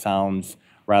know that sounds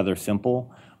rather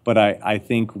simple, but I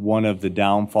think one of the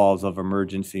downfalls of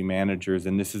emergency managers,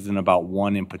 and this isn't about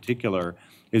one in particular,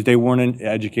 is they weren't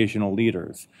educational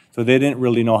leaders. So they didn't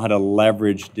really know how to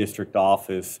leverage district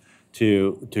office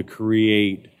to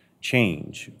create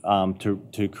change,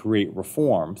 to create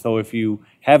reform. So if you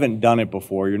haven't done it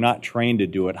before, you're not trained to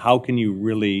do it, how can you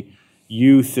really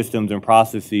use systems and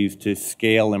processes to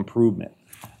scale improvement?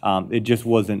 It just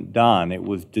wasn't done.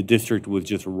 The district was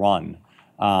just run,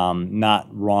 not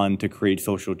run to create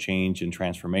social change and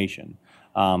transformation.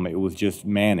 It was just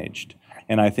managed.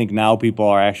 And I think now people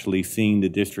are actually seeing the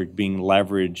district being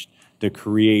leveraged to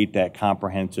create that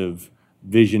comprehensive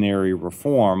visionary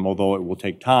reform. Although it will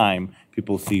take time,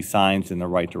 people see signs in the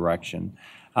right direction.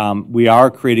 We are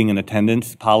creating an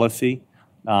attendance policy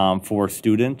for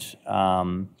students.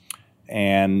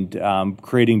 And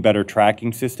creating better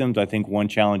tracking systems. I think one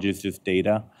challenge is just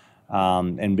data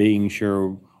and making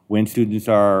sure when students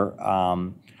are,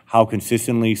 how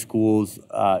consistently schools,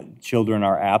 children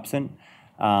are absent,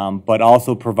 but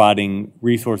also providing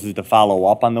resources to follow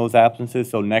up on those absences.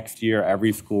 So next year,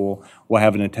 every school will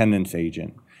have an attendance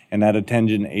agent. And that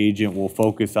attendance agent will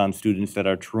focus on students that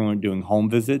are truant doing home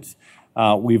visits.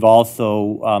 We've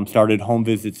also started home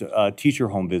visits, teacher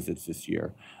home visits this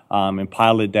year. And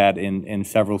pilot that in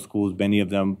several schools, many of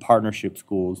them partnership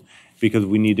schools, because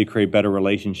we need to create better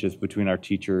relationships between our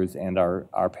teachers and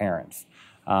our parents.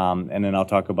 And then I'll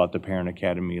talk about the Parent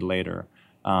Academy later.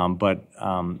 But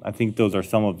I think those are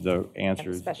some of the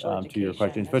answers to your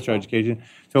question. Special education.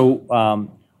 So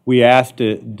we asked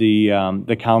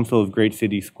the Council of Great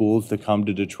City Schools to come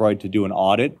to Detroit to do an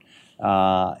audit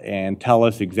and tell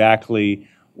us exactly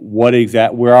where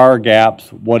are our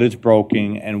gaps, what is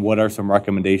broken, and what are some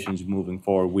recommendations moving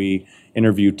forward. We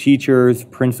interview teachers,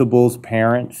 principals,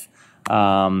 parents,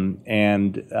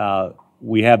 and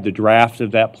we have the draft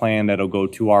of that plan that'll go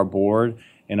to our board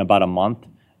in about a month.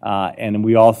 And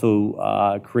we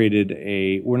also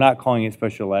created we're not calling it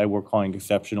special ed, we're calling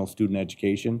exceptional student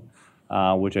education,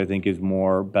 which I think is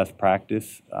more best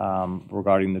practice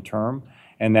regarding the term.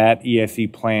 And that ESE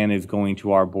plan is going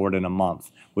to our board in a month,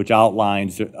 which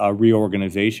outlines a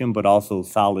reorganization, but also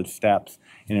solid steps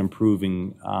in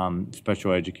improving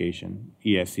special education,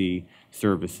 ESE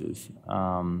services.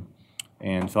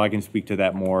 And so I can speak to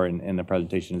that more in the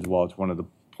presentation as well. It's one of the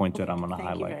points that I'm going to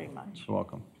highlight. Thank you very much. You're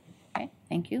welcome. Okay,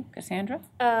 thank you. Cassandra?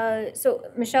 So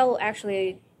Michelle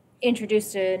actually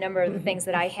introduced a number of the things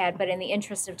that I had, but in the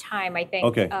interest of time, I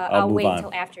think I'll wait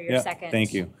until after your second.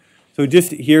 Thank you. So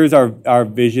just here's our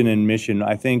vision and mission.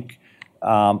 I think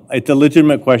it's a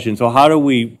legitimate question. So how do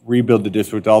we rebuild the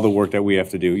district, all the work that we have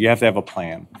to do? You have to have a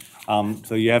plan.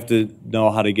 So you have to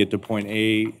know how to get to point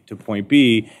A to point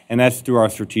B, and that's through our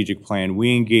strategic plan.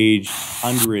 We engage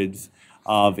hundreds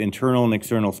of internal and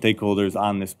external stakeholders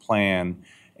on this plan,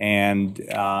 and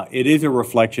it is a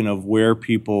reflection of where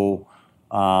people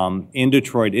in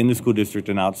Detroit, in the school district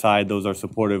and outside, those are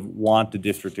supportive, want the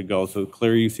district to go. So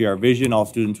clearly you see our vision. All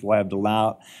students will have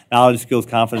the knowledge, skills,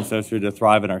 confidence necessary to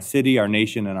thrive in our city, our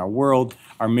nation, and our world.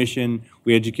 Our mission,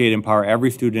 we educate, empower every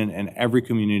student and every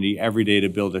community every day to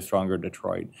build a stronger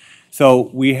Detroit. So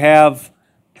we have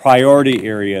priority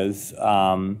areas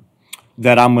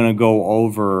that I'm going to go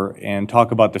over and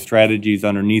talk about the strategies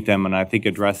underneath them, and I think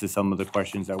addresses some of the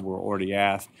questions that were already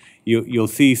asked. You'll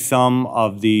see some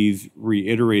of these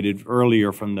reiterated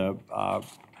earlier from the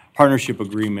partnership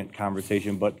agreement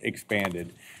conversation, but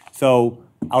expanded. So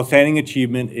outstanding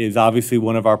achievement is obviously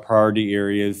one of our priority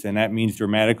areas, and that means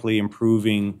dramatically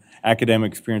improving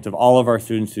academic experience of all of our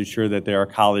students to ensure that they are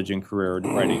college and career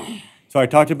ready. So I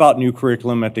talked about new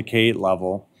curriculum at the K-8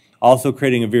 level. Also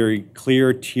creating a very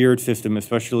clear tiered system,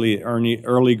 especially at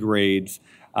early grades.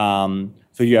 So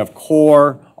you have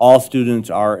core, all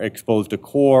students are exposed to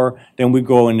core. Then we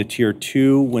go into tier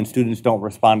 2 when students don't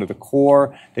respond to the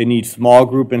core. They need small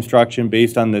group instruction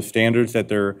based on the standards that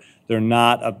they're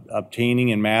not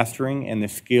obtaining and mastering and the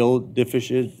skill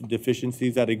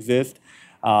deficiencies that exist.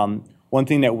 One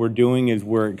thing that we're doing is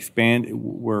we're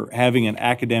having an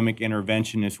academic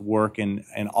interventionist work in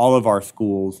all of our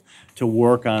schools to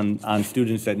work on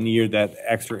students that need that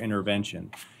extra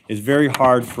intervention. It's very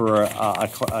hard for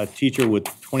a teacher with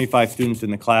 25 students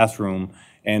in the classroom,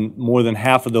 and more than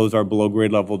half of those are below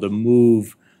grade level, to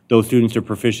move those students to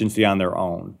proficiency on their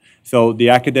own. So the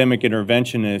academic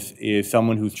interventionist is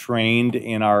someone who's trained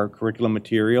in our curriculum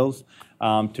materials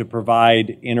to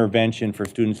provide intervention for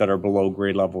students that are below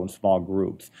grade level in small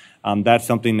groups. That's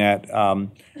something that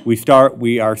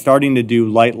we are starting to do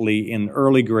lightly in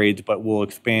early grades, but will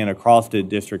expand across the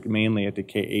district, mainly at the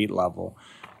K-8 level.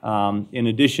 In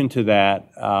addition to that,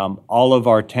 all of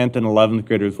our 10th and 11th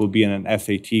graders will be in an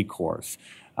SAT course.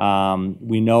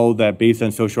 We know that based on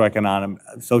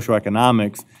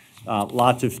socioeconomics,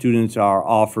 lots of students are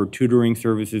offered tutoring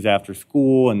services after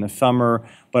school in the summer,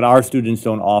 but our students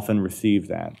don't often receive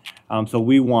that. So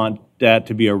we want that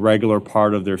to be a regular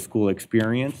part of their school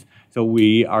experience. So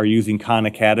we are using Khan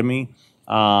Academy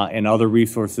and other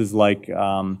resources like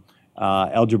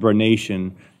Algebra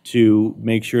Nation to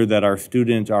make sure that our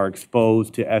students are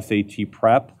exposed to SAT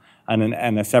prep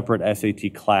and a separate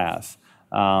SAT class.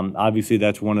 Obviously,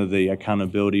 that's one of the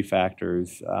accountability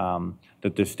factors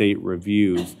that the state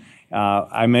reviews.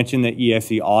 I mentioned the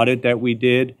ESE audit that we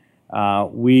did.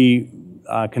 We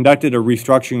conducted a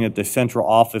restructuring at the central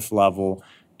office level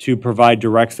to provide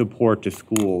direct support to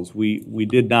schools. We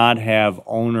did not have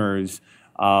owners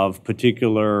of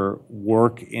particular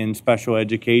work in special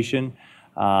education.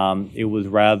 It was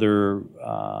rather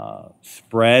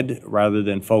spread rather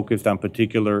than focused on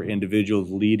particular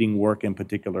individuals leading work in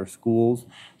particular schools.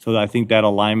 So I think that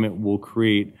alignment will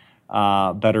create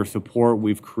better support.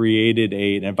 We've created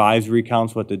an advisory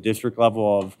council at the district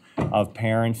level of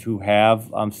parents who have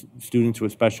students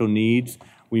with special needs.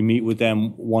 We meet with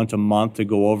them once a month to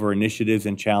go over initiatives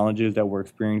and challenges that we're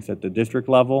experiencing at the district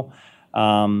level.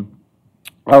 Our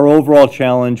overall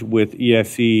challenge with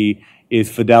ESE is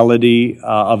fidelity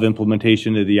of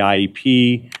implementation of the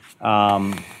IEP,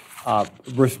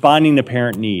 responding to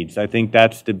parent needs. I think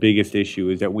that's the biggest issue,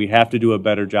 is that we have to do a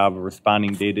better job of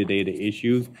responding day-to-day to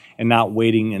issues and not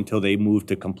waiting until they move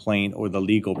to complaint or the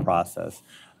legal process.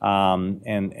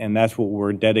 And that's what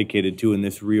we're dedicated to in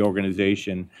this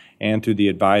reorganization and through the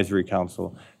advisory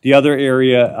council. The other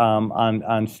area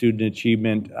on student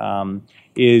achievement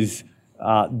is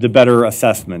the better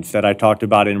assessments that I talked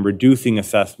about, in reducing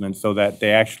assessments so that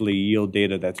they actually yield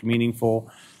data that's meaningful.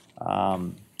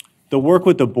 The work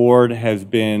with the board has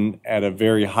been at a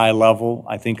very high level.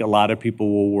 I think a lot of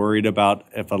people were worried about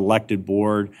if an elected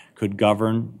board could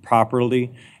govern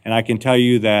properly. And I can tell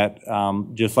you that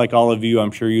just like all of you,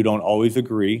 I'm sure you don't always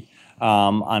agree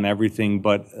on everything,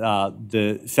 but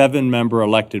the 7-member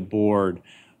elected board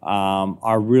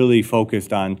are really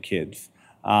focused on kids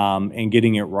and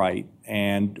getting it right.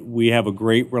 And we have a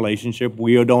great relationship.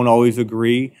 We don't always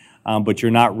agree, but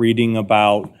you're not reading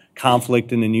about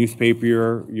conflict in the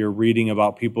newspaper. You're reading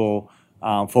about people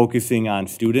focusing on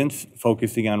students,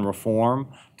 focusing on reform,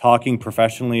 talking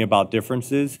professionally about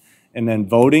differences, and then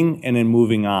voting, and then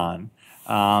moving on.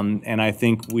 And I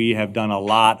think we have done a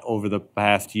lot over the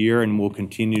past year, and we'll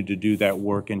continue to do that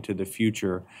work into the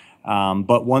future.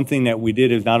 But one thing that we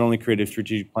did is not only create a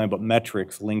strategic plan, but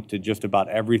metrics linked to just about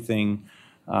everything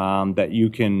that you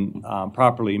can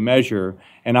properly measure.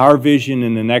 And our vision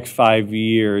in the next 5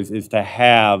 years is to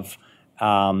have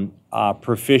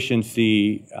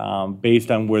proficiency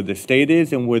based on where the state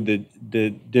is and where the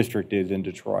district is in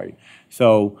Detroit.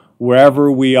 So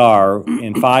wherever we are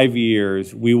in 5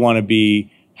 years, we want to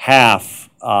be half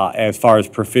as far as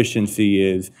proficiency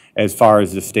is, as far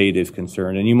as the state is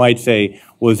concerned. And you might say,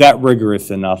 well, is that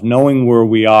rigorous enough? Knowing where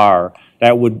we are,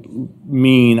 that would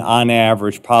mean, on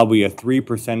average, probably a 3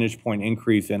 percentage point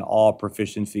increase in all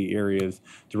proficiency areas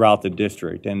throughout the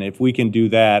district. And if we can do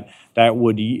that, that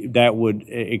would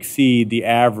exceed the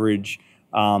average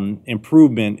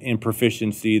improvement in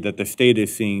proficiency that the state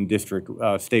is seeing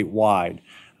statewide.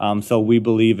 So we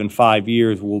believe in 5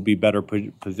 years we'll be better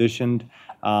positioned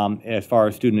as far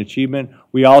as student achievement.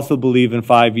 We also believe in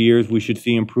 5 years we should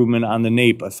see improvement on the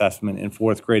NAEP assessment in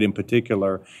 4th grade in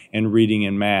particular in reading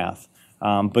and math.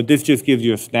 But this just gives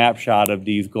you a snapshot of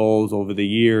these goals over the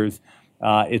years.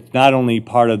 It's not only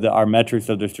part of our metrics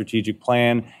of the strategic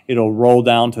plan, it'll roll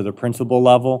down to the principal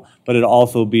level, but it'll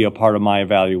also be a part of my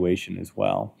evaluation as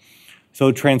well.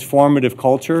 So transformative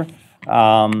culture.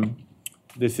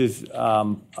 This is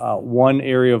one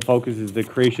area of focus is the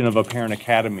creation of a parent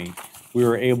academy. We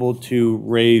were able to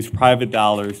raise private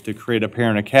dollars to create a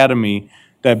parent academy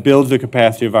that builds the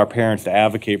capacity of our parents to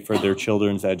advocate for their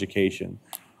children's education.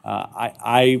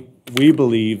 We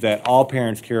believe that all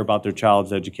parents care about their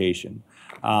child's education.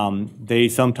 They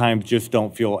sometimes just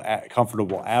don't feel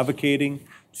comfortable advocating.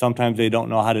 Sometimes they don't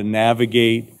know how to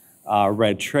navigate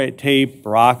red tape,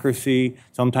 bureaucracy.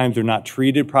 Sometimes they're not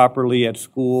treated properly at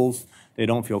schools. They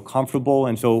don't feel comfortable.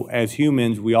 And so as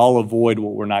humans, we all avoid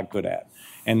what we're not good at.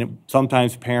 And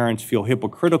sometimes parents feel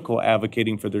hypocritical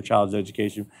advocating for their child's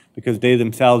education because they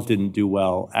themselves didn't do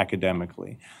well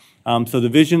academically. So the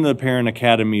vision of the Parent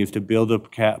Academy is to build the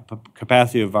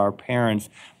capacity of our parents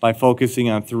by focusing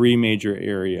on 3 major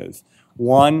areas.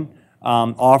 One,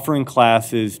 offering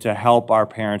classes to help our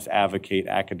parents advocate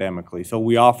academically. So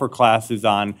we offer classes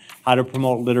on how to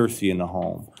promote literacy in the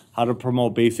home, how to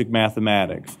promote basic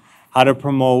mathematics, how to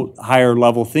promote higher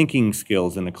level thinking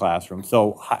skills in the classroom.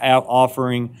 So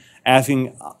asking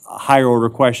higher order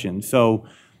questions. So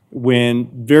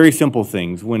very simple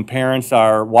things, when parents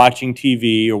are watching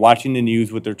TV or watching the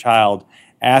news with their child,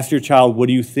 ask your child, what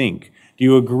do you think? Do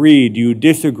you agree? Do you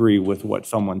disagree with what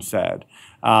someone said?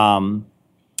 Reading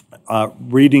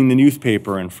the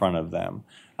newspaper in front of them.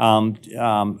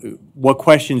 What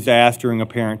questions to ask during a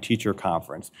parent-teacher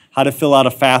conference. How to fill out a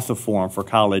FAFSA form for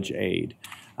college aid.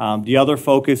 The other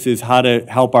focus is how to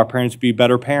help our parents be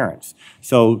better parents.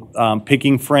 So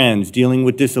picking friends, dealing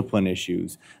with discipline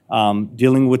issues,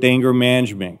 dealing with anger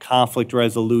management, conflict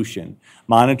resolution,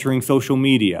 monitoring social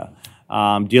media,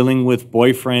 dealing with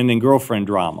boyfriend and girlfriend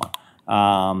drama.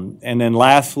 And then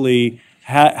lastly,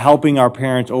 helping our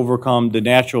parents overcome the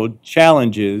natural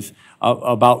challenges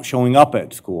about showing up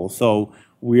at school. So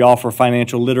we offer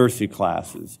financial literacy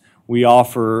classes. We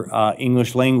offer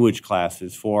English language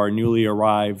classes for our newly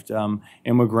arrived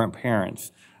immigrant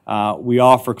parents. We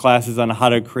offer classes on how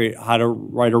to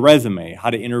write a resume,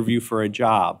 how to interview for a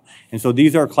job. And so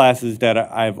these are classes that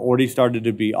I've already started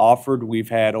to be offered. We've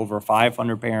had over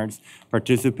 500 parents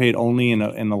participate only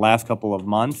in the last couple of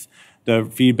months. The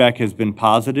feedback has been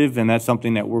positive, and that's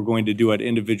something that we're going to do at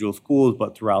individual schools,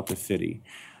 but throughout the city.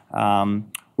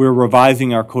 We're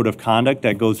revising our code of conduct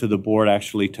that goes to the board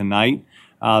actually tonight.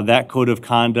 That code of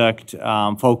conduct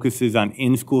focuses on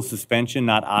in-school suspension,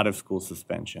 not out-of-school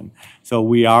suspension. So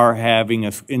we are having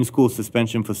an in-school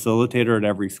suspension facilitator at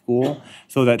every school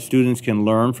so that students can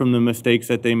learn from the mistakes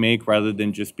that they make rather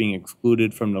than just being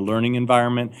excluded from the learning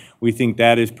environment. We think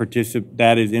that is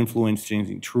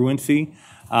influencing truancy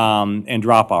and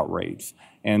dropout rates.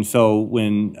 And so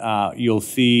when you'll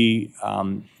see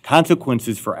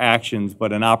consequences for actions,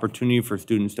 but an opportunity for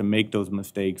students to make those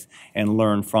mistakes and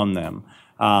learn from them.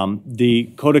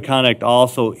 The Code of Conduct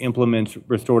also implements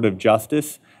restorative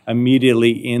justice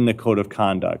immediately in the Code of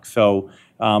Conduct. So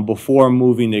before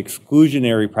moving to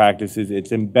exclusionary practices,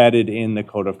 it's embedded in the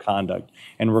Code of Conduct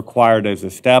and required as a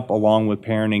step along with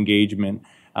parent engagement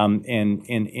and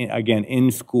again,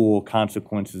 in-school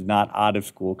consequences, not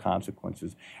out-of-school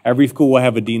consequences. Every school will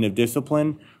have a dean of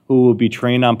discipline who will be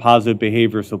trained on positive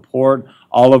behavior support.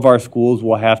 All of our schools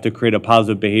will have to create a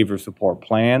positive behavior support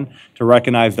plan to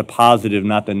recognize the positive,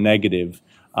 not the negative,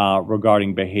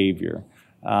 regarding behavior.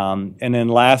 And then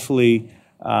lastly,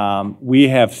 we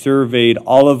have surveyed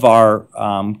all of our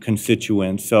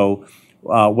constituents, so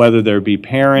whether there be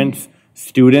parents,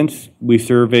 students, we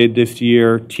surveyed this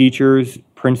year, teachers,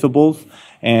 principals,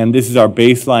 and this is our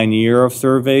baseline year of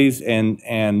surveys,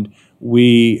 and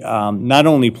we not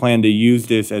only plan to use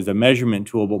this as a measurement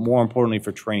tool, but more importantly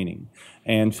for training.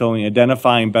 And so in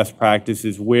identifying best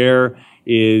practices, where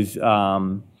is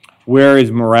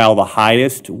morale the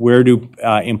highest? Where do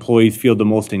employees feel the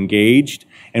most engaged?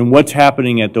 And what's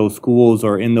happening at those schools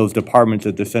or in those departments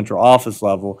at the central office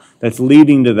level that's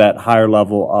leading to that higher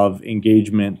level of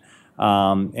engagement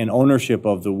and ownership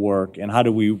of the work, and how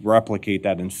do we replicate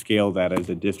that and scale that as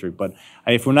a district? But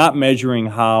if we're not measuring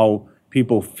how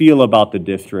people feel about the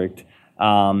district,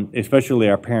 especially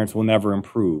our parents, will never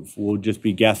improve. We'll just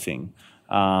be guessing.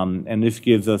 And this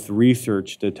gives us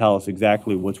research to tell us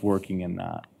exactly what's working and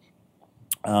not.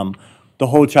 The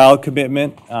whole child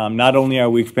commitment, not only are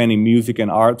we expanding music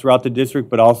and art throughout the district,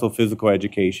 but also physical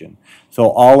education. So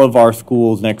all of our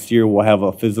schools next year will have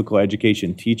a physical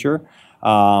education teacher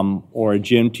or a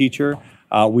gym teacher.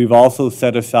 We've also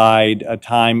set aside a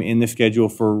time in the schedule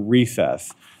for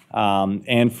recess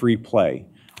and free play.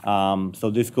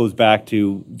 So this goes back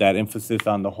to that emphasis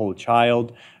on the whole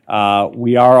child.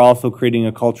 We are also creating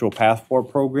a cultural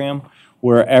passport program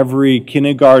where every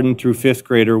kindergarten through fifth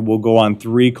grader will go on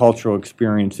 3 cultural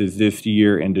experiences this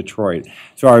year in Detroit.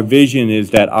 So our vision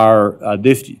is that our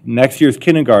next year's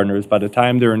kindergartners, by the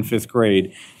time they're in 5th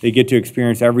grade, they get to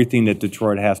experience everything that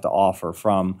Detroit has to offer,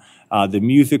 from the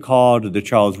music hall to the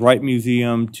Charles Wright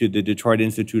Museum to the Detroit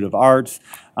Institute of Arts.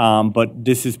 But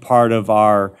this is part of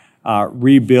our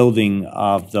rebuilding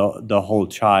of the whole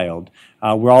child.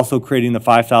 We're also creating the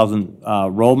 5,000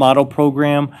 role model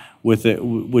program,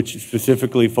 which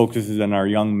specifically focuses on our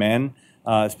young men,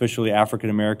 especially African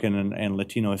American and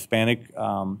Latino Hispanic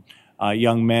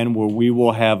young men, where we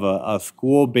will have a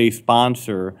school-based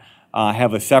sponsor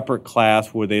have a separate class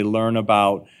where they learn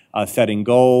about setting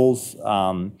goals,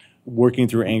 working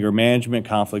through anger management,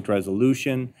 conflict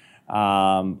resolution,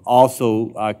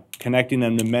 also connecting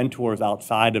them to mentors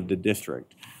outside of the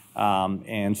district.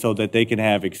 And so that they can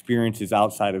have experiences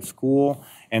outside of school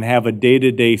and have a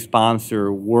day-to-day sponsor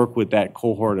work with that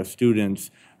cohort of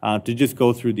students to just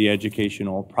go through the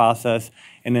educational process.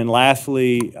 And then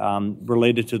lastly,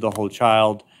 related to the whole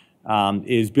child,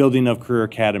 is building of career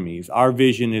academies. Our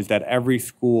vision is that every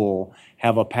school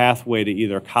have a pathway to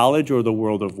either college or the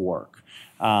world of work.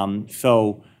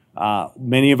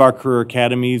 Many of our career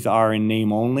academies are in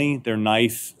name only. They're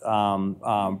nice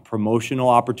promotional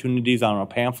opportunities on a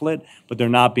pamphlet, but they're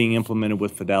not being implemented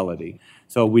with fidelity.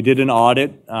 So we did an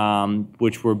audit,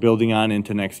 which we're building on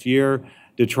into next year.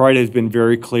 Detroit has been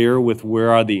very clear with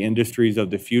where are the industries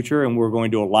of the future, and we're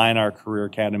going to align our career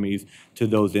academies to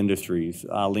those industries,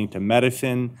 linked to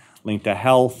medicine, linked to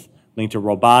health, linked to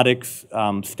robotics,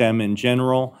 STEM in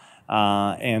general.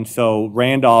 And so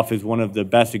Randolph is one of the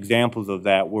best examples of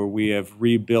that, where we have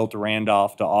rebuilt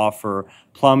Randolph to offer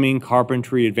plumbing,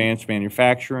 carpentry, advanced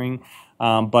manufacturing.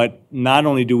 But not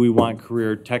only do we want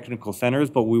career technical centers,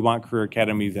 but we want career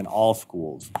academies in all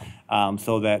schools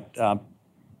so that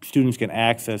students can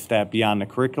access that beyond the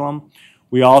curriculum.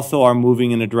 We also are moving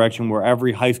in a direction where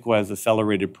every high school has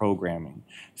accelerated programming.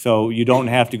 So you don't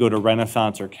have to go to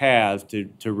Renaissance or CAS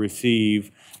to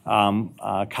receive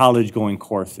college-going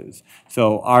courses.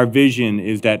 So our vision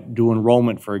is that dual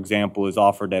enrollment, for example, is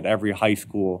offered at every high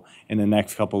school in the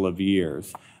next couple of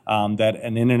years. That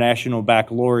an international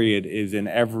baccalaureate is in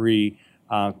every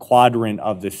quadrant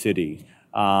of the city.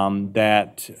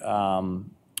 That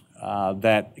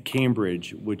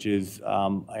Cambridge, which is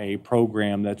a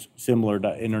program that's similar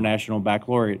to International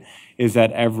Baccalaureate, is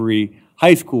at every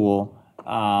high school,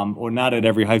 or not at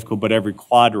every high school, but every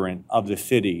quadrant of the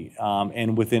city,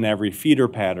 and within every feeder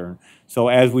pattern. So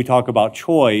as we talk about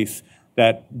choice,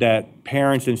 that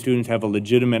parents and students have a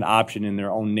legitimate option in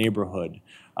their own neighborhood,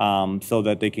 so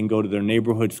that they can go to their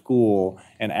neighborhood school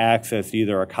and access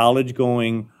either a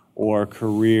college-going or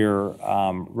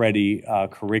career-ready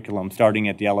curriculum, starting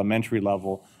at the elementary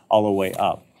level all the way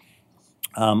up.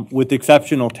 With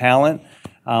exceptional talent,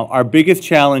 our biggest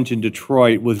challenge in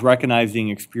Detroit was recognizing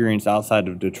experience outside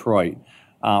of Detroit.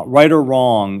 Right or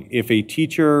wrong, if a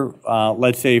teacher,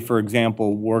 let's say, for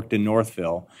example, worked in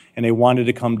Northville, and they wanted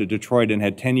to come to Detroit and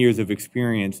had 10 years of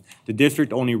experience, the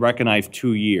district only recognized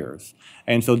 2 years.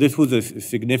 And so this was a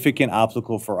significant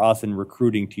obstacle for us in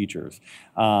recruiting teachers.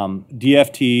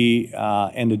 DFT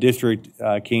and the district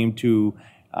came to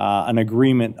an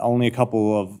agreement only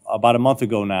about a month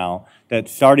ago now, that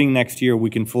starting next year we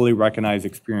can fully recognize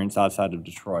experience outside of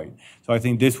Detroit. So I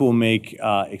think this will make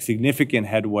a significant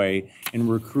headway in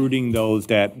recruiting those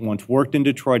that once worked in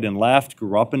Detroit and left,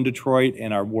 grew up in Detroit,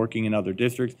 and are working in other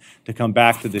districts to come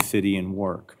back to the city and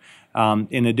work.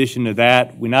 In addition to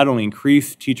that, we not only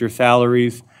increased teacher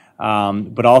salaries,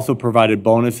 but also provided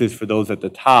bonuses for those at the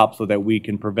top so that we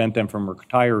can prevent them from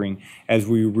retiring as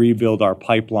we rebuild our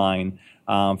pipeline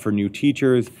for new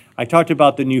teachers. I talked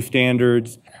about the new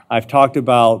standards. I've talked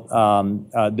about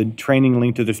the training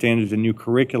linked to the standards and new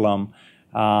curriculum.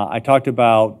 I talked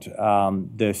about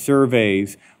the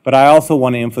surveys, but I also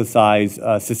want to emphasize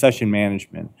succession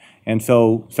management. And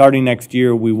so starting next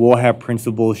year, we will have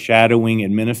principals shadowing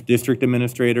district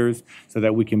administrators so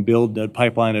that we can build the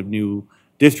pipeline of new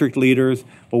district leaders,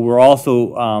 but we're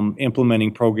also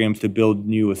implementing programs to build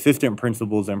new assistant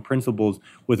principals and principals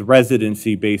with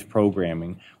residency-based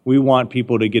programming. We want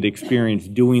people to get experience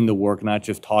doing the work, not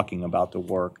just talking about the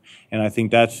work. And I think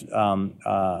that's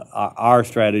our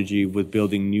strategy with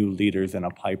building new leaders in a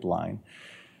pipeline.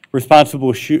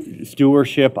 Responsible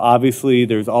stewardship, obviously,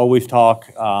 there's always talk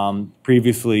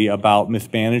previously about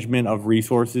mismanagement of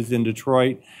resources in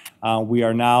Detroit. We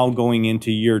are now going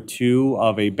into year 2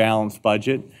 of a balanced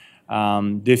budget.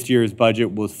 This year's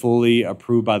budget was fully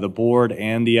approved by the board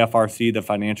and the FRC, the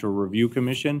Financial Review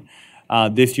Commission.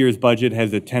 This year's budget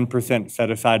has a 10%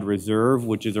 set-aside reserve,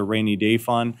 which is a rainy day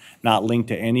fund, not linked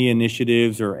to any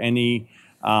initiatives or any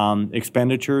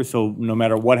expenditures. So no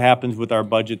matter what happens with our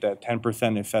budget, that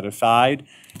 10% is set aside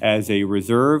as a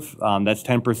reserve. That's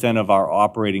 10% of our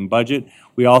operating budget.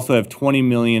 We also have $20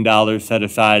 million set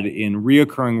aside in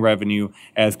reoccurring revenue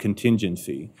as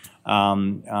contingency.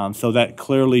 So that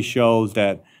clearly shows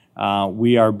that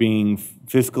we are being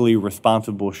fiscally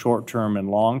responsible short-term and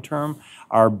long-term.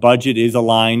 Our budget is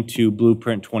aligned to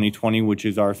Blueprint 2020, which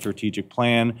is our strategic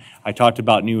plan. I talked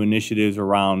about new initiatives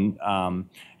around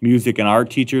music and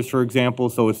art teachers, for example.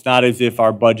 So it's not as if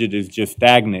our budget is just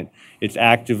stagnant. It's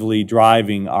actively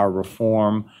driving our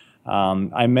reform.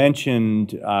 I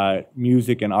mentioned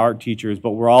music and art teachers,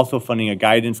 but we're also funding a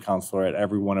guidance counselor at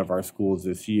every one of our schools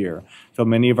this year. So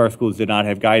many of our schools did not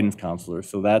have guidance counselors.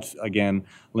 So that's, again,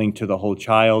 linked to the whole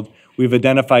child. We've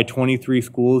identified 23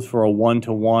 schools for a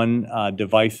one-to-one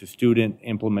device-to-student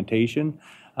implementation.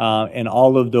 And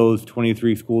all of those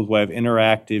 23 schools will have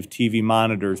interactive TV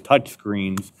monitors, touch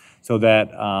screens, so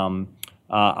that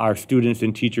our students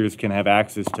and teachers can have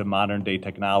access to modern-day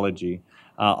technology.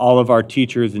 All of our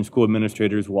teachers and school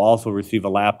administrators will also receive a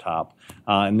laptop,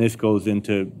 and this goes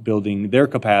into building their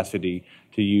capacity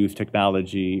to use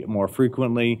technology more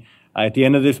frequently. At the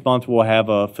end of this month, we'll have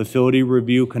a facility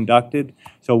review conducted,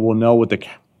 so we'll know what the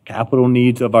capital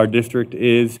needs of our district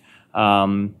is.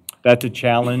 That's a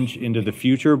challenge into the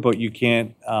future, but you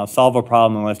can't solve a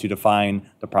problem unless you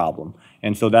define the problem.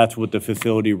 And so that's what the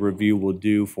facility review will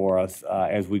do for us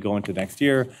as we go into next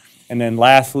year. And then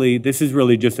lastly, this is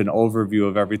really just an overview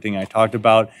of everything I talked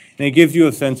about, and it gives you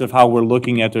a sense of how we're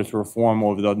looking at this reform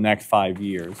over the next 5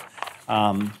 years.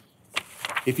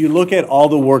 If you look at all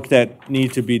the work that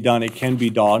needs to be done, it can be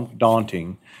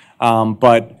daunting.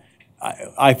 But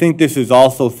I think this is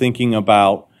also thinking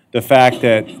about the fact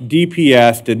that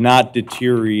DPS did not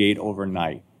deteriorate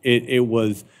overnight. It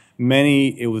was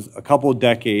a couple of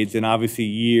decades and obviously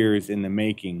years in the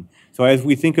making. So as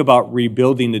we think about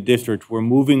rebuilding the district, we're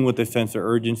moving with a sense of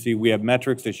urgency. We have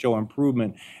metrics that show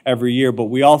improvement every year, but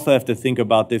we also have to think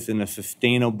about this in a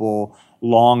sustainable,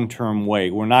 long-term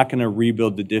way. We're not going to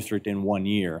rebuild the district in 1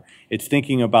 year. It's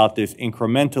thinking about this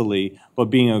incrementally, but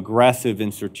being aggressive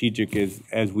and strategic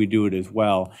as we do it as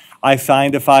well. I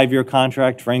signed a 5-year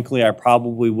contract. Frankly, I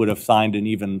probably would have signed an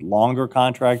even longer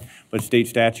contract, but state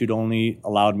statute only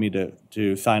allowed me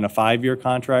to sign a 5-year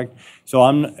contract.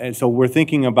 So we're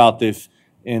thinking about this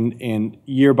in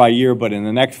year by year, but in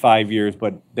the next 5 years,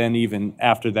 but then even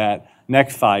after that,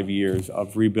 next 5 years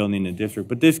of rebuilding the district.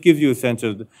 But this gives you a sense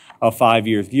of 5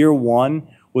 years. Year 1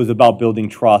 was about building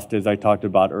trust, as I talked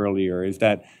about earlier, is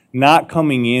that not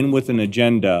coming in with an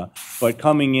agenda, but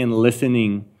coming in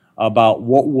listening about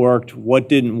what worked, what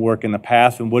didn't work in the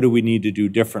past, and what do we need to do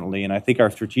differently. And I think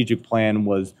our strategic plan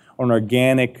was an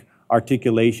organic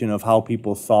articulation of how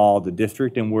people saw the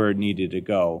district and where it needed to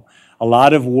go. A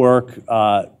lot of work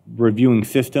reviewing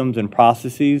systems and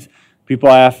processes. People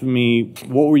ask me,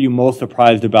 what were you most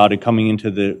surprised about in coming into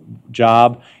the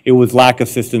job? It was lack of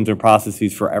systems and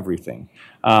processes for everything.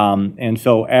 And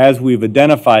so as we've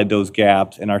identified those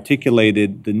gaps and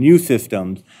articulated the new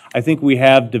systems, I think we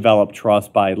have developed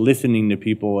trust by listening to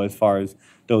people as far as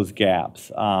those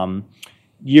gaps.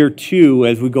 Year 2,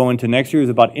 as we go into next year, is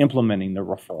about implementing the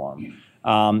reform.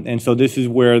 And so this is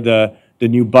where the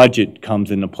new budget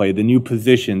comes into play, the new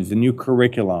positions, the new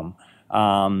curriculum.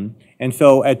 And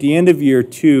so at the end of year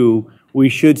 2, we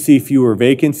should see fewer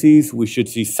vacancies. We should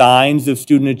see signs of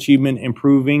student achievement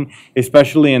improving,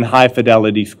 especially in high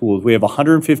fidelity schools. We have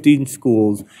 115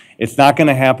 schools. It's not going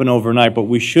to happen overnight, but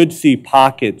we should see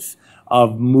pockets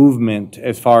of movement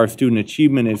as far as student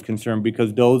achievement is concerned,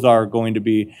 because those are going to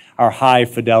be our high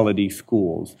fidelity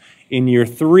schools. In year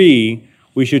 3,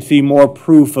 we should see more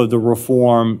proof of the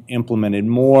reform implemented,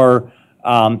 more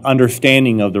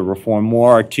understanding of the reform,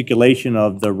 more articulation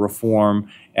of the reform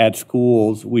at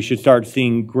schools. We should start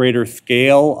seeing greater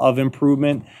scale of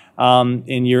improvement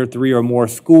in year 3, or more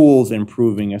schools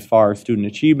improving as far as student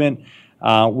achievement.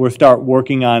 We'll start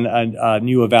working on a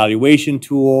new evaluation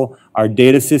tool. Our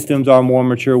data systems are more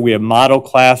mature. We have model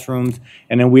classrooms,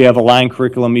 and then we have aligned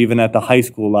curriculum even at the high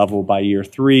school level by year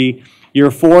 3. Year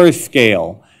 4 is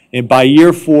scale. And by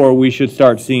year 4, we should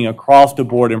start seeing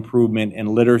across-the-board improvement in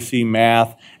literacy,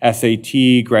 math,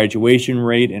 SAT, graduation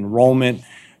rate, enrollment.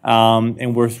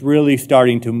 And we're really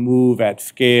starting to move at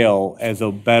scale as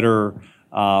a better,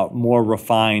 more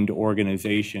refined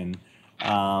organization.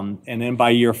 And then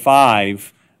by year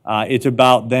 5, it's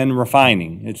about then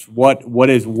refining. It's what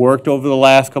has worked over the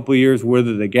last couple of years, where are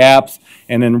the gaps,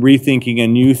 and then rethinking a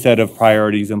new set of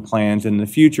priorities and plans in the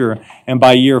future. And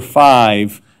by year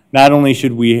 5, not only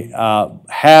should we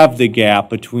have the gap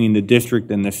between the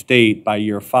district and the state by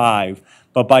year 5,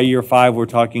 but by year 5, we're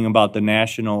talking about the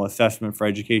National Assessment for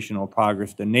Educational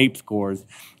Progress, the NAEP scores,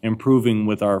 improving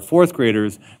with our 4th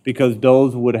graders, because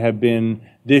those would have been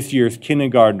this year's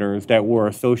kindergartners that were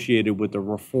associated with the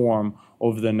reform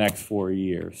over the next 4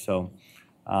 years. So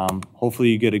hopefully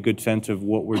you get a good sense of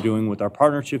what we're doing with our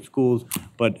partnership schools,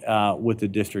 but with the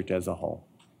district as a whole.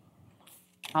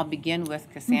 I'll begin with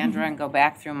Cassandra and go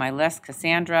back through my list.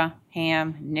 Cassandra,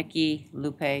 Pam, Nikki,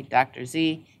 Lupe, Dr.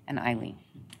 Z, and Eileen.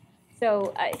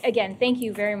 So again, thank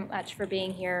you very much for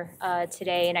being here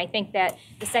today. And I think that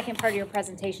the second part of your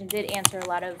presentation did answer a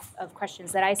lot of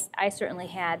questions that I certainly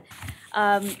had.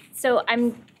 So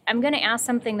I'm going to ask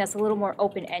something that's a little more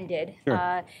open-ended.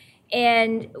 Sure.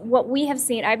 And what we have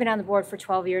seen, I've been on the board for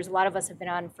 12 years. A lot of us have been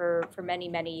on for many,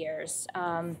 many years.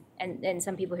 And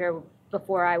some people here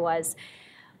before I was.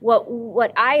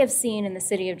 What I have seen in the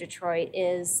city of Detroit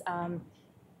is,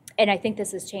 and I think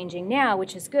this is changing now,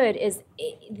 which is good, is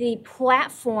the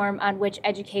platform on which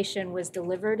education was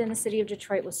delivered in the city of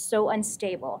Detroit was so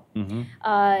unstable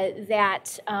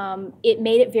that it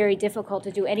made it very difficult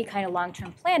to do any kind of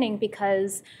long-term planning,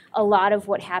 because a lot of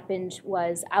what happened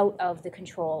was out of the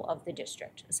control of the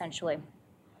district, essentially.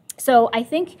 So I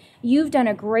think you've done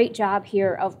a great job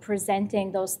here of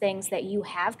presenting those things that you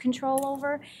have control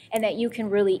over and that you can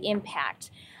really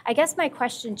impact. I guess my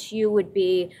question to you would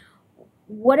be,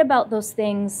 what about those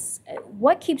things,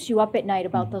 what keeps you up at night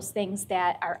about those things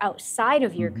that are outside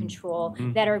of your control,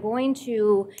 that are going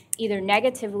to either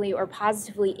negatively or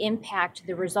positively impact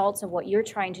the results of what you're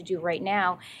trying to do right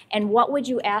now? And what would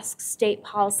you ask state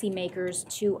policymakers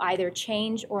to either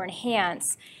change or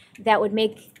enhance that would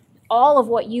make all of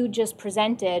what you just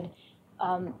presented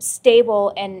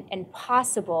stable and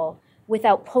possible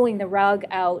without pulling the rug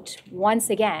out once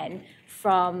again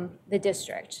from the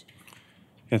district?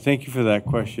 Yeah, thank you for that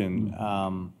question.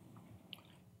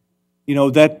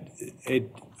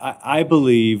 I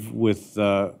believe with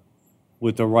the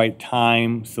right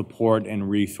time, support, and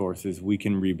resources, we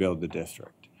can rebuild the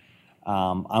district.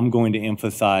 I'm going to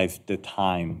emphasize the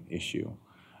time issue.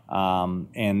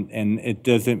 And it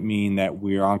doesn't mean that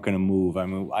we aren't going to move. I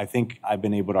mean, I think I've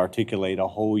been able to articulate a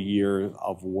whole year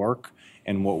of work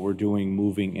and what we're doing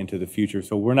moving into the future.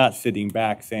 So we're not sitting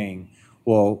back saying,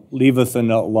 well, leave us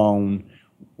alone.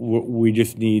 We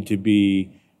just need to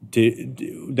be,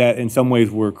 that in some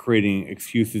ways we're creating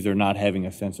excuses or not having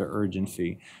a sense of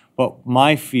urgency. But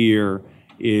my fear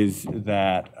is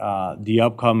that the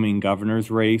upcoming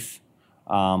governor's race,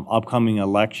 upcoming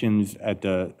elections at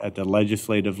the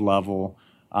legislative level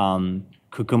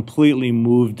could completely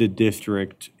move the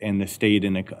district and the state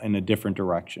in a different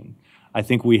direction. I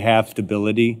think we have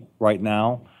stability right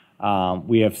now.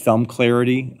 We have some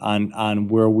clarity on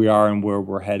where we are and where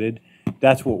we're headed.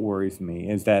 That's what worries me,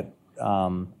 is that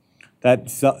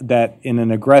that in an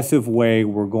aggressive way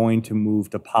we're going to move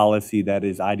to policy that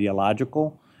is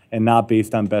ideological and not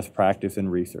based on best practice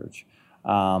and research.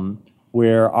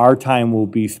 Where our time will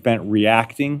be spent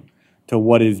reacting to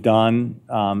what is done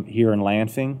here in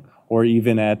Lansing or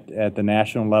even at the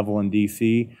national level in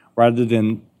DC, rather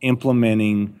than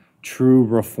implementing true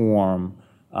reform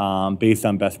based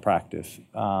on best practice.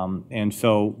 And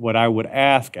so what I would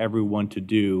ask everyone to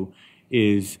do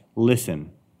is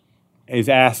listen, is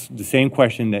ask the same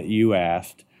question that you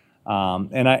asked.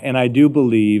 And I do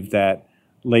believe that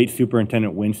late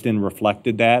Superintendent Winston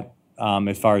reflected that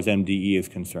as far as MDE is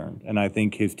concerned. And I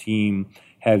think his team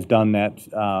has done that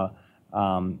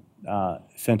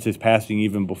since his passing,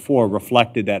 even before,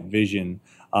 reflected that vision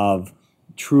of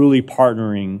truly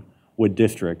partnering with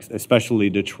districts, especially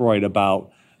Detroit,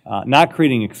 about not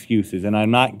creating excuses. And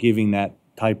I'm not giving that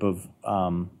type of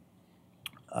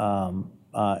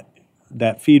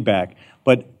that feedback,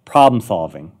 but problem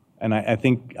solving. And I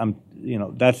think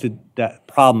that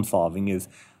problem solving is,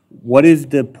 what is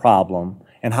the problem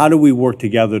and how do we work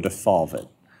together to solve it?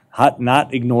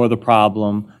 Not ignore the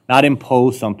problem, not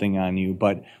impose something on you,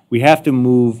 but we have to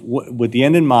move with the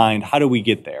end in mind. How do we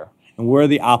get there? And where are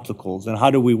the obstacles? And how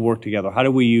do we work together? How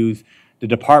do we use the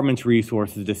department's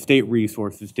resources, the state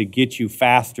resources, to get you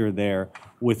faster there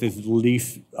with as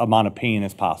least amount of pain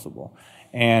as possible?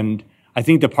 And I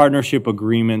think the partnership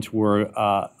agreements were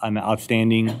an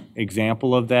outstanding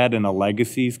example of that, and the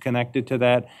legacies connected to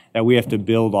that we have to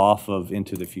build off of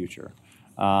into the future.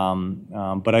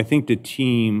 But I think the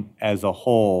team as a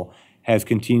whole has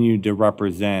continued to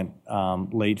represent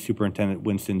late Superintendent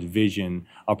Winston's vision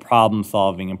of problem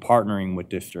solving and partnering with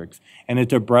districts. And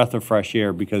it's a breath of fresh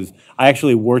air, because I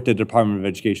actually worked at the Department of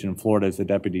Education in Florida as a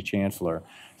deputy chancellor.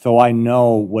 So I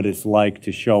know what it's like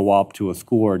to show up to a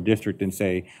school or district and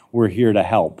say, we're here to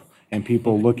help. And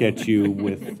people look at you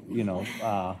with,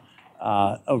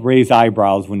 raised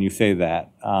eyebrows when you say that.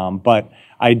 But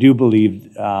I do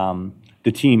believe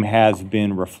the team has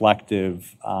been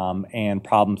reflective and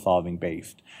problem-solving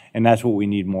based, and that's what we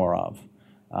need more of.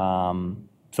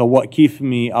 So what keeps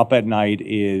me up at night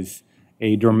is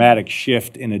a dramatic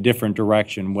shift in a different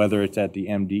direction, whether it's at the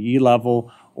MDE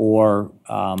level or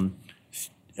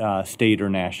state or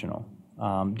national.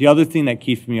 The other thing that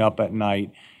keeps me up at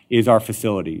night is our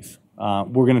facilities.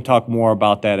 We're going to talk more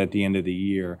about that at the end of the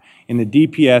year. In the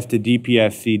DPS to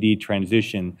DPS-CD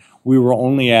transition, we were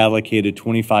only allocated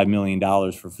 $25 million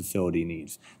for facility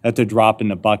needs. That's a drop in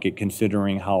the bucket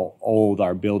considering how old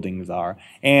our buildings are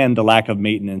and the lack of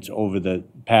maintenance over the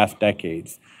past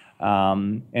decades.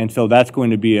 And so that's going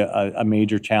to be a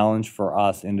major challenge for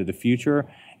us into the future.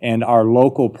 And our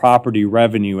local property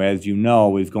revenue, as you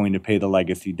know, is going to pay the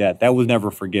legacy debt. That was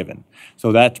never forgiven.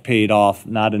 So that's paid off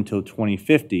not until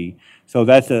 2050. So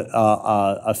that's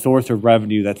a source of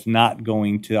revenue that's not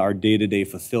going to our day-to-day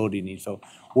facility needs. So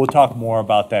we'll talk more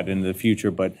about that in the future,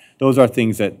 but those are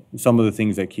some of the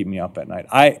things that keep me up at night.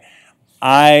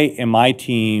 I and my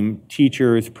team,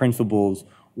 teachers, principals,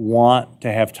 want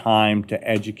to have time to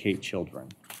educate children,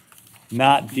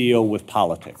 not deal with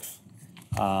politics.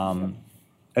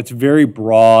 That's a very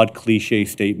broad, cliche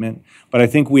statement, but I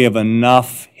think we have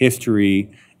enough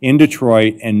history in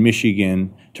Detroit and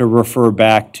Michigan to refer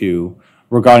back to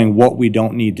regarding what we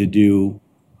don't need to do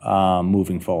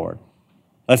moving forward.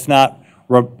 Let's not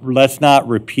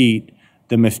repeat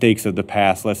the mistakes of the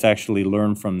past. Let's actually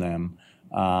learn from them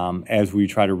as we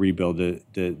try to rebuild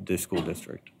the school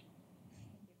district.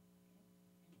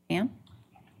 Ann?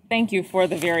 Thank you for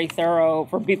the very thorough,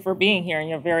 for being here and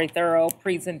your very thorough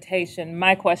presentation.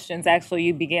 My questions, actually,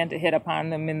 you began to hit upon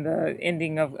them in the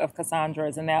ending of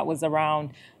Cassandra's, and that was around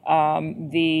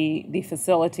the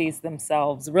facilities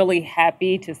themselves. Really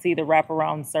happy to see the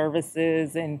wraparound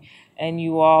services and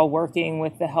you all working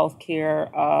with the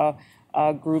healthcare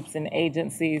groups and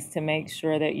agencies to make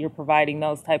sure that you're providing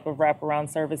those type of wraparound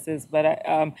services. But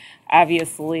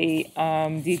obviously,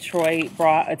 Detroit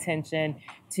brought attention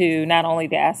to not only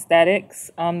the aesthetics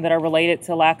that are related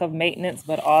to lack of maintenance,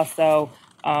 but also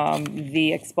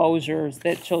the exposures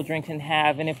that children can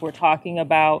have. And if we're talking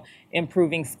about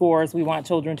improving scores, we want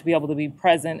children to be able to be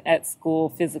present at school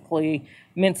physically,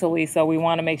 mentally. So we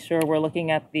want to make sure we're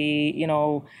looking at the,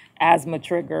 asthma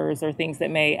triggers or things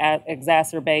that may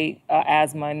exacerbate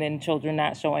asthma, and then children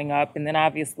not showing up. And then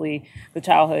obviously the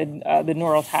childhood, the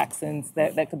neurotoxins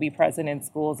that could be present in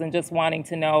schools, and just wanting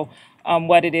to know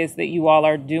what it is that you all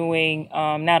are doing,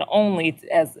 not only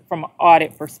as from an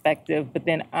audit perspective, but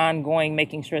then ongoing,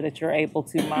 making sure that you're able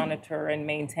to monitor and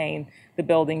maintain the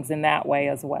buildings in that way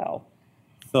as well.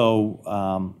 So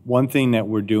one thing that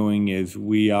we're doing is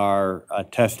we are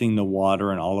testing the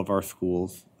water in all of our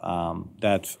schools.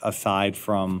 That's aside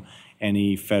from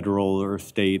any federal or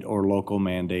state or local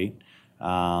mandate.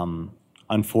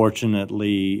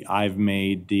 Unfortunately, I've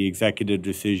made the executive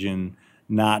decision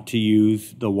not to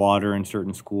use the water in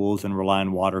certain schools and rely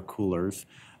on water coolers.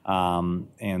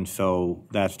 And so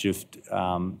that's just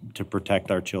to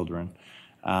protect our children.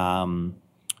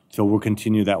 So we'll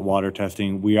continue that water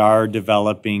testing. We are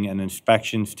developing an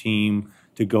inspections team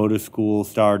to go to school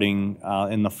starting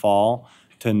in the fall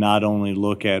to not only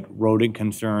look at rodent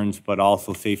concerns, but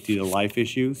also safety to life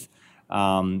issues.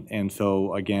 And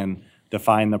so again,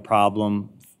 define the problem,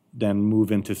 then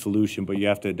move into solution, but you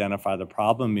have to identify the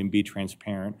problem and be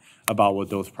transparent about what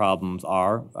those problems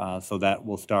are. So that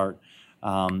will start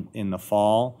in the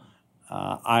fall.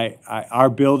 Our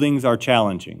buildings are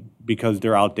challenging because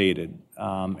they're outdated,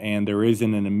 and there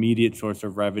isn't an immediate source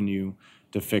of revenue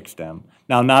to fix them.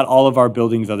 Now, not all of our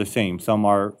buildings are the same. Some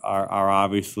are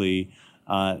obviously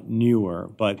newer,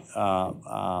 but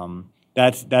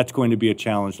that's going to be a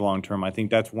challenge long term. I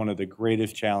think that's one of the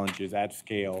greatest challenges at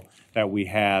scale that we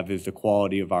have is the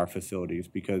quality of our facilities,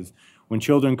 because when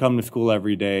children come to school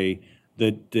every day,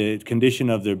 the condition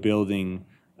of their building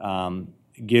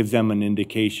gives them an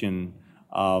indication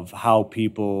of how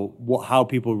people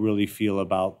really feel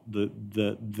about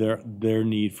their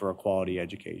need for a quality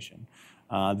education.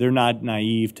 They're not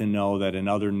naive to know that in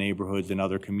other neighborhoods and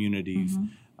other communities,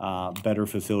 better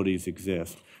facilities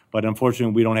exist. But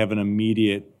unfortunately, we don't have an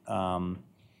immediate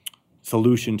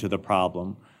solution to the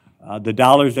problem. The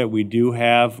dollars that we do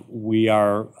have, we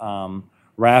are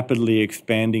rapidly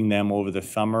expanding them over the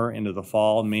summer into the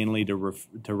fall, mainly to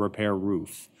repair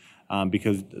roofs,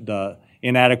 because the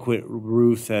inadequate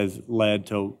roofs has led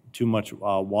to too much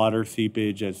water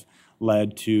seepage, has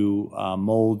led to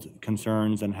mold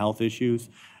concerns and health issues.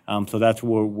 So that's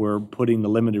where we're putting the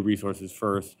limited resources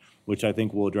first, which I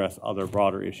think will address other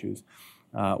broader issues.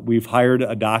 We've hired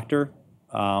a doctor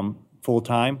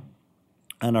full-time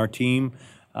on our team,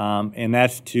 and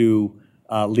that's to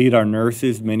lead our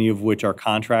nurses, many of which are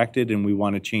contracted, and we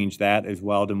want to change that as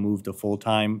well to move to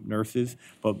full-time nurses,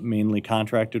 but mainly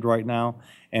contracted right now.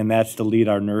 And that's to lead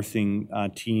our nursing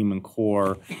team and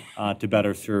core to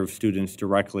better serve students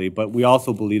directly. But we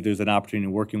also believe there's an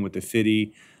opportunity working with the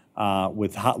city,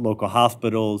 with local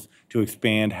hospitals to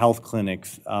expand health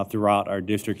clinics throughout our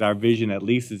district. Our vision at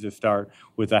least is to start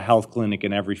with a health clinic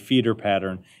in every feeder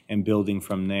pattern and building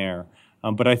from there.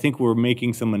 But I think we're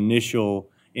making some initial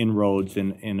inroads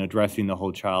in addressing the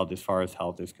whole child as far as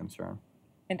health is concerned.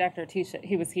 And Dr. Atisha,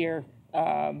 he was here,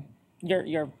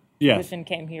 your Yes. physician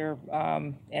came here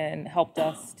and helped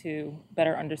us to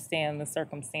better understand the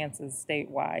circumstances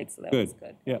statewide, so that was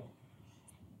good. Yeah.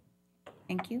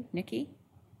 Thank you. Nikki?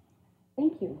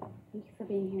 Thank you. Thank you for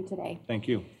being here today. Thank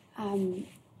you.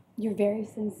 You're very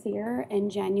sincere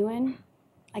and genuine.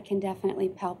 I can definitely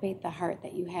palpate the heart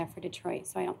that you have for Detroit,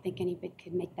 so I don't think anybody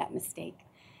could make that mistake.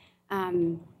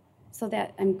 So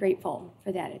that I'm grateful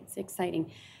for that. It's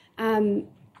exciting.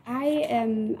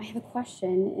 I have a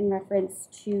question in reference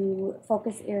to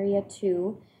focus area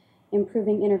 2,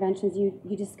 improving interventions.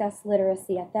 You discussed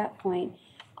literacy at that point.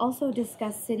 Also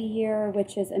discussed City Year,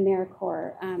 which is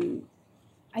AmeriCorps.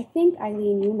 I think,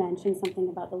 Eileen, you mentioned something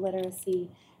about the literacy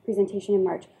presentation in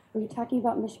March. Were you talking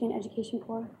about Michigan Education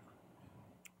Corps?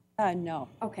 No.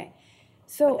 Okay.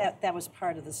 So that was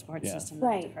part of the support system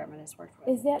that the department has worked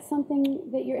with. Is that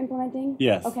something that you're implementing?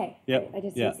 Yes. Okay. Yep. I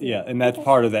just Yeah, didn't see yeah, it. and that's Okay.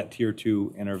 part of that Tier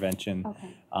 2 intervention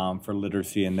Okay. for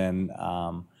literacy, and then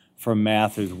for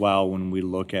math as well when we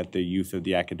look at the use of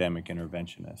the academic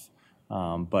interventionists.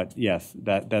 But yes,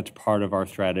 that's part of our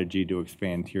strategy to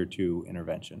expand Tier 2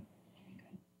 intervention.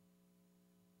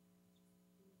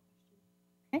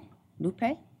 Okay.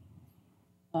 Lupe?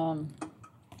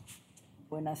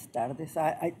 Buenas tardes.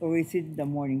 Or is it the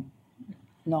morning?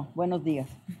 No, buenos días.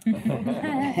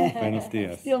 Buenos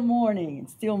días. Still morning,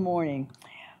 it's still morning.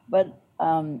 But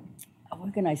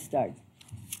where can I start?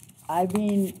 I've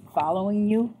been following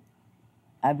you.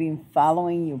 I've been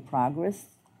following your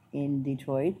progress in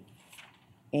Detroit.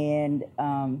 And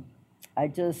I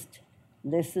just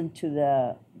listened to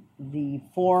the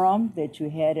forum that you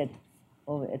had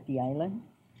over at the island.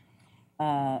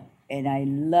 And I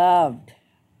loved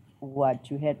what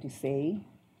you had to say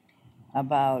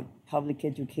about public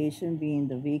education being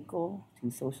the vehicle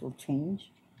to social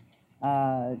change,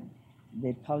 that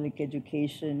public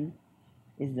education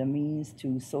is the means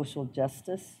to social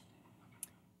justice,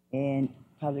 and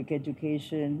public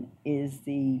education is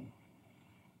the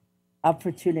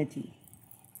opportunity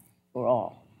for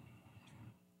all.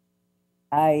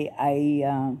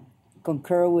 I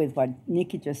concur with what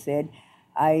Nikki just said.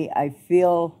 I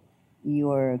feel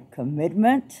your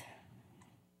commitment.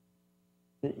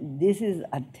 This is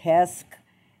a task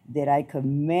that I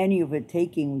commend you for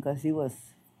taking because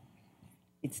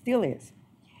it still is.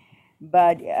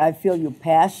 But I feel your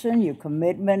passion, your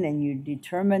commitment, and your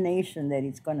determination that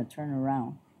it's going to turn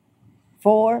around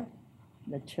for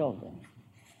the children,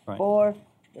 Right. for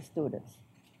the students.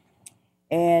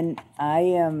 And I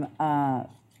am,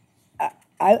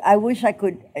 I wish I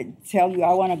could tell you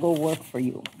I want to go work for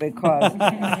you because,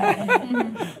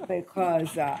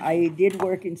 because I did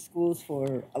work in schools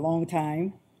for a long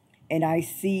time, and I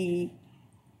see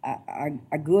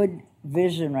a good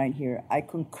vision right here. I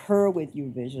concur with your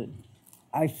vision.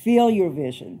 I feel your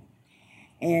vision.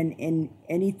 And in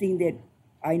anything that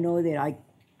I know that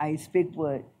I speak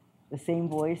with the same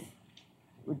voice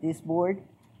with this board,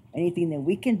 anything that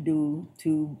we can do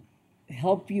to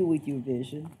help you with your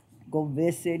vision, go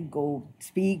visit, go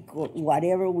speak, or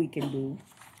whatever we can do,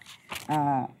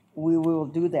 we will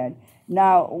do that.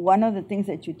 Now, one of the things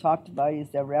that you talked about is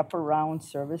the wraparound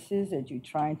services that you're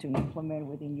trying to implement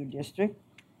within your district.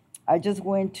 I just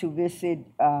went to visit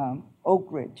Oak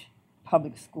Ridge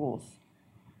Public Schools,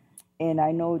 and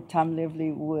I know Tom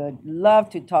Lively would love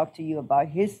to talk to you about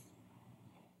his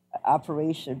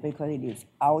operation because it is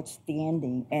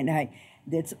outstanding. And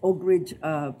that's Oak Ridge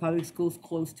Public Schools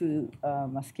close to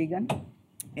Muskegon,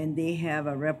 and they have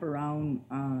a wraparound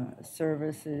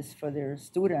services for their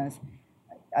students.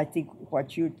 I think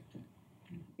what you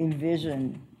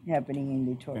envision happening in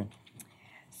Detroit. Okay.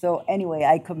 So anyway,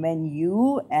 I commend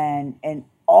you and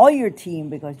all your team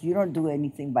because you don't do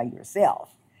anything by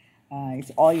yourself.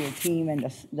 It's all your team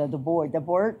and the board. The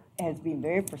board has been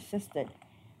very persistent,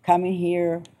 coming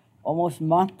here almost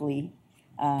monthly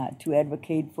to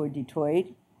advocate for Detroit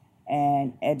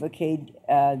and advocate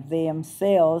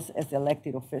themselves as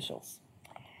elected officials.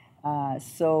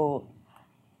 So,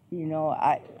 you know,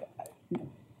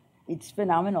 it's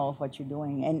phenomenal what you're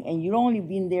doing. And you've only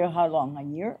been there how long? A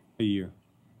year? A year.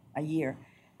 A year.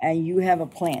 And you have a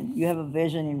plan. You have a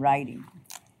vision in writing.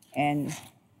 And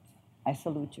I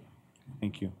salute you.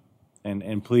 Thank you.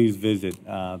 And please visit.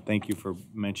 Thank you for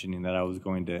mentioning that. I was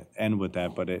going to end with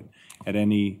that, but at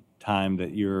any time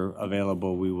that you're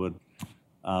available, we would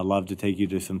love to take you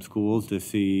to some schools to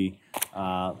see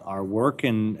our work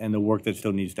and the work that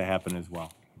still needs to happen as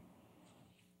well.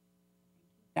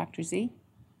 Dr. Z?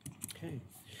 Okay.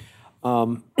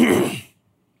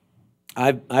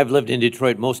 I've lived in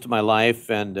Detroit most of my life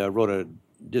and wrote a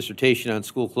dissertation on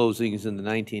school closings in the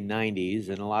 1990s,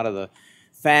 and a lot of the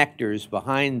factors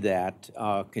behind that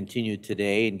continue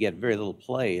today and get very little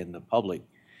play in the public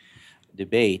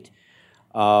debate.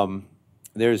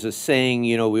 There's a saying,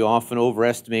 you know, we often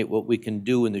overestimate what we can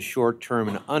do in the short term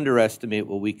and underestimate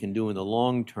what we can do in the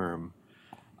long term.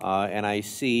 And I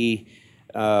see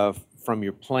from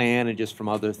your plan and just from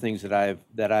other things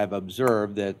that I've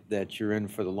observed that you're in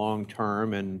for the long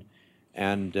term,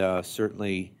 and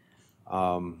certainly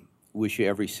wish you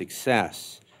every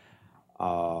success.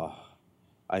 I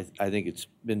think it's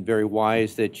been very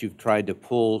wise that you've tried to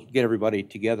get everybody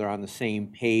together on the same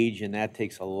page, and that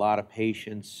takes a lot of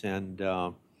patience, and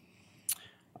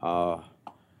I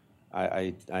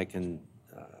can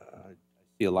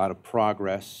see a lot of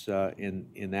progress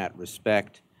in that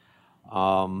respect.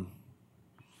 I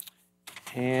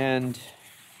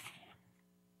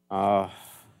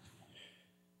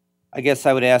guess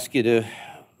I would ask you to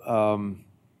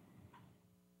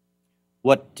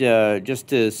just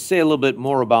to say a little bit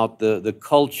more about the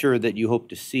culture that you hope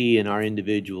to see in our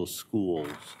individual schools.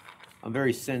 I'm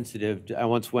very sensitive. I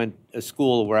once went to a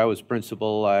school where I was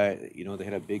principal. You know, they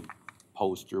had a big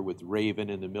poster with Raven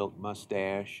and the milk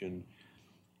mustache, and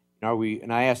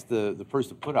and I asked the person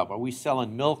to put up, are we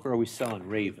selling milk or are we selling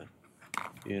Raven?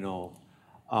 You know,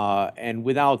 and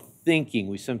without thinking,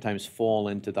 we sometimes fall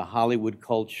into the Hollywood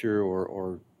culture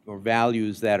or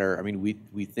values that are. I mean,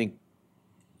 we think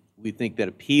that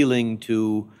appealing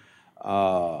to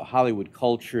Hollywood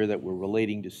culture, that we're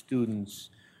relating to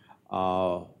students,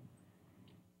 when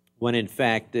in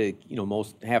fact, you know,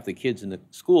 half the kids in the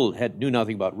school knew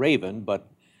nothing about Raven, but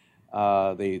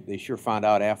they sure found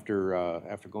out after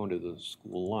going to the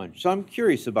school lunch. So I'm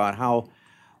curious about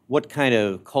what kind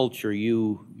of culture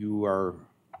you are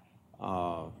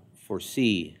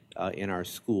foresee in our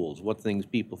schools. What things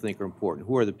people think are important.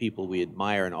 Who are the people we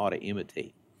admire and ought to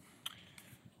imitate?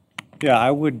 Yeah,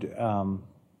 I would. You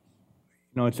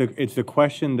know, it's a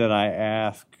question that I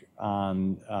ask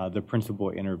on the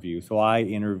principal interview. So I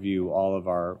interview all of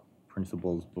our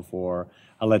principals before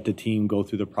I let the team go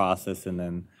through the process, and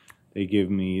then they give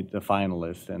me the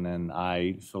finalists, and then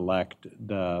I select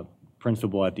the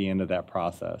principal at the end of that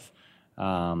process.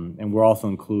 And we're also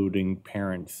including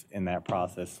parents in that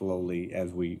process slowly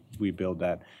as we build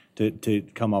that to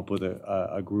come up with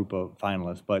a group of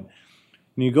finalists. But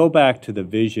when you go back to the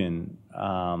vision,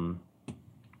 you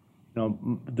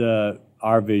know,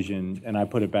 our vision, and I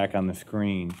put it back on the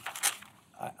screen.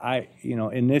 You know,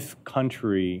 in this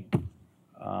country,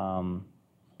 and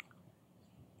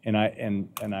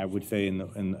I would say in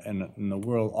the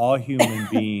world, all human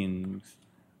beings,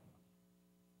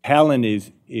 talent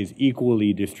is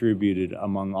equally distributed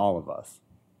among all of us.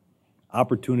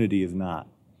 Opportunity is not.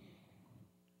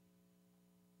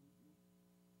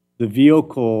 The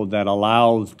vehicle that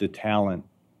allows the talent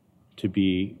to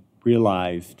be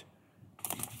realized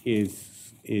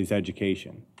is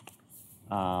education,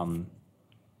 and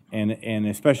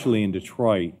especially in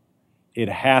Detroit, it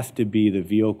has to be the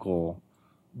vehicle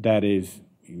that is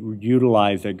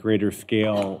utilized at greater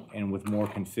scale and with more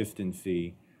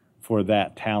consistency for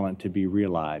that talent to be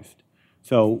realized.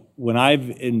 So when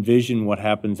I've envisioned what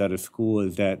happens at a school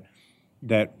is that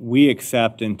we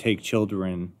accept and take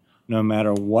children no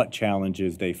matter what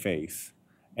challenges they face.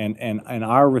 And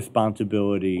our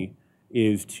responsibility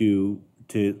is to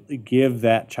give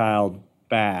that child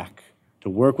back, to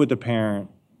work with the parent,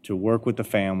 to work with the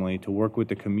family, to work with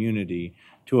the community,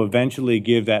 to eventually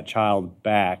give that child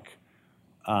back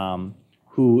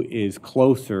who is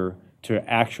closer to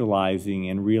actualizing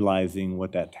and realizing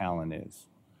what that talent is.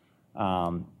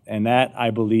 And that, I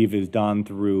believe, is done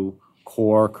through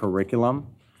core curriculum.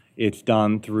 It's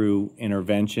done through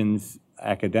interventions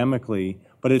academically,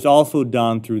 but it's also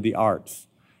done through the arts.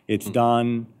 It's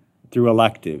done through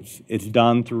electives. It's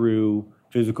done through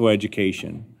physical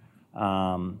education.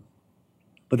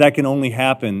 But that can only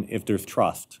happen if there's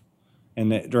trust.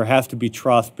 And that there has to be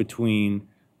trust between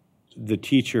the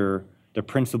teacher, the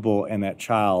principal, and that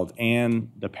child,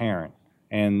 and the parent,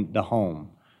 and the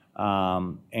home.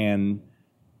 And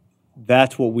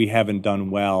that's what we haven't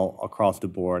done well across the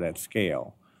board at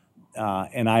scale.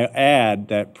 And I add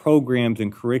that programs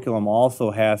and curriculum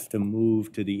also has to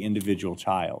move to the individual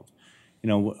child. You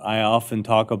know, I often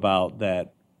talk about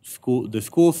that the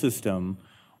school system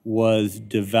was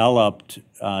developed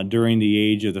during the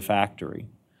age of the factory.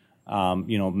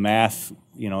 You know,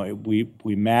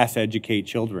 we mass educate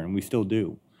children. We still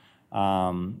do.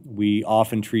 We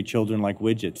often treat children like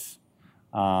widgets.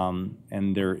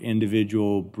 And they're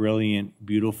individual, brilliant,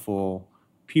 beautiful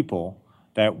people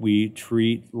that we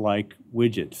treat like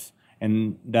widgets.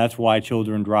 And that's why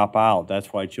children drop out.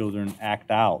 That's why children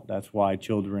act out. That's why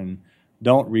children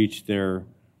don't reach their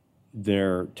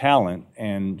talent.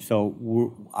 And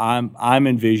so I'm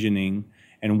envisioning,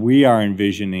 and we are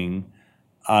envisioning,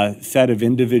 a set of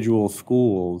individual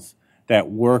schools that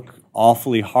work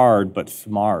awfully hard but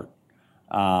smart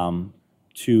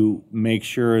to make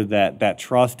sure that that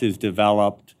trust is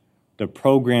developed, the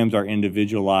programs are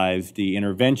individualized, the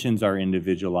interventions are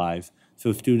individualized,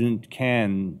 so students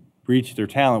can reach their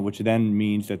talent, which then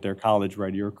means that they're college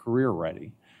ready or career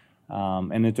ready.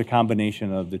 And it's a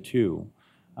combination of the two.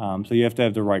 So you have to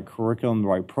have the right curriculum, the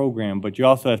right program, but you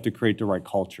also have to create the right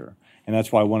culture. And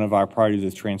that's why one of our priorities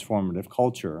is transformative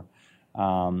culture.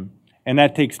 And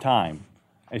that takes time,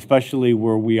 especially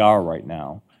where we are right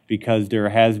now, because there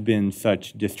has been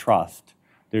such distrust.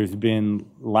 There's been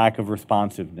lack of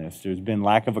responsiveness. There's been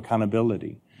lack of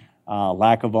accountability,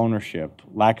 lack of ownership,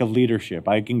 lack of leadership.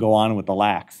 I can go on with the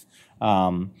lacks.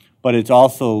 But it's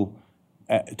also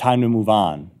time to move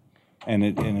on. And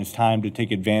it's time to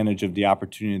take advantage of the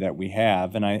opportunity that we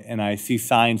have. And I see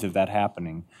signs of that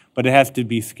happening. But it has to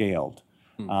be scaled.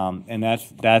 And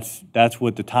that's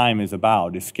what the time is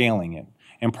about, is scaling it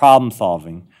and problem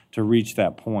solving to reach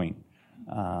that point.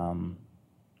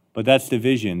 But that's the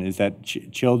vision, is that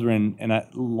children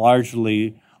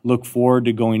largely look forward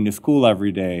to going to school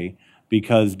every day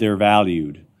because they're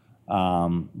valued.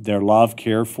 They're loved,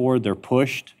 cared for, they're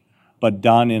pushed, but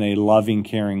done in a loving,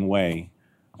 caring way,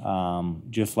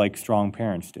 just like strong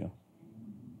parents do.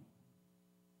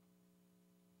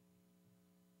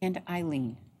 And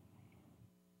Eileen.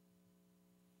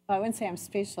 I wouldn't say I'm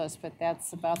speechless, but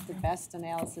that's about the best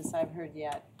analysis I've heard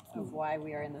yet of why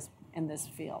we are in this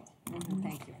field. And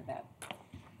thank you for that.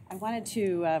 I wanted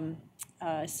to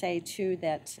say, too,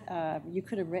 that you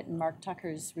could have written Mark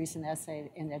Tucker's recent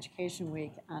essay in Education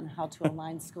Week on how to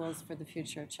align schools for the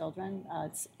future of children.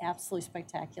 It's absolutely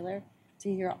spectacular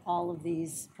to hear all of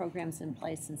these programs in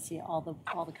place and see all the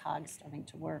cogs starting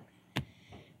to work.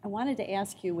 I wanted to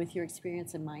ask you, with your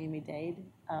experience in Miami-Dade,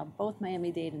 both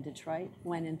Miami-Dade and Detroit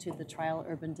went into the trial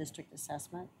urban district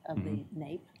assessment of the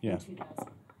NAEP in 2000.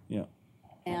 Yeah.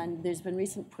 And there's been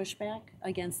recent pushback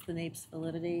against the NAEP's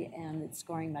validity and its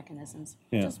scoring mechanisms.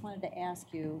 Yeah. I just wanted to ask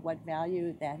you what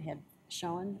value that had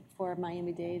shown for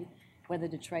Miami-Dade, whether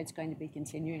Detroit's going to be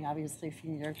continuing. Obviously,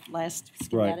 from your last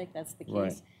schematic, that's the case.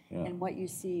 Right. Yeah. And what you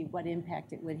see, what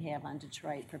impact it would have on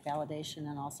Detroit for validation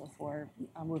and also for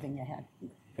moving ahead.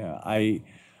 Yeah,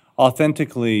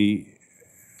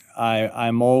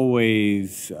 I'm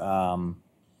always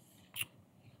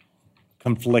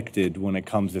conflicted when it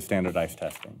comes to standardized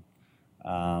testing.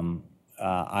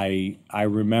 I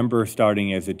remember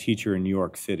starting as a teacher in New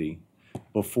York City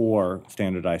before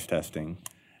standardized testing,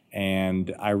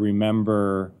 and I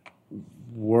remember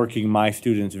working my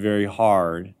students very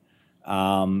hard,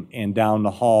 and down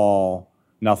the hall,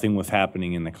 nothing was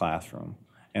happening in the classroom.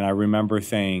 And I remember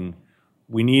saying,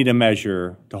 we need a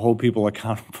measure to hold people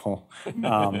accountable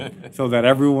so that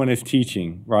everyone is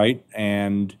teaching, right?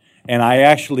 And And I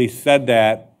actually said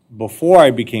that before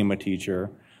I became a teacher.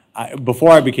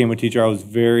 Before I became a teacher, I was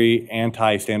very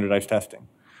anti-standardized testing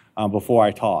before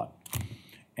I taught.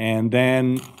 And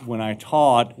then when I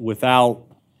taught without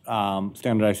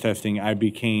standardized testing, I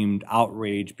became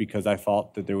outraged because I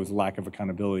thought that there was a lack of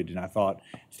accountability, and I thought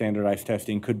standardized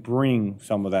testing could bring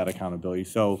some of that accountability.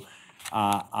 So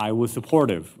I was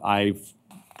supportive. I've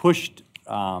pushed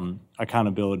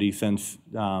accountability since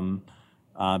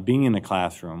being in the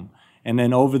classroom. And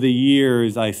then over the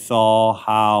years, I saw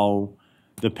how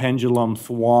the pendulum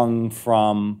swung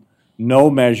from no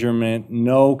measurement,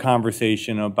 no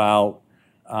conversation about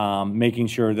making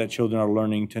sure that children are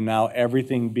learning to now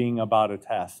everything being about a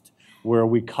test, where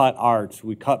we cut arts,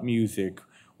 we cut music,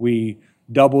 we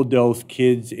double dose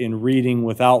kids in reading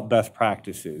without best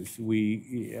practices.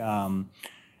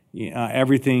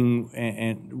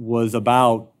 Everything was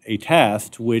about a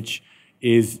test, which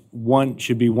is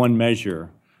should be one measure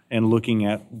and looking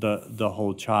at the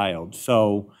whole child.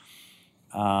 So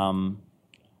I'm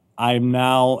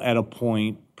now at a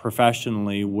point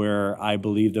professionally where I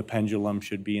believe the pendulum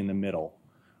should be in the middle,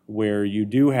 where you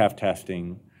do have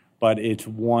testing, but it's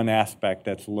one aspect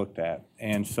that's looked at.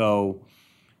 And so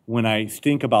when I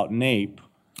think about NAEP,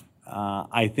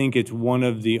 I think it's one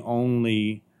of the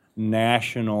only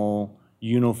national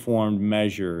uniformed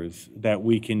measures that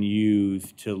we can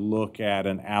use to look at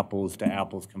an apples to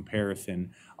apples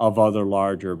comparison of other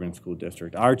large urban school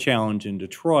districts. Our challenge in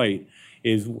Detroit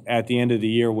is at the end of the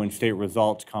year when state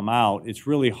results come out, it's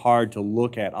really hard to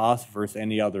look at us versus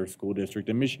any other school district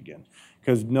in Michigan,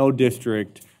 because no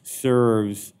district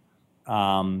serves,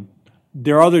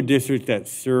 there are other districts that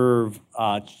serve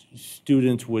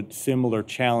students with similar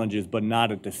challenges, but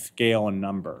not at the scale and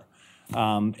number.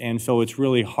 And so it's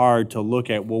really hard to look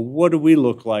at, well, what do we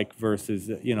look like versus,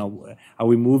 are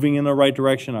we moving in the right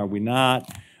direction? Are we not?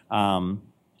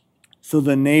 So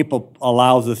the NAEP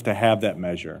allows us to have that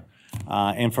measure.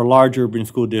 And for large urban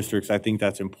school districts, I think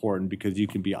that's important because you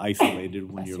can be isolated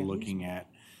when you're looking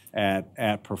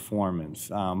at performance.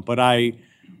 But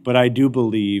I do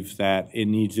believe that it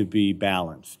needs to be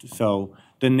balanced. So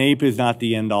the NAEP is not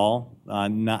the end all.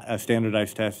 Not a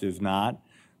standardized test is not.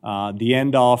 The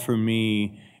end all for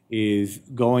me is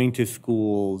going to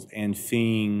schools and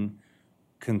seeing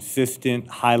consistent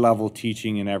high-level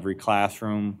teaching in every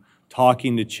classroom,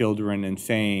 talking to children and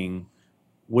saying,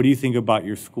 what do you think about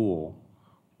your school?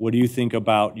 What do you think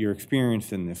about your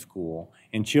experience in this school?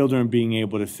 And children being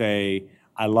able to say,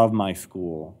 I love my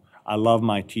school. I love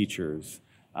my teachers.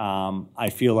 I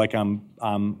feel like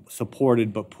I'm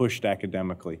supported but pushed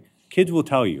academically. Kids will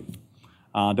tell you.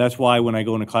 That's why when I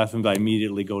go into classrooms, I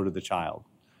immediately go to the child.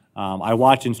 I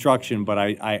watch instruction, but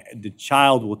the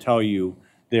child will tell you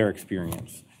their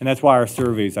experience. And that's why our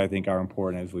surveys, I think, are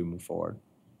important as we move forward.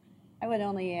 I would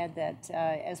only add that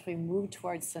as we move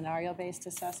towards scenario-based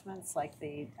assessments like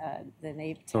the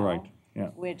NAEP TEL,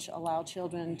 which allow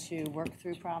children to work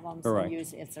through problems and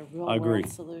use it's a real-world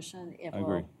solution, it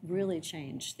will really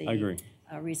change the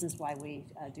reasons why we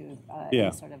do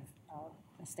any sort of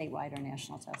statewide or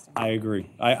national testing. I agree.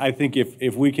 I think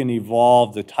if we can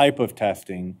evolve the type of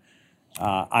testing,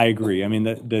 I agree. I mean,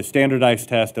 the standardized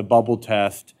test, the bubble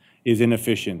test, is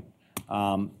inefficient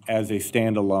as a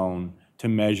standalone to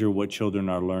measure what children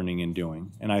are learning and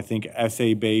doing. And I think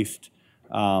essay-based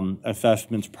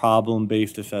assessments,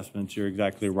 problem-based assessments, you're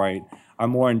exactly right, are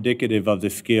more indicative of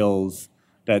the skills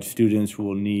that students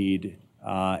will need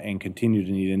and continue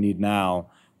to need and need now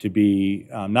to be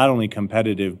not only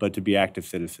competitive, but to be active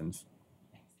citizens.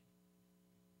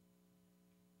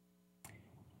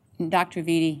 Dr.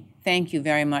 Vitti, thank you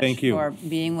very much for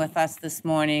being with us this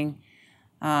morning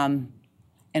and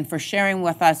for sharing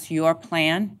with us your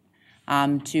plan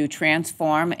to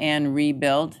transform and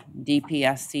rebuild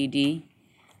DPSCD.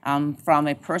 From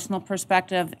a personal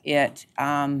perspective, it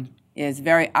is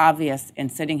very obvious in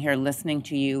sitting here listening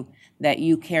to you that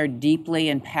you care deeply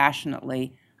and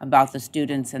passionately about the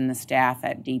students and the staff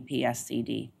at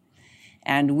DPSCD.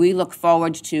 And we look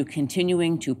forward to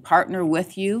continuing to partner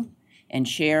with you and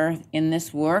share in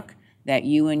this work that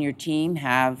you and your team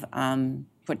have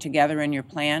put together in your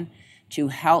plan to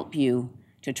help you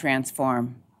to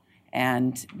transform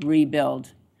and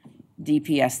rebuild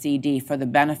DPSCD for the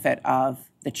benefit of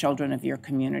the children of your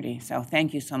community. So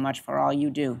thank you so much for all you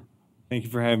do. Thank you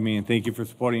for having me, and thank you for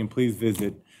supporting, and please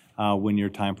visit when your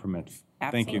time permits.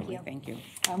 Absolutely. Thank you.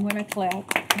 Thank you. I'm going to clap.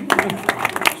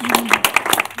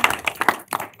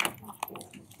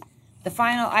 The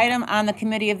final item on the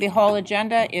Committee of the Whole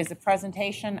agenda is a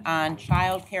presentation on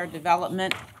Child Care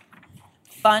Development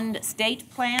Fund State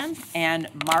Plan and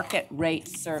Market Rate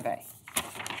Survey.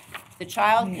 The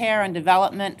Child Care and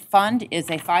Development Fund is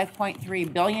a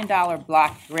 $5.3 billion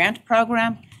block grant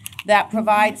program that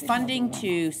provides funding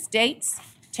to states,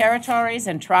 territories,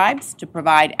 and tribes to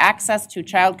provide access to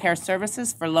child care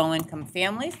services for low-income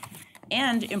families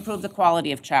and improve the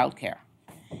quality of child care.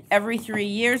 Every 3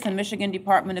 years, the Michigan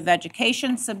Department of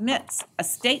Education submits a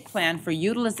state plan for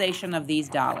utilization of these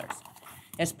dollars.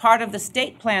 As part of the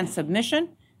state plan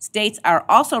submission, states are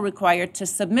also required to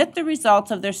submit the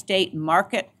results of their statewide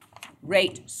market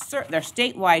rate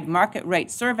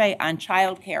survey on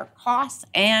child care costs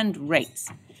and rates.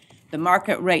 The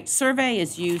market rate survey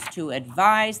is used to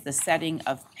advise the setting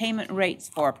of payment rates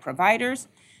for providers.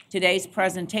 Today's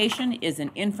presentation is an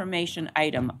information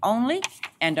item only,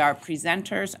 and our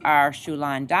presenters are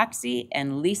Shulan Doxey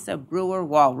and Lisa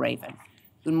Brewer-Walraven.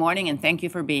 Good morning, and thank you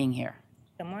for being here.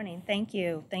 Good morning. Thank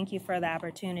you. Thank you for the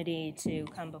opportunity to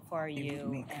come before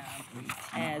you.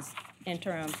 As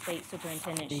Interim State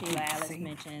Superintendent Sheila Alice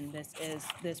mentioned,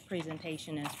 this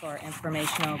presentation is for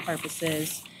informational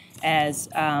purposes, as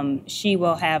she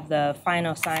will have the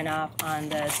final sign-off on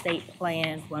the state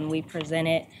plan when we present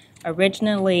it.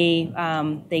 Originally,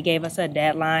 they gave us a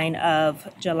deadline of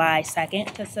July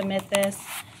 2nd to submit this,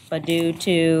 but due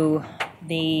to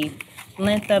the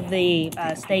length of the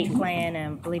state plan,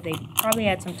 and I believe they probably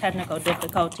had some technical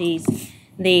difficulties,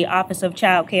 the Office of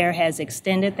Child Care has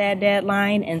extended that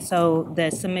deadline, and so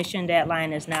the submission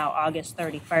deadline is now August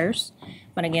 31st.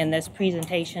 But again, this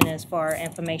presentation is for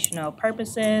informational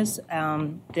purposes.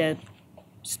 The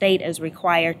state is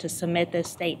required to submit this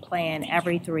state plan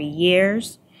every 3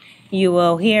 years. You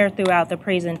will hear throughout the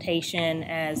presentation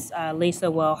as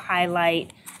Lisa will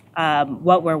highlight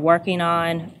what we're working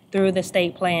on through the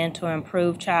state plan to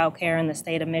improve child care in the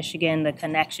state of Michigan, the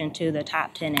connection to the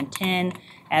top 10 and 10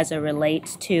 as it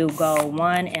relates to Goal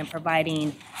 1 and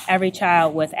providing every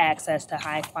child with access to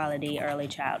high quality early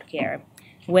child care.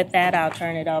 With that, I'll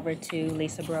turn it over to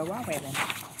Lisa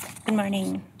Brewer-Walraven. Good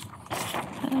morning.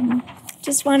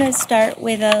 Just want to start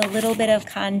with a little bit of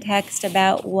context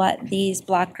about what these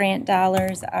block grant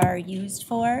dollars are used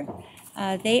for.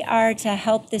 They are to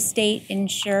help the state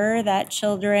ensure that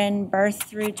children birth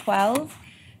through 12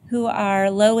 who are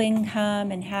low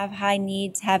income and have high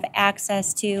needs have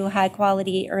access to high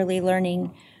quality early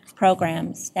learning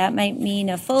programs. That might mean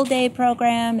a full day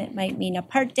program, it might mean a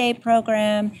part day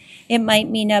program, it might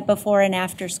mean a before and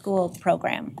after school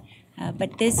program.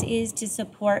 But this is to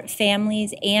support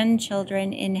families and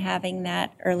children in having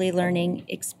that early learning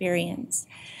experience.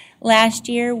 Last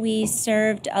year, we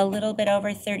served a little bit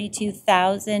over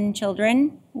 32,000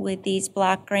 children with these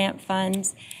block grant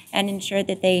funds and ensured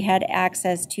that they had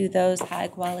access to those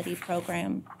high-quality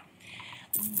programs.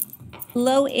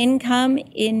 Low income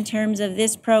in terms of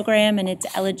this program and its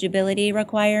eligibility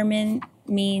requirement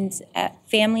means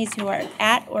families who are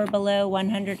at or below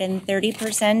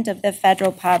 130% of the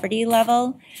federal poverty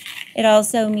level. It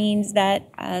also means that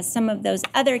some of those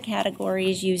other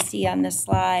categories you see on the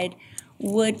slide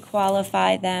would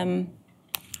qualify them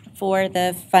for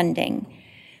the funding.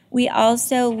 We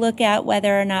also look at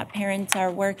whether or not parents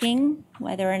are working,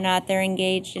 whether or not they're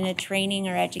engaged in a training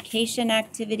or education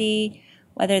activity,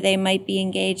 whether they might be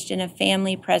engaged in a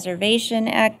family preservation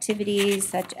activity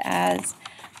such as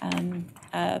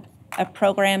a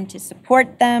program to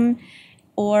support them,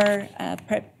 or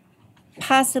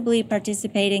possibly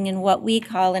participating in what we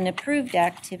call an approved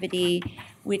activity,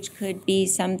 which could be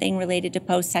something related to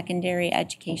post-secondary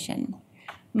education.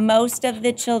 Most of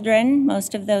the children,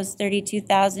 most of those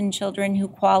 32,000 children who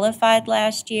qualified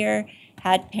last year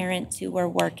had parents who were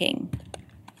working.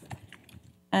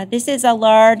 This is a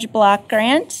large block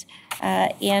grant,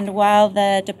 and while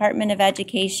the Department of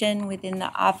Education within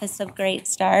the Office of Great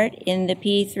Start in the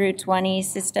P through 20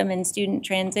 System and Student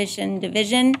Transition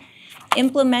Division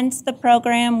implements the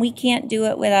program, we can't do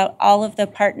it without all of the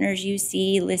partners you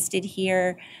see listed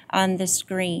here on the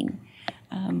screen.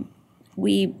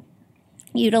 We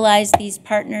utilize these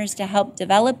partners to help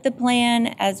develop the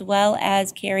plan as well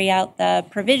as carry out the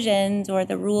provisions or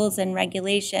the rules and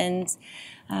regulations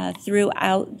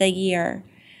throughout the year.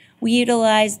 We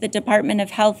utilize the Department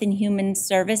of Health and Human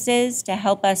Services to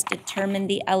help us determine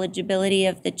the eligibility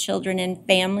of the children and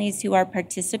families who are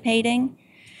participating.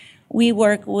 We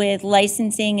work with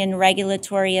licensing and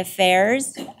regulatory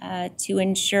affairs to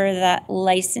ensure that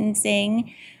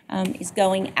licensing is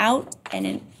going out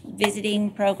and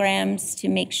visiting programs to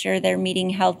make sure they're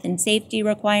meeting health and safety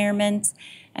requirements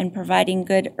and providing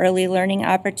good early learning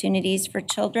opportunities for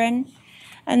children.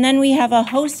 And then we have a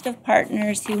host of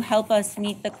partners who help us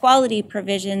meet the quality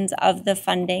provisions of the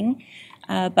funding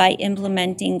by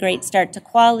implementing Great Start to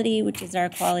Quality, which is our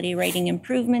quality rating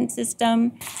improvement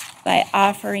system, by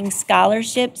offering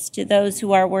scholarships to those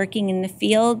who are working in the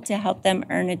field to help them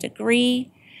earn a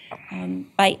degree,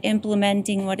 by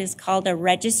implementing what is called a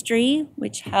registry,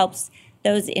 which helps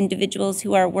those individuals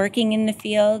who are working in the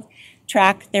field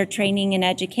track their training and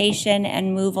education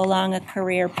and move along a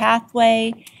career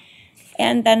pathway.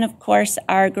 And then, of course,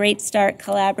 our Great Start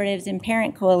collaboratives and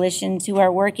parent coalitions who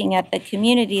are working at the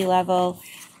community level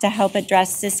to help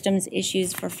address systems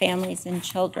issues for families and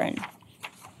children.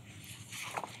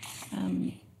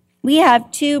 We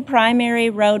have two primary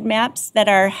roadmaps that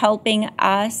are helping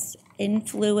us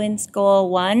influence Goal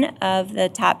 1 of the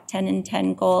top 10 and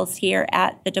 10 goals here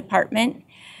at the department.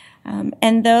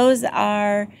 And those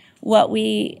are what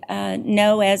we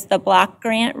know as the block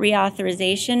grant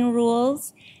reauthorization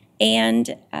rules,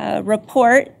 and a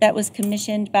report that was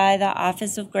commissioned by the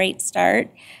Office of Great Start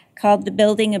called the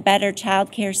Building a Better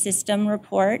Childcare System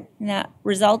report. And the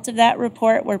results of that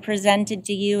report were presented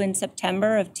to you in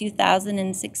September of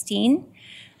 2016.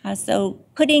 So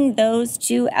putting those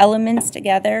two elements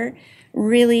together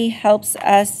really helps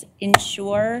us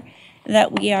ensure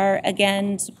that we are,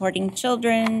 again, supporting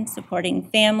children, supporting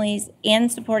families,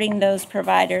 and supporting those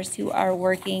providers who are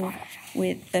working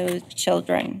with those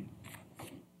children.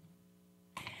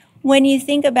 When you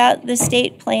think about the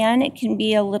state plan, it can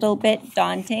be a little bit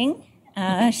daunting.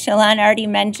 Shalon already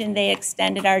mentioned they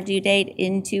extended our due date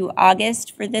into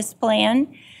August for this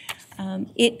plan.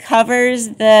 It covers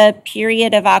the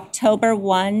period of October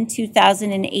 1,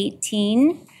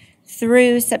 2018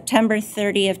 through September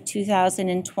 30 of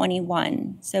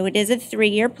 2021. So it is a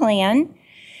 3-year plan.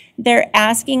 They're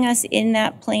asking us in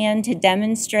that plan to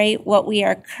demonstrate what we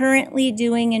are currently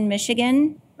doing in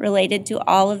Michigan related to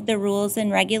all of the rules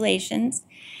and regulations.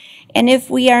 And if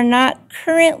we are not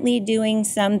currently doing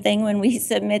something when we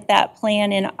submit that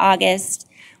plan in August,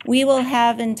 we will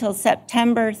have until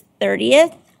September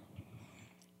 30th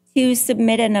to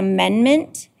submit an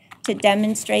amendment to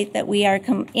demonstrate that we are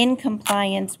in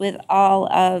compliance with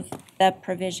all of the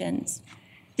provisions.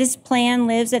 This plan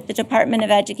lives at the Department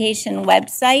of Education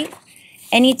website.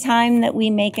 Anytime that we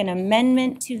make an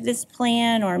amendment to this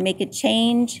plan or make a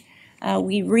change,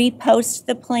 we repost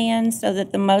the plan so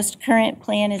that the most current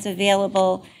plan is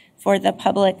available for the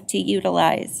public to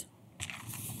utilize.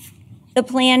 The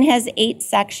plan has 8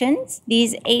 sections.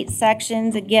 These 8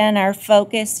 sections, again, are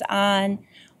focused on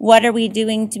what are we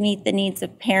doing to meet the needs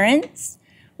of parents?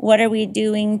 What are we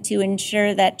doing to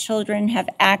ensure that children have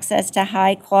access to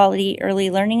high-quality early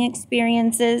learning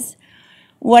experiences?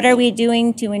 What are we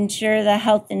doing to ensure the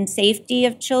health and safety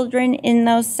of children in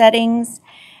those settings?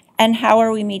 And how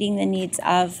are we meeting the needs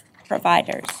of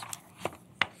providers?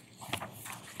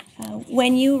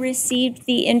 When you received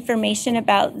the information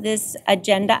about this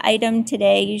agenda item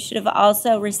today, you should have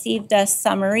also received a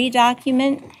summary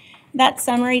document. That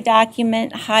summary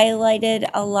document highlighted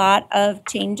a lot of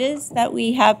changes that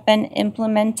we have been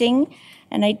implementing,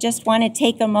 and I just want to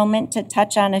take a moment to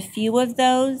touch on a few of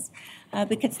those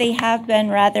because they have been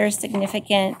rather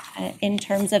significant in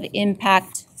terms of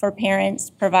impact for parents,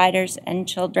 providers, and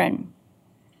children.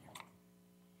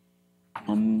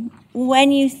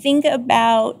 When you think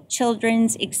about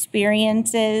children's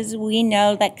experiences, we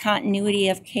know that continuity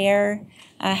of care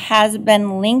has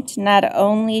been linked not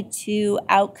only to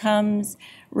outcomes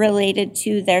related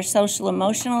to their social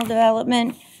emotional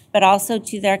development, but also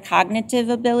to their cognitive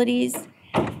abilities.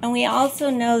 And we also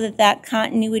know that that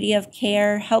continuity of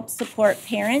care helps support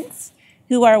parents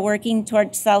who are working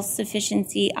towards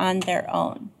self-sufficiency on their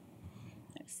own.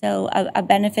 So a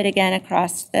benefit, again,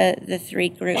 across the 3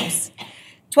 groups.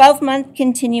 12-month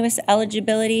continuous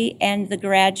eligibility and the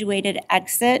graduated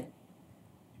exit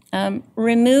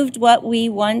removed what we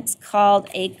once called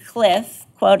a cliff,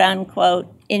 quote unquote,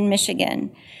 in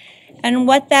Michigan. And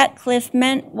what that cliff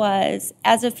meant was,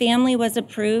 as a family was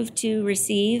approved to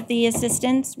receive the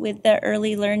assistance with the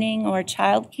early learning or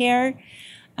child care,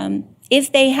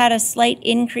 if they had a slight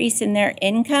increase in their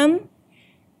income,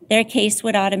 their case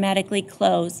would automatically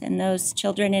close, and those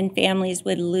children and families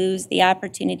would lose the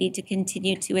opportunity to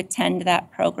continue to attend that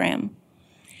program.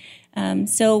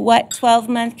 So what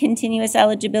 12-month continuous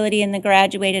eligibility and the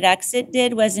graduated exit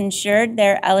did was ensured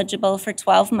they're eligible for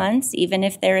 12 months, even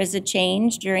if there is a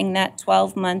change during that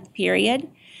 12-month period.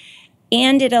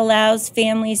 And it allows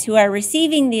families who are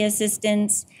receiving the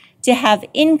assistance to have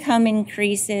income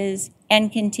increases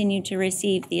and continue to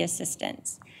receive the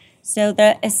assistance. So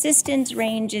the assistance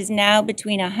range is now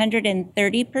between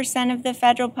 130% of the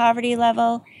federal poverty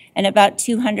level and about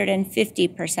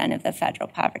 250% of the federal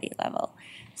poverty level.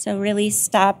 So really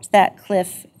stopped that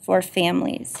cliff for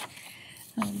families.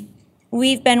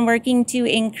 We've been working to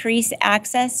increase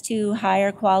access to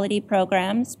higher quality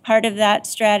programs. Part of that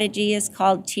strategy is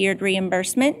called tiered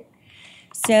reimbursement.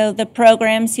 So the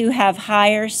programs who have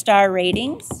higher star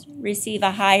ratings receive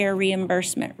a higher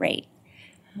reimbursement rate,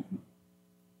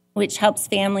 which helps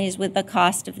families with the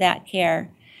cost of that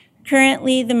care.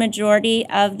 Currently, the majority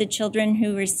of the children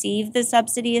who receive the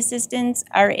subsidy assistance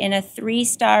are in a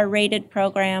 3-star rated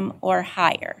program or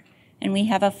higher, and we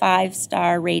have a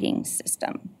 5-star rating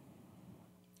system.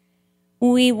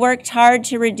 We worked hard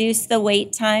to reduce the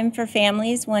wait time for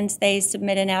families once they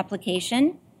submit an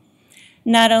application.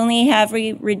 Not only have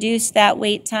we reduced that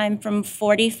wait time from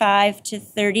 45 to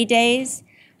 30 days,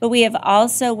 but we have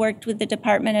also worked with the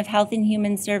Department of Health and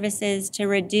Human Services to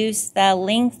reduce the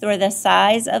length or the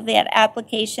size of that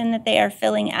application that they are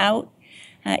filling out.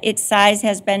 Its size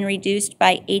has been reduced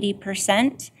by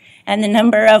 80%, and the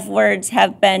number of words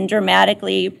have been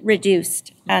dramatically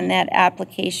reduced on that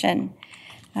application.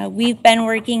 We've been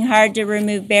working hard to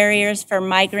remove barriers for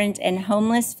migrant and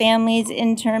homeless families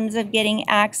in terms of getting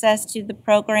access to the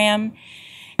program,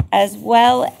 as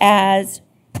well as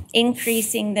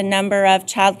increasing the number of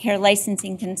child care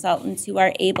licensing consultants who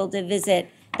are able to visit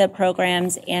the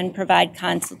programs and provide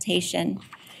consultation.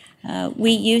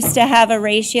 We used to have a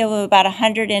ratio of about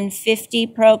 150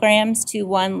 programs to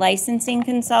 1 licensing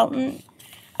consultant.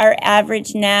 Our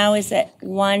average now is at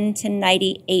 1 to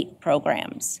 98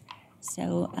 programs.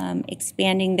 So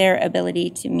expanding their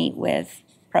ability to meet with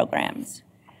programs.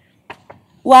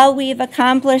 While we've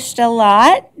accomplished a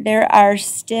lot, there are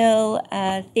still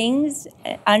things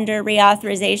under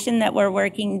reauthorization that we're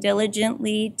working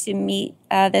diligently to meet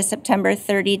the September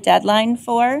 30 deadline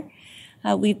for.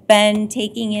 We've been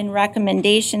taking in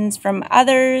recommendations from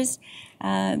others,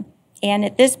 and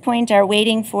at this point are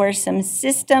waiting for some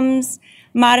systems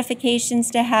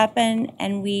modifications to happen,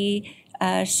 and we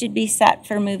should be set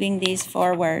for moving these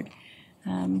forward.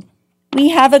 We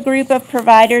have a group of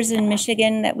providers in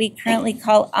Michigan that we currently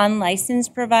call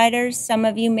unlicensed providers. Some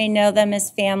of you may know them as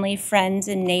family, friends,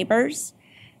 and neighbors.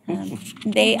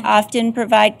 They often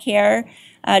provide care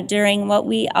during what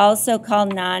we also call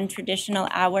non-traditional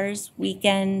hours,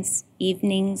 weekends,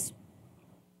 evenings.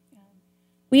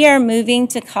 We are moving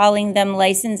to calling them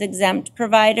license-exempt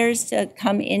providers to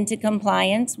come into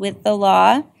compliance with the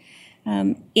law.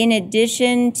 In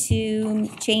addition to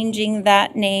changing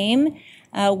that name,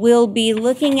 we'll be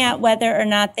looking at whether or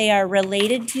not they are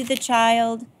related to the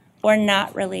child or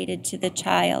not related to the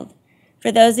child.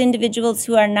 For those individuals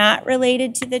who are not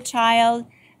related to the child,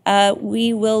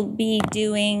 we will be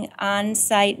doing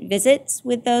on-site visits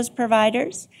with those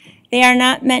providers. They are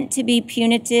not meant to be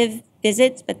punitive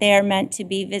visits, but they are meant to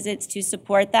be visits to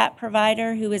support that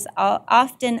provider who is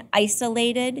often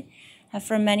isolated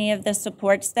from many of the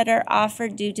supports that are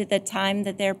offered due to the time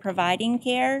that they're providing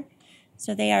care.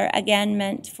 So they are, again,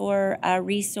 meant for a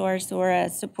resource or a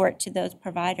support to those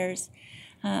providers.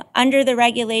 Under the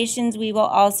regulations, we will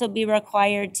also be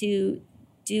required to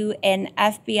do an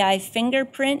FBI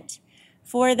fingerprint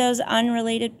for those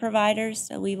unrelated providers.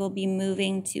 So we will be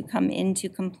moving to come into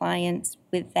compliance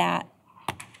with that.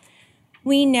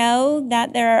 We know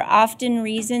that there are often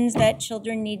reasons that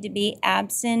children need to be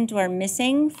absent or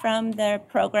missing from the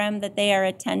program that they are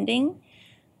attending.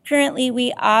 Currently,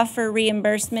 we offer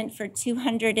reimbursement for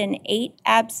 208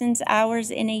 absence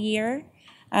hours in a year.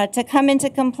 To come into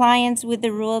compliance with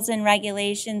the rules and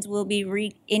regulations, we'll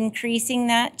be increasing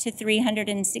that to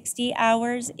 360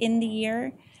 hours in the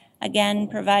year, again,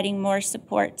 providing more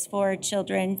supports for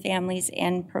children, families,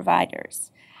 and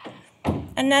providers.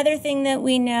 Another thing that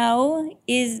we know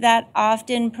is that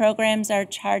often programs are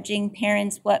charging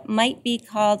parents what might be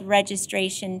called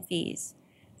registration fees.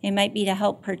 They might be to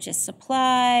help purchase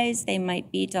supplies, they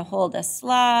might be to hold a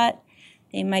slot,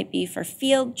 they might be for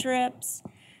field trips.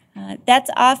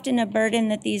 That's often a burden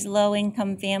that these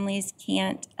low-income families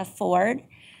can't afford.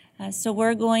 So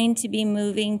we're going to be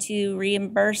moving to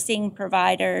reimbursing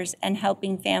providers and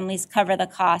helping families cover the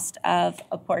cost of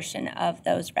a portion of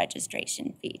those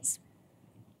registration fees.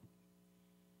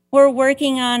 We're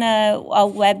working on a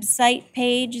website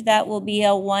page that will be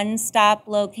a one-stop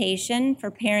location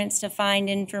for parents to find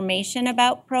information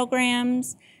about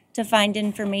programs, to find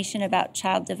information about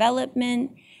child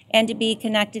development, and to be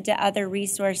connected to other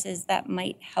resources that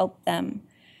might help them.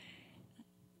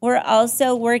 We're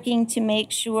also working to make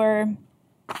sure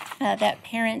that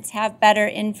parents have better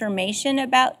information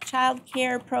about child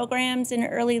care programs and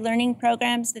early learning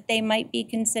programs that they might be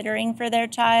considering for their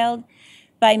child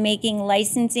by making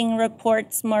licensing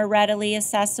reports more readily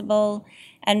accessible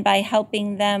and by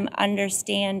helping them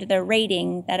understand the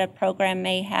rating that a program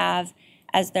may have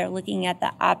as they're looking at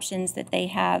the options that they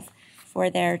have for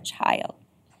their child.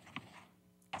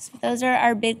 So those are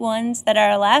our big ones that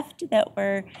are left that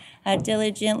we're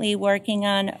diligently working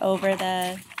on over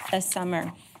the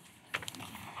summer.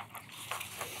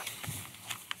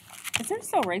 Is there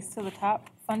still Race to the Top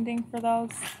funding for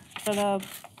those? For the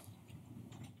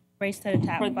Race to the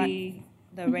Top for fund,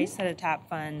 the Race to the Top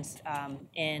funds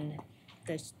in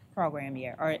this program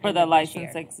year or for the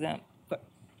license exempt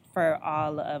for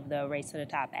all of the Race to the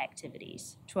Top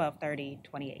activities,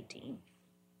 12/30/2018.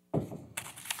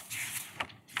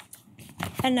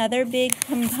 Another big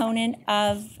component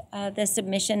of the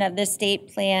submission of the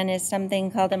state plan is something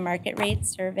called a market rate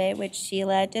survey, which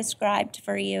Sheila described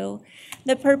for you.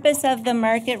 The purpose of the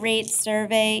market rate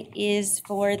survey is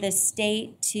for the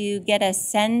state to get a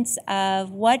sense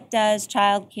of what does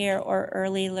childcare or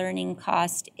early learning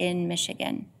cost in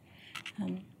Michigan.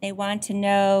 They want to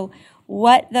know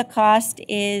what the cost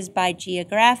is by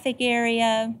geographic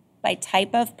area, by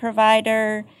type of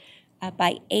provider,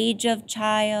 by age of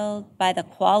child, by the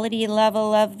quality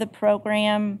level of the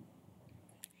program.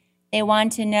 They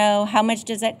want to know how much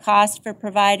does it cost for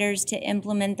providers to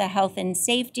implement the health and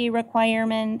safety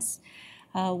requirements?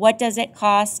 What does it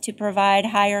cost to provide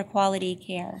higher quality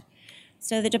care?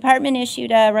 So the department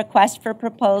issued a request for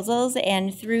proposals,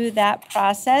 and through that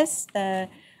process, the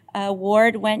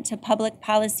award went to Public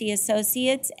Policy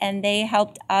Associates, and they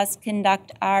helped us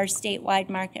conduct our statewide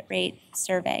market rate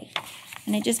survey.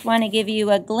 And I just want to give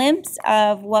you a glimpse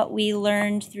of what we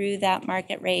learned through that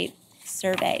market rate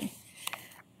survey.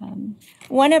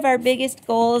 One of our biggest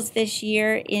goals this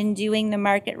year in doing the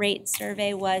market rate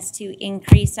survey was to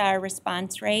increase our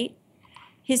response rate.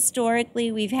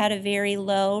 Historically, we've had a very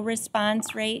low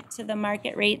response rate to the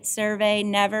market rate survey,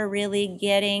 never really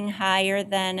getting higher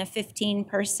than a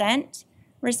 15%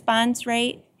 response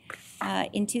rate.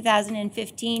 In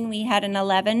 2015, we had an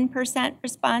 11%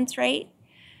 response rate.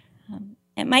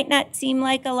 It might not seem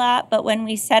like a lot, but when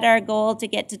we set our goal to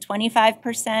get to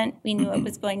 25%, we knew it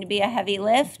was going to be a heavy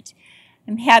lift.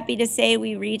 I'm happy to say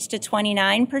we reached a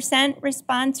 29%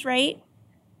 response rate.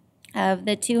 Of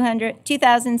the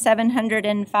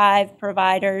 2,705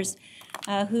 providers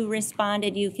who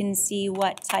responded, you can see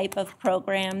what type of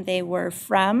program they were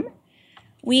from.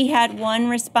 We had one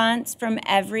response from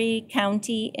every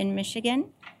county in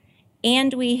Michigan,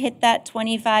 and we hit that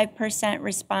 25%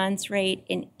 response rate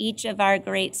in each of our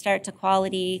Great Start to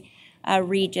Quality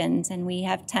regions, and we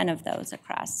have 10 of those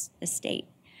across the state.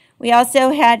 We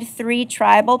also had 3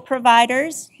 tribal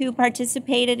providers who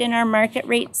participated in our market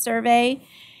rate survey,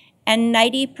 and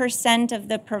 90% of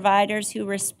the providers who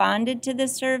responded to the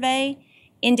survey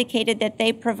indicated that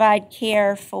they provide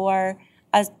care for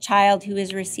a child who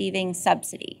is receiving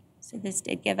subsidy. So this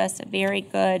did give us a very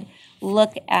good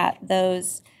look at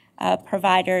those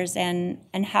providers and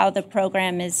how the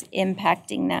program is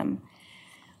impacting them.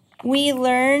 We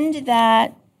learned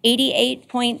that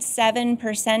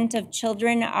 88.7% of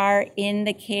children are in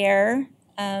the care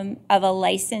of a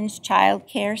licensed child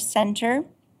care center.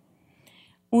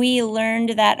 We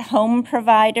learned that home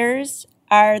providers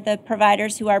are the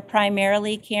providers who are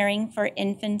primarily caring for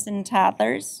infants and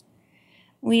toddlers.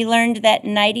 We learned that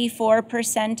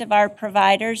 94% of our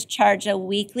providers charge a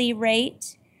weekly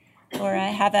rate or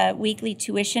have a weekly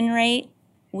tuition rate.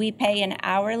 We pay an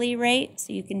hourly rate,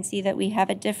 so you can see that we have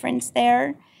a difference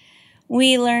there.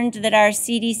 We learned that our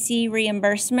CDC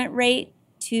reimbursement rate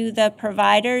to the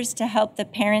providers to help the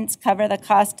parents cover the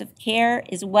cost of care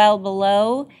is well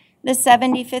below the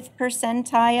 75th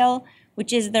percentile,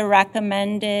 which is the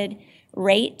recommended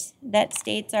rate that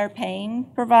states are paying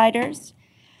providers.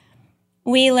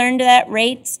 We learned that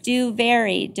rates do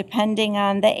vary depending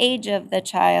on the age of the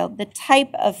child, the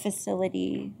type of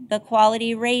facility, the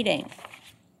quality rating.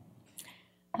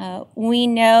 We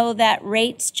know that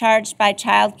rates charged by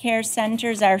child care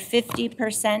centers are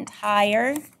 50%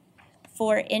 higher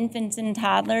for infants and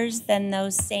toddlers than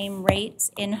those same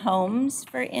rates in homes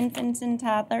for infants and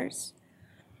toddlers.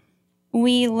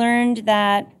 We learned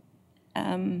that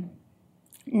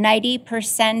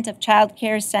 90% of child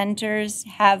care centers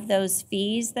have those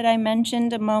fees that I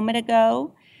mentioned a moment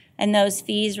ago, and those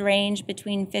fees range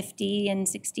between $50 and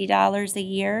 $60 a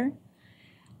year.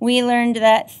 We learned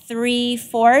that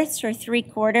 3/4 or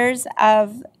 3/4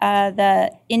 of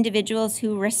the individuals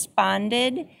who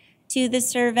responded to the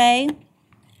survey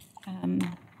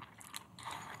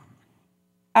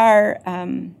are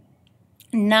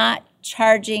not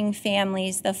charging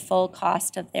families the full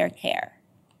cost of their care.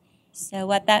 So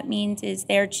what that means is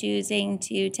they're choosing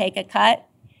to take a cut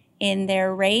in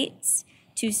their rates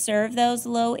to serve those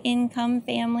low-income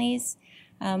families,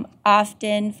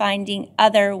 often finding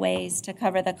other ways to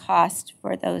cover the cost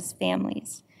for those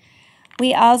families.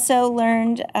 We also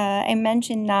learned, I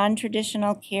mentioned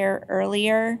non-traditional care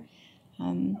earlier.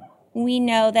 We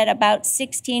know that about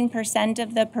 16%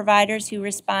 of the providers who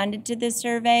responded to the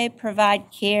survey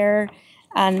provide care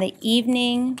on the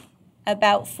evening,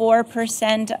 about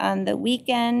 4% on the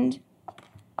weekend.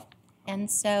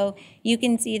 And so you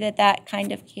can see that that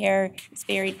kind of care is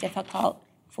very difficult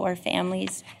for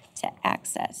families to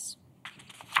access.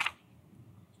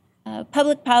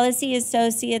 Public policy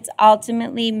associates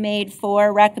ultimately made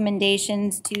 4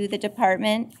 recommendations to the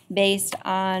department based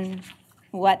on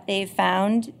what they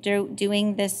found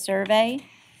doing this survey.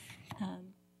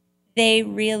 They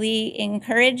really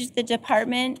encouraged the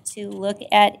department to look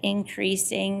at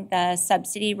increasing the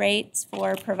subsidy rates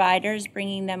for providers,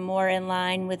 bringing them more in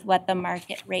line with what the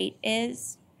market rate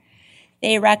is.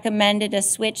 They recommended a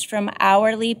switch from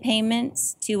hourly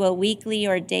payments to a weekly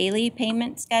or daily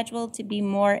payment schedule to be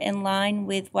more in line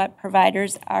with what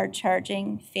providers are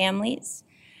charging families.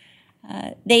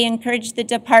 They encouraged the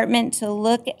department to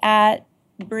look at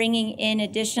bringing in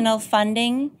additional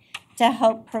funding to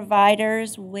help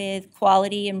providers with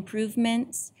quality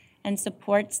improvements and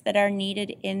supports that are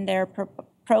needed in their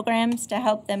programs to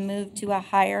help them move to a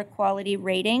higher quality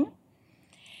rating.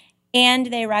 And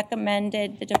they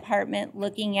recommended the department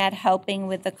looking at helping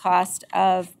with the cost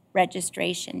of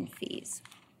registration fees.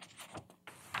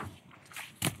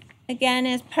 Again,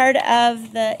 as part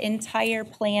of the entire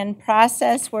plan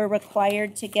process, we're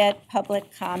required to get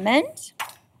public comment.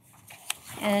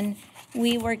 And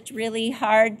we worked really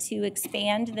hard to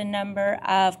expand the number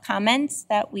of comments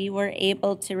that we were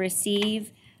able to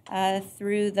receive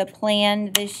through the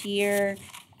plan this year,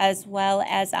 as well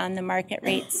as on the market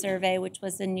rate survey, which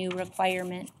was a new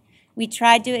requirement. We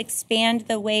tried to expand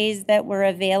the ways that were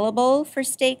available for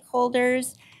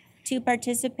stakeholders to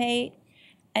participate,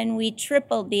 and we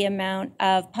tripled the amount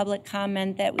of public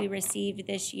comment that we received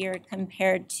this year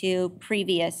compared to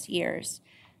previous years.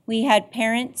 We had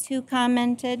parents who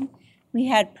commented, we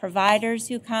had providers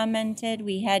who commented,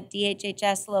 we had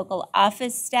DHHS local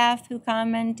office staff who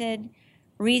commented,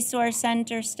 resource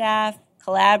center staff,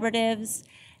 collaboratives,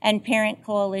 and parent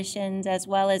coalitions, as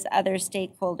well as other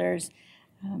stakeholders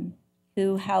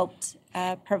who helped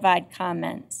provide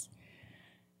comments.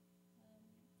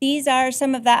 These are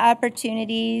some of the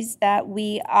opportunities that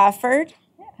we offered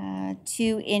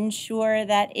to ensure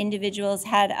that individuals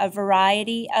had a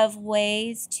variety of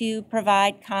ways to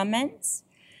provide comments.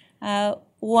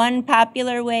 One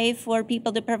popular way for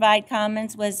people to provide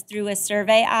comments was through a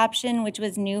survey option, which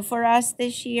was new for us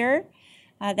this year.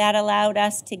 That allowed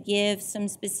us to give some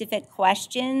specific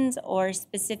questions or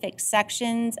specific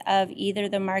sections of either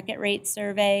the market rate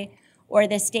survey or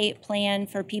the state plan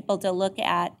for people to look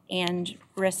at and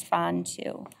respond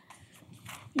to.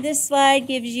 This slide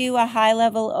gives you a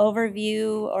high-level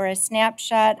overview or a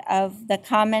snapshot of the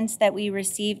comments that we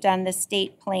received on the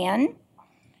state plan.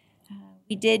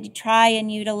 We did try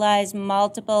and utilize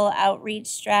multiple outreach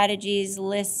strategies,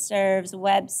 listservs,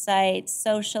 websites,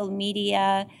 social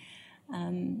media,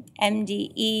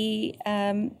 MDE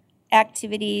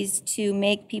activities to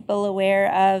make people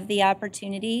aware of the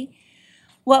opportunity.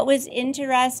 What was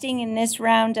interesting in this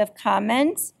round of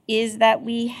comments is that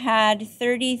we had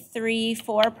 33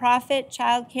 for-profit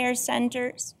child care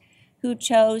centers who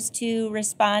chose to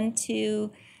respond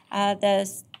to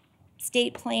the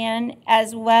state plan,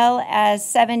 as well as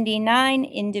 79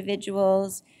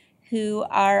 individuals who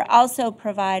are also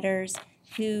providers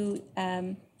who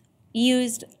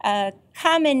used a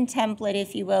common template,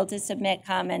 if you will, to submit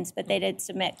comments, but they did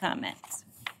submit comments.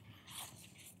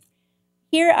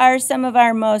 Here are some of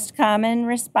our most common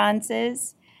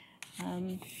responses.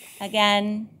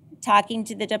 Again, talking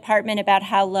to the department about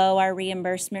how low our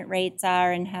reimbursement rates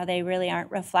are and how they really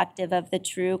aren't reflective of the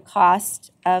true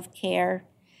cost of care.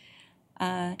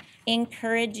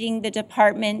 Encouraging the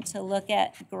department to look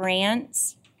at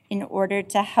grants in order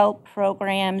to help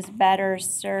programs better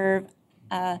serve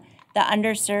the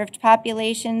underserved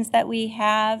populations that we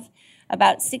have.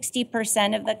 About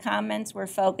 60% of the comments were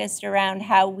focused around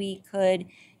how we could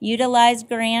utilize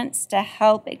grants to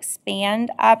help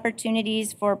expand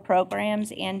opportunities for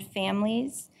programs and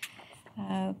families.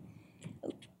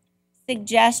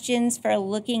 Suggestions for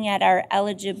looking at our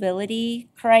eligibility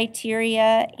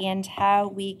criteria and how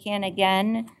we can,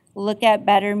 again, look at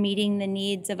better meeting the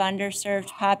needs of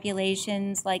underserved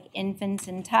populations like infants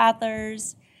and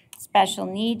toddlers, special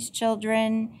needs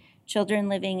children, children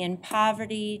living in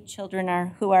poverty,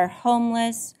 children who are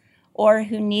homeless, or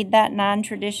who need that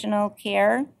non-traditional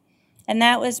care. And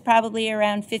that was probably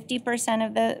around 50%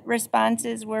 of the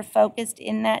responses were focused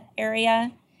in that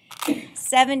area.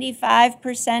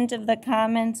 75% of the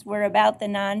comments were about the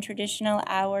non-traditional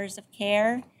hours of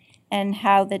care and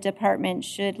how the department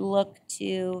should look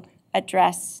to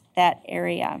address that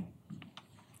area.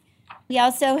 We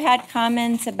also had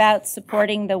comments about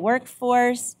supporting the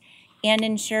workforce and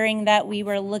ensuring that we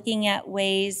were looking at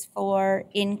ways for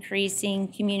increasing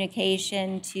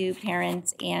communication to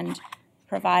parents and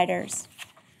providers.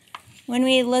 When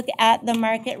we look at the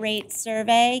market rate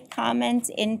survey comments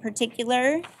in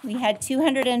particular, we had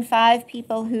 205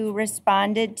 people who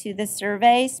responded to the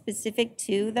survey specific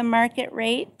to the market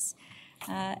rates.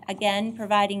 Again,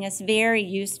 providing us very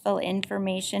useful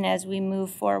information as we move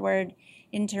forward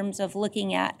in terms of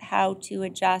looking at how to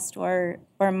adjust or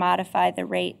modify the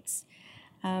rates.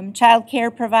 Child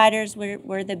care providers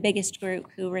were the biggest group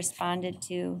who responded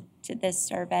to this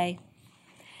survey.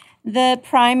 The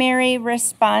primary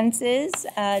responses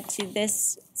to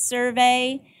this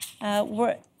survey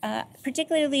were,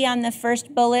 particularly on the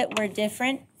first bullet, were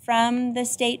different from the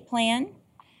state plan.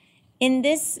 In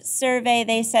this survey,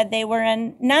 they said they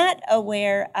were not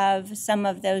aware of some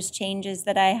of those changes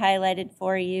that I highlighted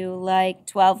for you, like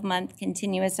 12-month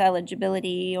continuous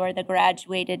eligibility or the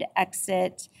graduated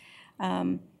exit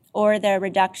or the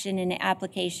reduction in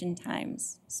application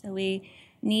times. So we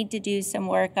need to do some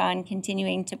work on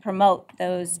continuing to promote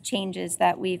those changes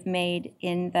that we've made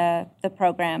in the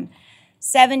program.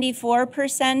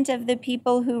 74% of the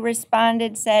people who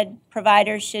responded said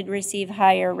providers should receive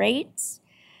higher rates.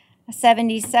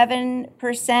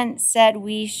 77% said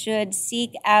we should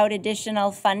seek out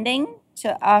additional funding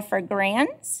to offer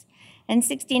grants, and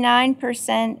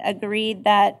 69% agreed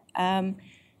that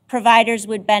providers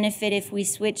would benefit if we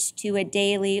switched to a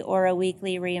daily or a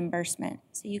weekly reimbursement.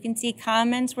 So you can see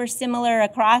comments were similar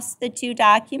across the two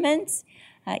documents,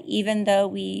 even though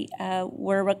we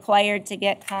were required to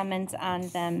get comments on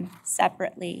them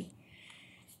separately.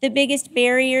 The biggest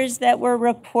barriers that were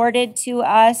reported to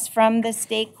us from the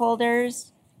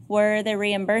stakeholders were the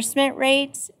reimbursement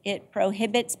rates. It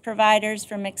prohibits providers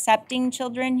from accepting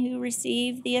children who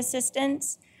receive the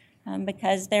assistance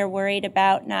because they're worried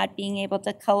about not being able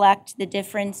to collect the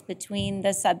difference between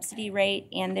the subsidy rate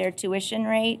and their tuition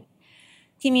rate.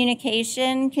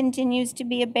 Communication continues to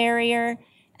be a barrier,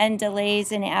 and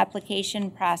delays in application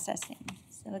processing.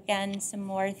 So again, some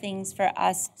more things for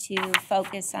us to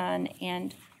focus on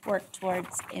and work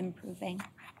towards improving.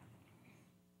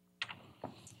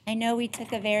 I know we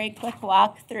took a very quick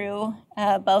walk through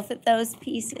both of those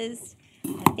pieces.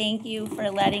 Thank you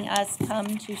for letting us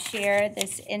come to share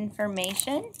this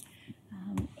information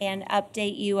and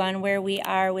update you on where we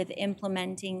are with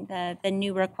implementing the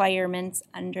new requirements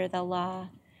under the law.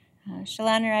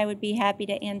 Shalana, I would be happy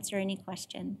to answer any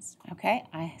questions. Okay,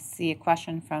 I see a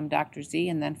question from Dr. Z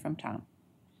and then from Tom.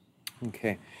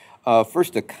 Okay.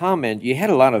 First, a comment. You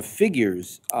had a lot of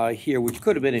figures here which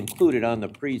could have been included on the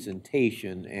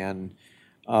presentation, and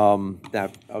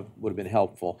that would have been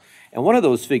helpful. And one of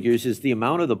those figures is the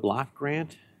amount of the block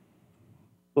grant.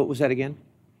 What was that again?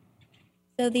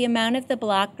 So the amount of the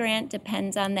block grant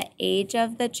depends on the age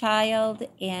of the child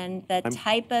and the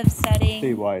type of setting.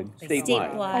 Statewide.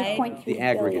 Statewide. The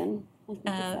aggregate.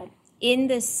 In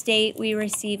the state, we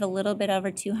receive a little bit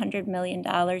over $200 million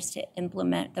to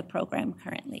implement the program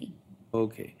currently.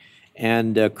 Okay.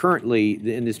 And currently,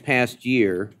 in this past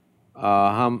year,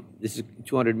 this is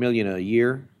 $200 million a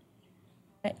year?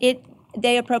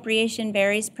 The appropriation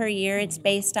varies per year. It's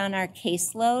based on our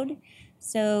caseload.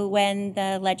 So when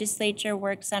the legislature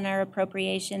works on our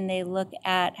appropriation, they look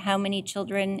at how many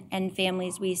children and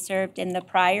families we served in the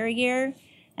prior year,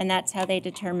 and that's how they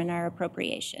determine our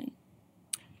appropriation.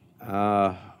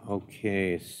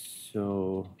 Okay,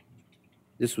 so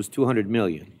this was 200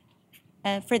 million.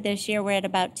 For this year, we're at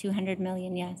about 200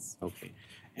 million, yes. Okay.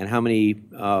 And how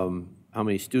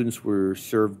many students were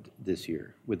served this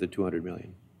year with the 200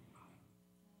 million?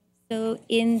 So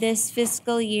in this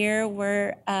fiscal year,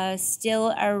 we're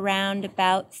still around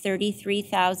about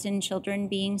 33,000 children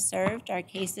being served. Our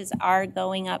cases are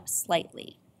going up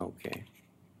slightly. Okay.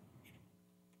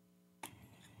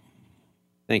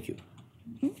 Thank you.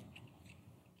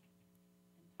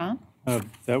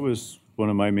 That was one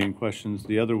of my main questions.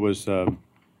 The other was,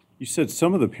 you said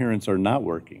some of the parents are not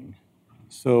working.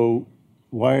 So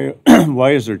why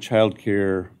is there child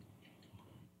care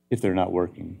if they're not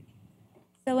working?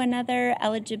 So another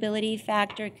eligibility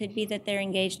factor could be that they're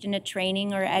engaged in a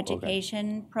training or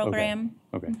education program.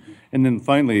 Okay. And then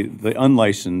finally, the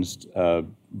unlicensed,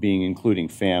 being including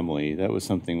family, that was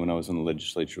something when I was in the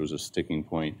legislature was a sticking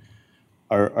point.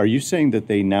 Are you saying that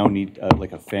they now need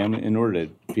like a family, in order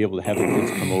to be able to have the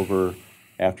kids come over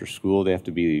after school, they have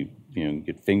to be,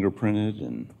 get fingerprinted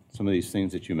and some of these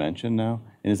things that you mentioned now?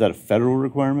 And is that a federal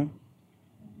requirement?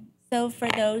 So for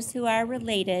those who are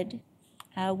related,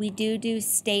 we do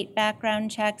state background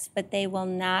checks, but they will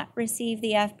not receive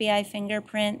the FBI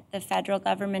fingerprint. The federal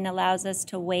government allows us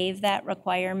to waive that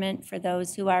requirement for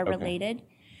those who are related.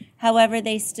 However,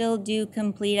 they still do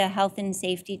complete a health and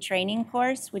safety training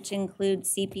course, which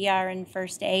includes CPR and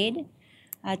first aid,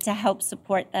 to help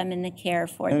support them in the care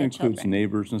for the children. That includes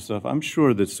neighbors and stuff. I'm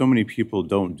sure that so many people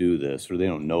don't do this, or they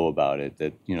don't know about it,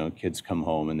 that, kids come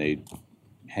home and they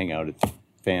hang out at the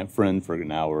friend for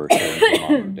an hour or so until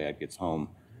mom or dad gets home.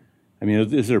 I mean,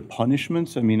 is there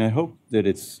punishments? I mean, I hope that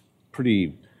it's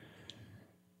pretty,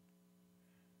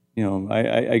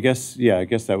 I guess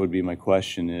that would be my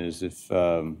question is if,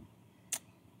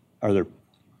 are there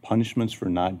punishments for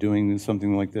not doing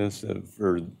something like this,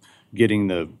 for getting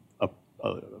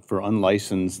for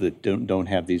unlicensed that don't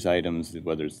have these items,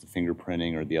 whether it's the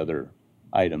fingerprinting or the other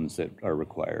items that are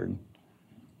required?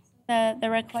 The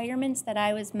requirements that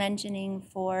I was mentioning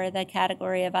for the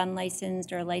category of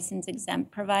unlicensed or license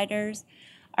exempt providers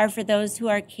are for those who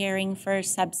are caring for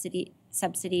subsidy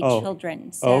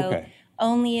children. So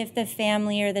only if the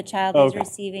family or the child is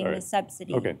receiving the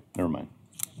subsidy. Okay, never mind.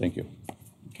 Thank you.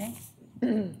 Okay.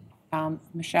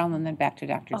 Michelle, and then back to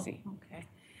Dr. Z. Okay.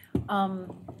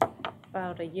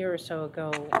 About a year or so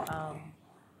ago,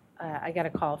 I got a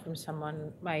call from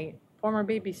someone. My former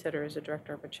babysitter is a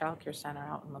director of a child care center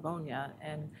out in Livonia,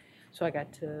 and so I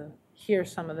got to hear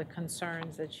some of the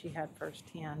concerns that she had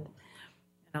firsthand,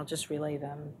 and I'll just relay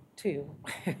them too.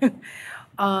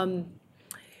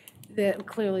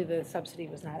 Clearly the subsidy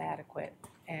was not adequate,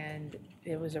 and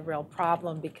it was a real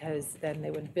problem because then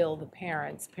they would bill the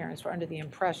parents. Parents were under the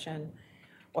impression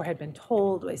or had been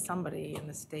told by somebody in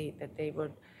the state that they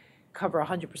would cover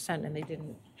 100% and they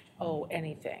didn't owe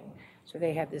anything. So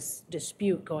they had this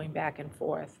dispute going back and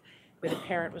forth where the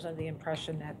parent was under the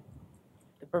impression that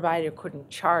the provider couldn't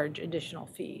charge additional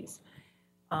fees.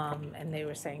 And they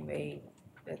were saying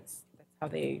that's how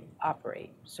they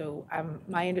operate. So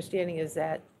my understanding is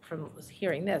that from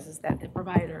hearing this is that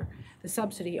the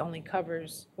subsidy only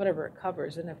covers whatever it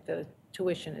covers, and if the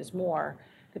tuition is more,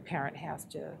 the parent has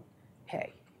to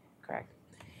pay, correct?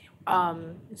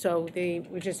 So they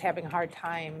were just having a hard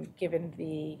time given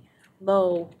the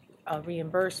low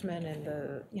reimbursement and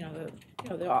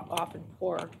the often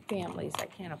poor families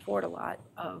that can't afford a lot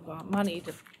of money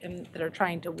and that are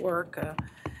trying to work,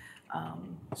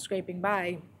 scraping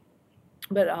by.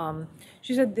 But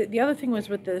she said the other thing was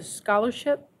with the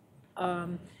scholarship,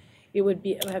 it would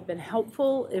have been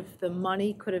helpful if the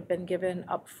money could have been given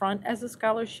up front as a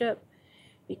scholarship,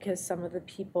 because some of the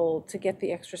people, to get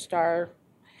the extra star,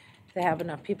 to have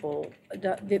enough people,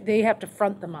 they have to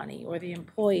front the money, or the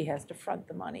employee has to front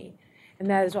the money, and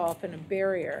that is often a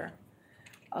barrier.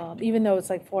 Even though it's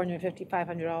like $450,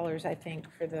 $500, I think,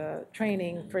 for the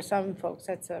training, for some folks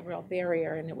that's a real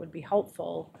barrier, and it would be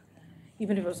helpful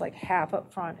even if it was like half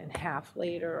up front and half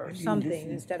later or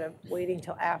something, instead of waiting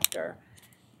till after,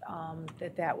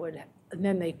 that would, and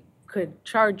then they could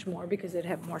charge more because they'd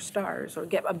have more stars, or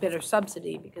get a better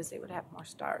subsidy because they would have more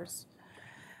stars.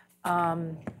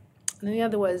 And the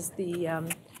other was the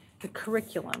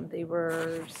curriculum. They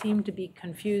seemed to be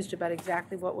confused about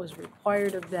exactly what was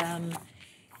required of them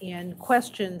and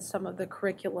questioned some of the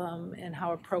curriculum and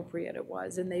how appropriate it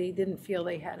was. And they didn't feel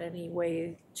they had any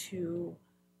way to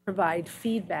provide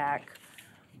feedback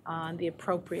on the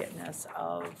appropriateness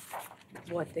of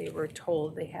what they were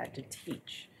told they had to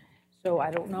teach. So I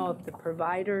don't know if the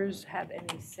providers have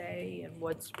any say in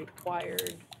what's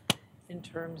required in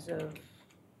terms of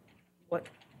what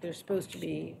they're supposed to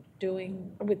be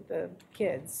doing with the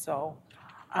kids. So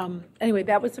anyway,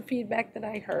 that was the feedback that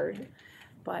I heard.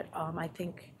 But I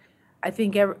think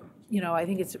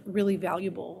it's really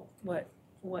valuable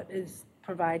what is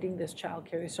providing this child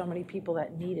care. There's so many people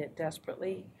that need it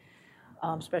desperately,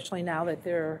 especially now that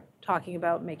they're talking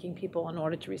about making people, in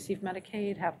order to receive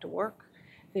Medicaid, have to work.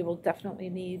 They will definitely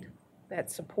need that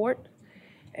support.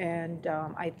 And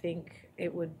I think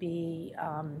it would be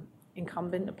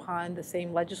incumbent upon the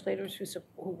same legislators who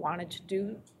wanted to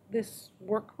do this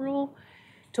work rule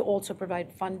to also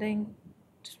provide funding,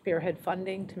 to spearhead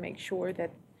funding, to make sure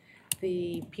that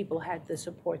the people had the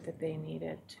support that they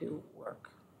needed to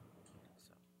work.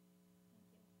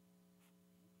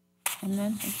 And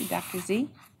then, thank you, Dr. Z.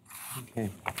 Okay.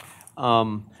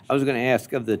 I was going to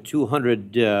ask, of the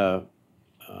 200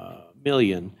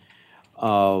 million,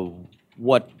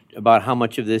 about how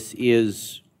much of this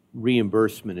is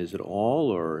reimbursement? Is it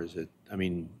all, or is it, I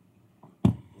mean,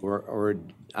 or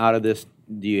out of this,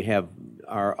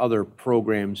 are other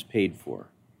programs paid for?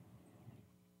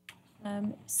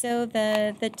 So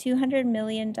the $200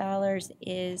 million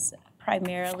is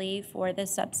primarily for the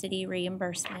subsidy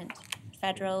reimbursement.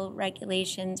 Federal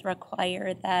regulations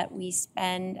require that we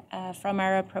spend from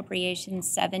our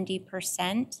appropriations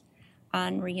 70%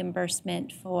 on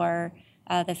reimbursement for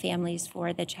the families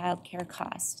for the child care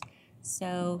cost.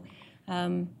 So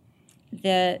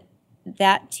that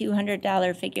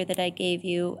 $200 figure that I gave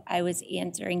you, I was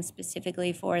answering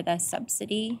specifically for the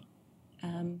subsidy.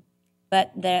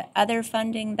 But the other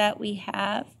funding that we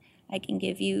have, I can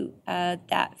give you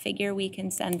that figure. We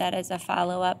can send that as a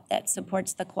follow-up that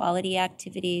supports the quality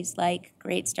activities like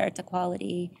Great Start to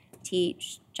Quality,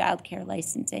 TEACH, child care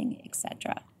licensing,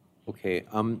 etc. Okay,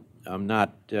 I'm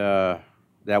not, that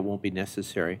won't be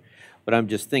necessary, but I'm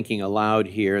just thinking aloud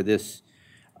here. This,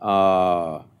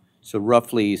 so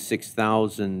roughly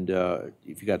 6,000,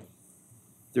 if you got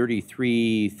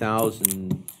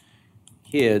 33,000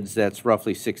 kids, that's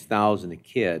roughly 6,000 a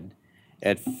kid.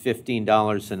 At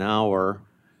 $15 an hour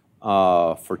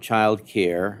for child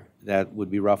care, that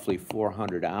would be roughly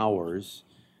 400 hours.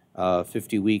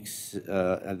 50 weeks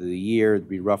out of the year, it'd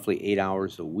be roughly 8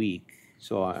 hours a week.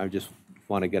 So I just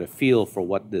want to get a feel for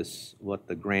what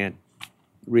the grant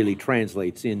really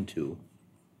translates into.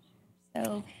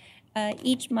 So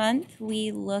each month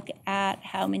we look at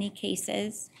how many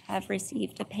cases have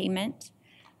received a payment,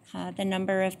 the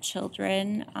number of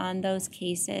children on those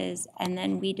cases, and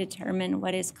then we determine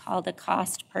what is called a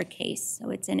cost per case. So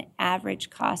it's an average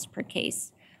cost per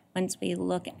case once we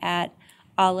look at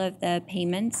all of the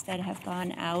payments that have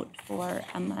gone out for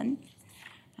a month.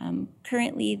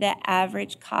 Currently, the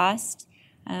average cost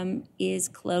is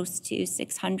close to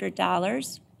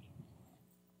 $600.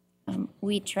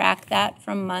 We track that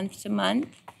from month to month,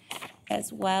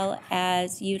 as well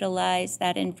as utilize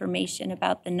that information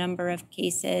about the number of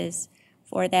cases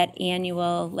for that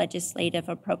annual legislative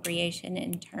appropriation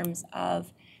in terms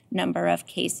of number of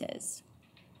cases.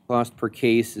 Cost per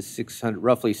case is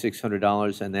roughly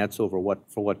 $600, and that's over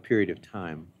for what period of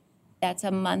time? That's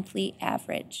a monthly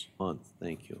average. Month,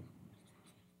 thank you.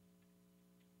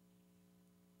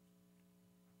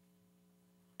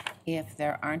 If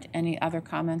there aren't any other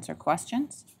comments or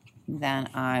questions, then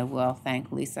I will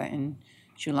thank Lisa and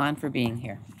Shulan for being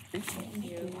here. Thank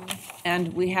you.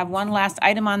 And we have one last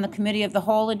item on the Committee of the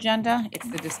Whole agenda. It's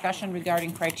the discussion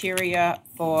regarding criteria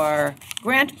for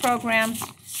grant programs.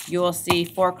 You will see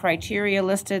 4 criteria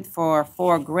listed for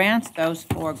 4 grants. Those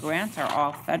 4 grants are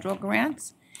all federal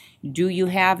grants. Do you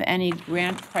have any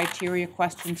grant criteria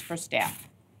questions for staff?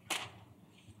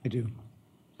 I do.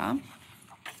 Tom?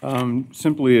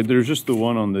 Simply, there's just the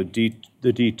one on the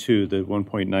D2, the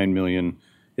 1.9 million.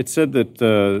 It said that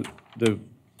the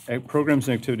programs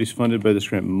and activities funded by this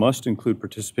grant must include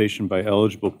participation by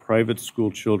eligible private school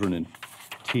children and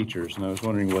teachers, and I was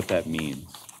wondering what that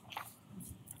means.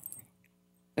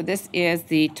 So this is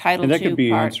the Title II And that could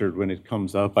be part. answered when it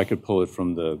comes up. I could pull it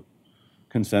from the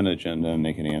consent agenda and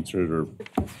they can answer it, or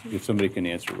if somebody can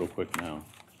answer it real quick now.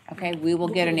 Okay, we will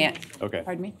get an answer. Okay.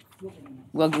 Pardon me?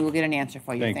 We'll get an answer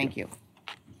for you. Thank you.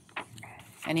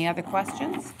 Any other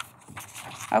questions?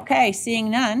 Okay, seeing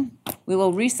none, we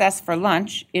will recess for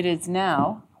lunch. It is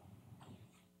now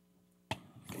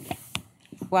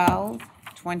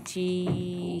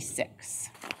 12:26.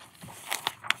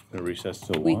 A recess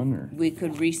till 1, or? We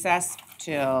could recess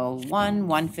till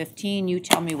 1:15. You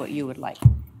tell me what you would like.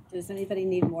 Does anybody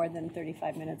need more than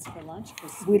 35 minutes for lunch?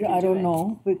 'Cause We, can I do don't it.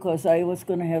 know, because I was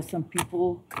gonna have some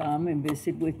people come and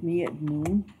visit with me at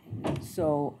noon.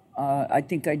 So, I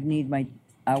think I'd need my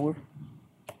hour,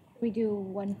 We do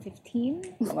 1:15?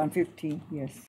 1:15, yes.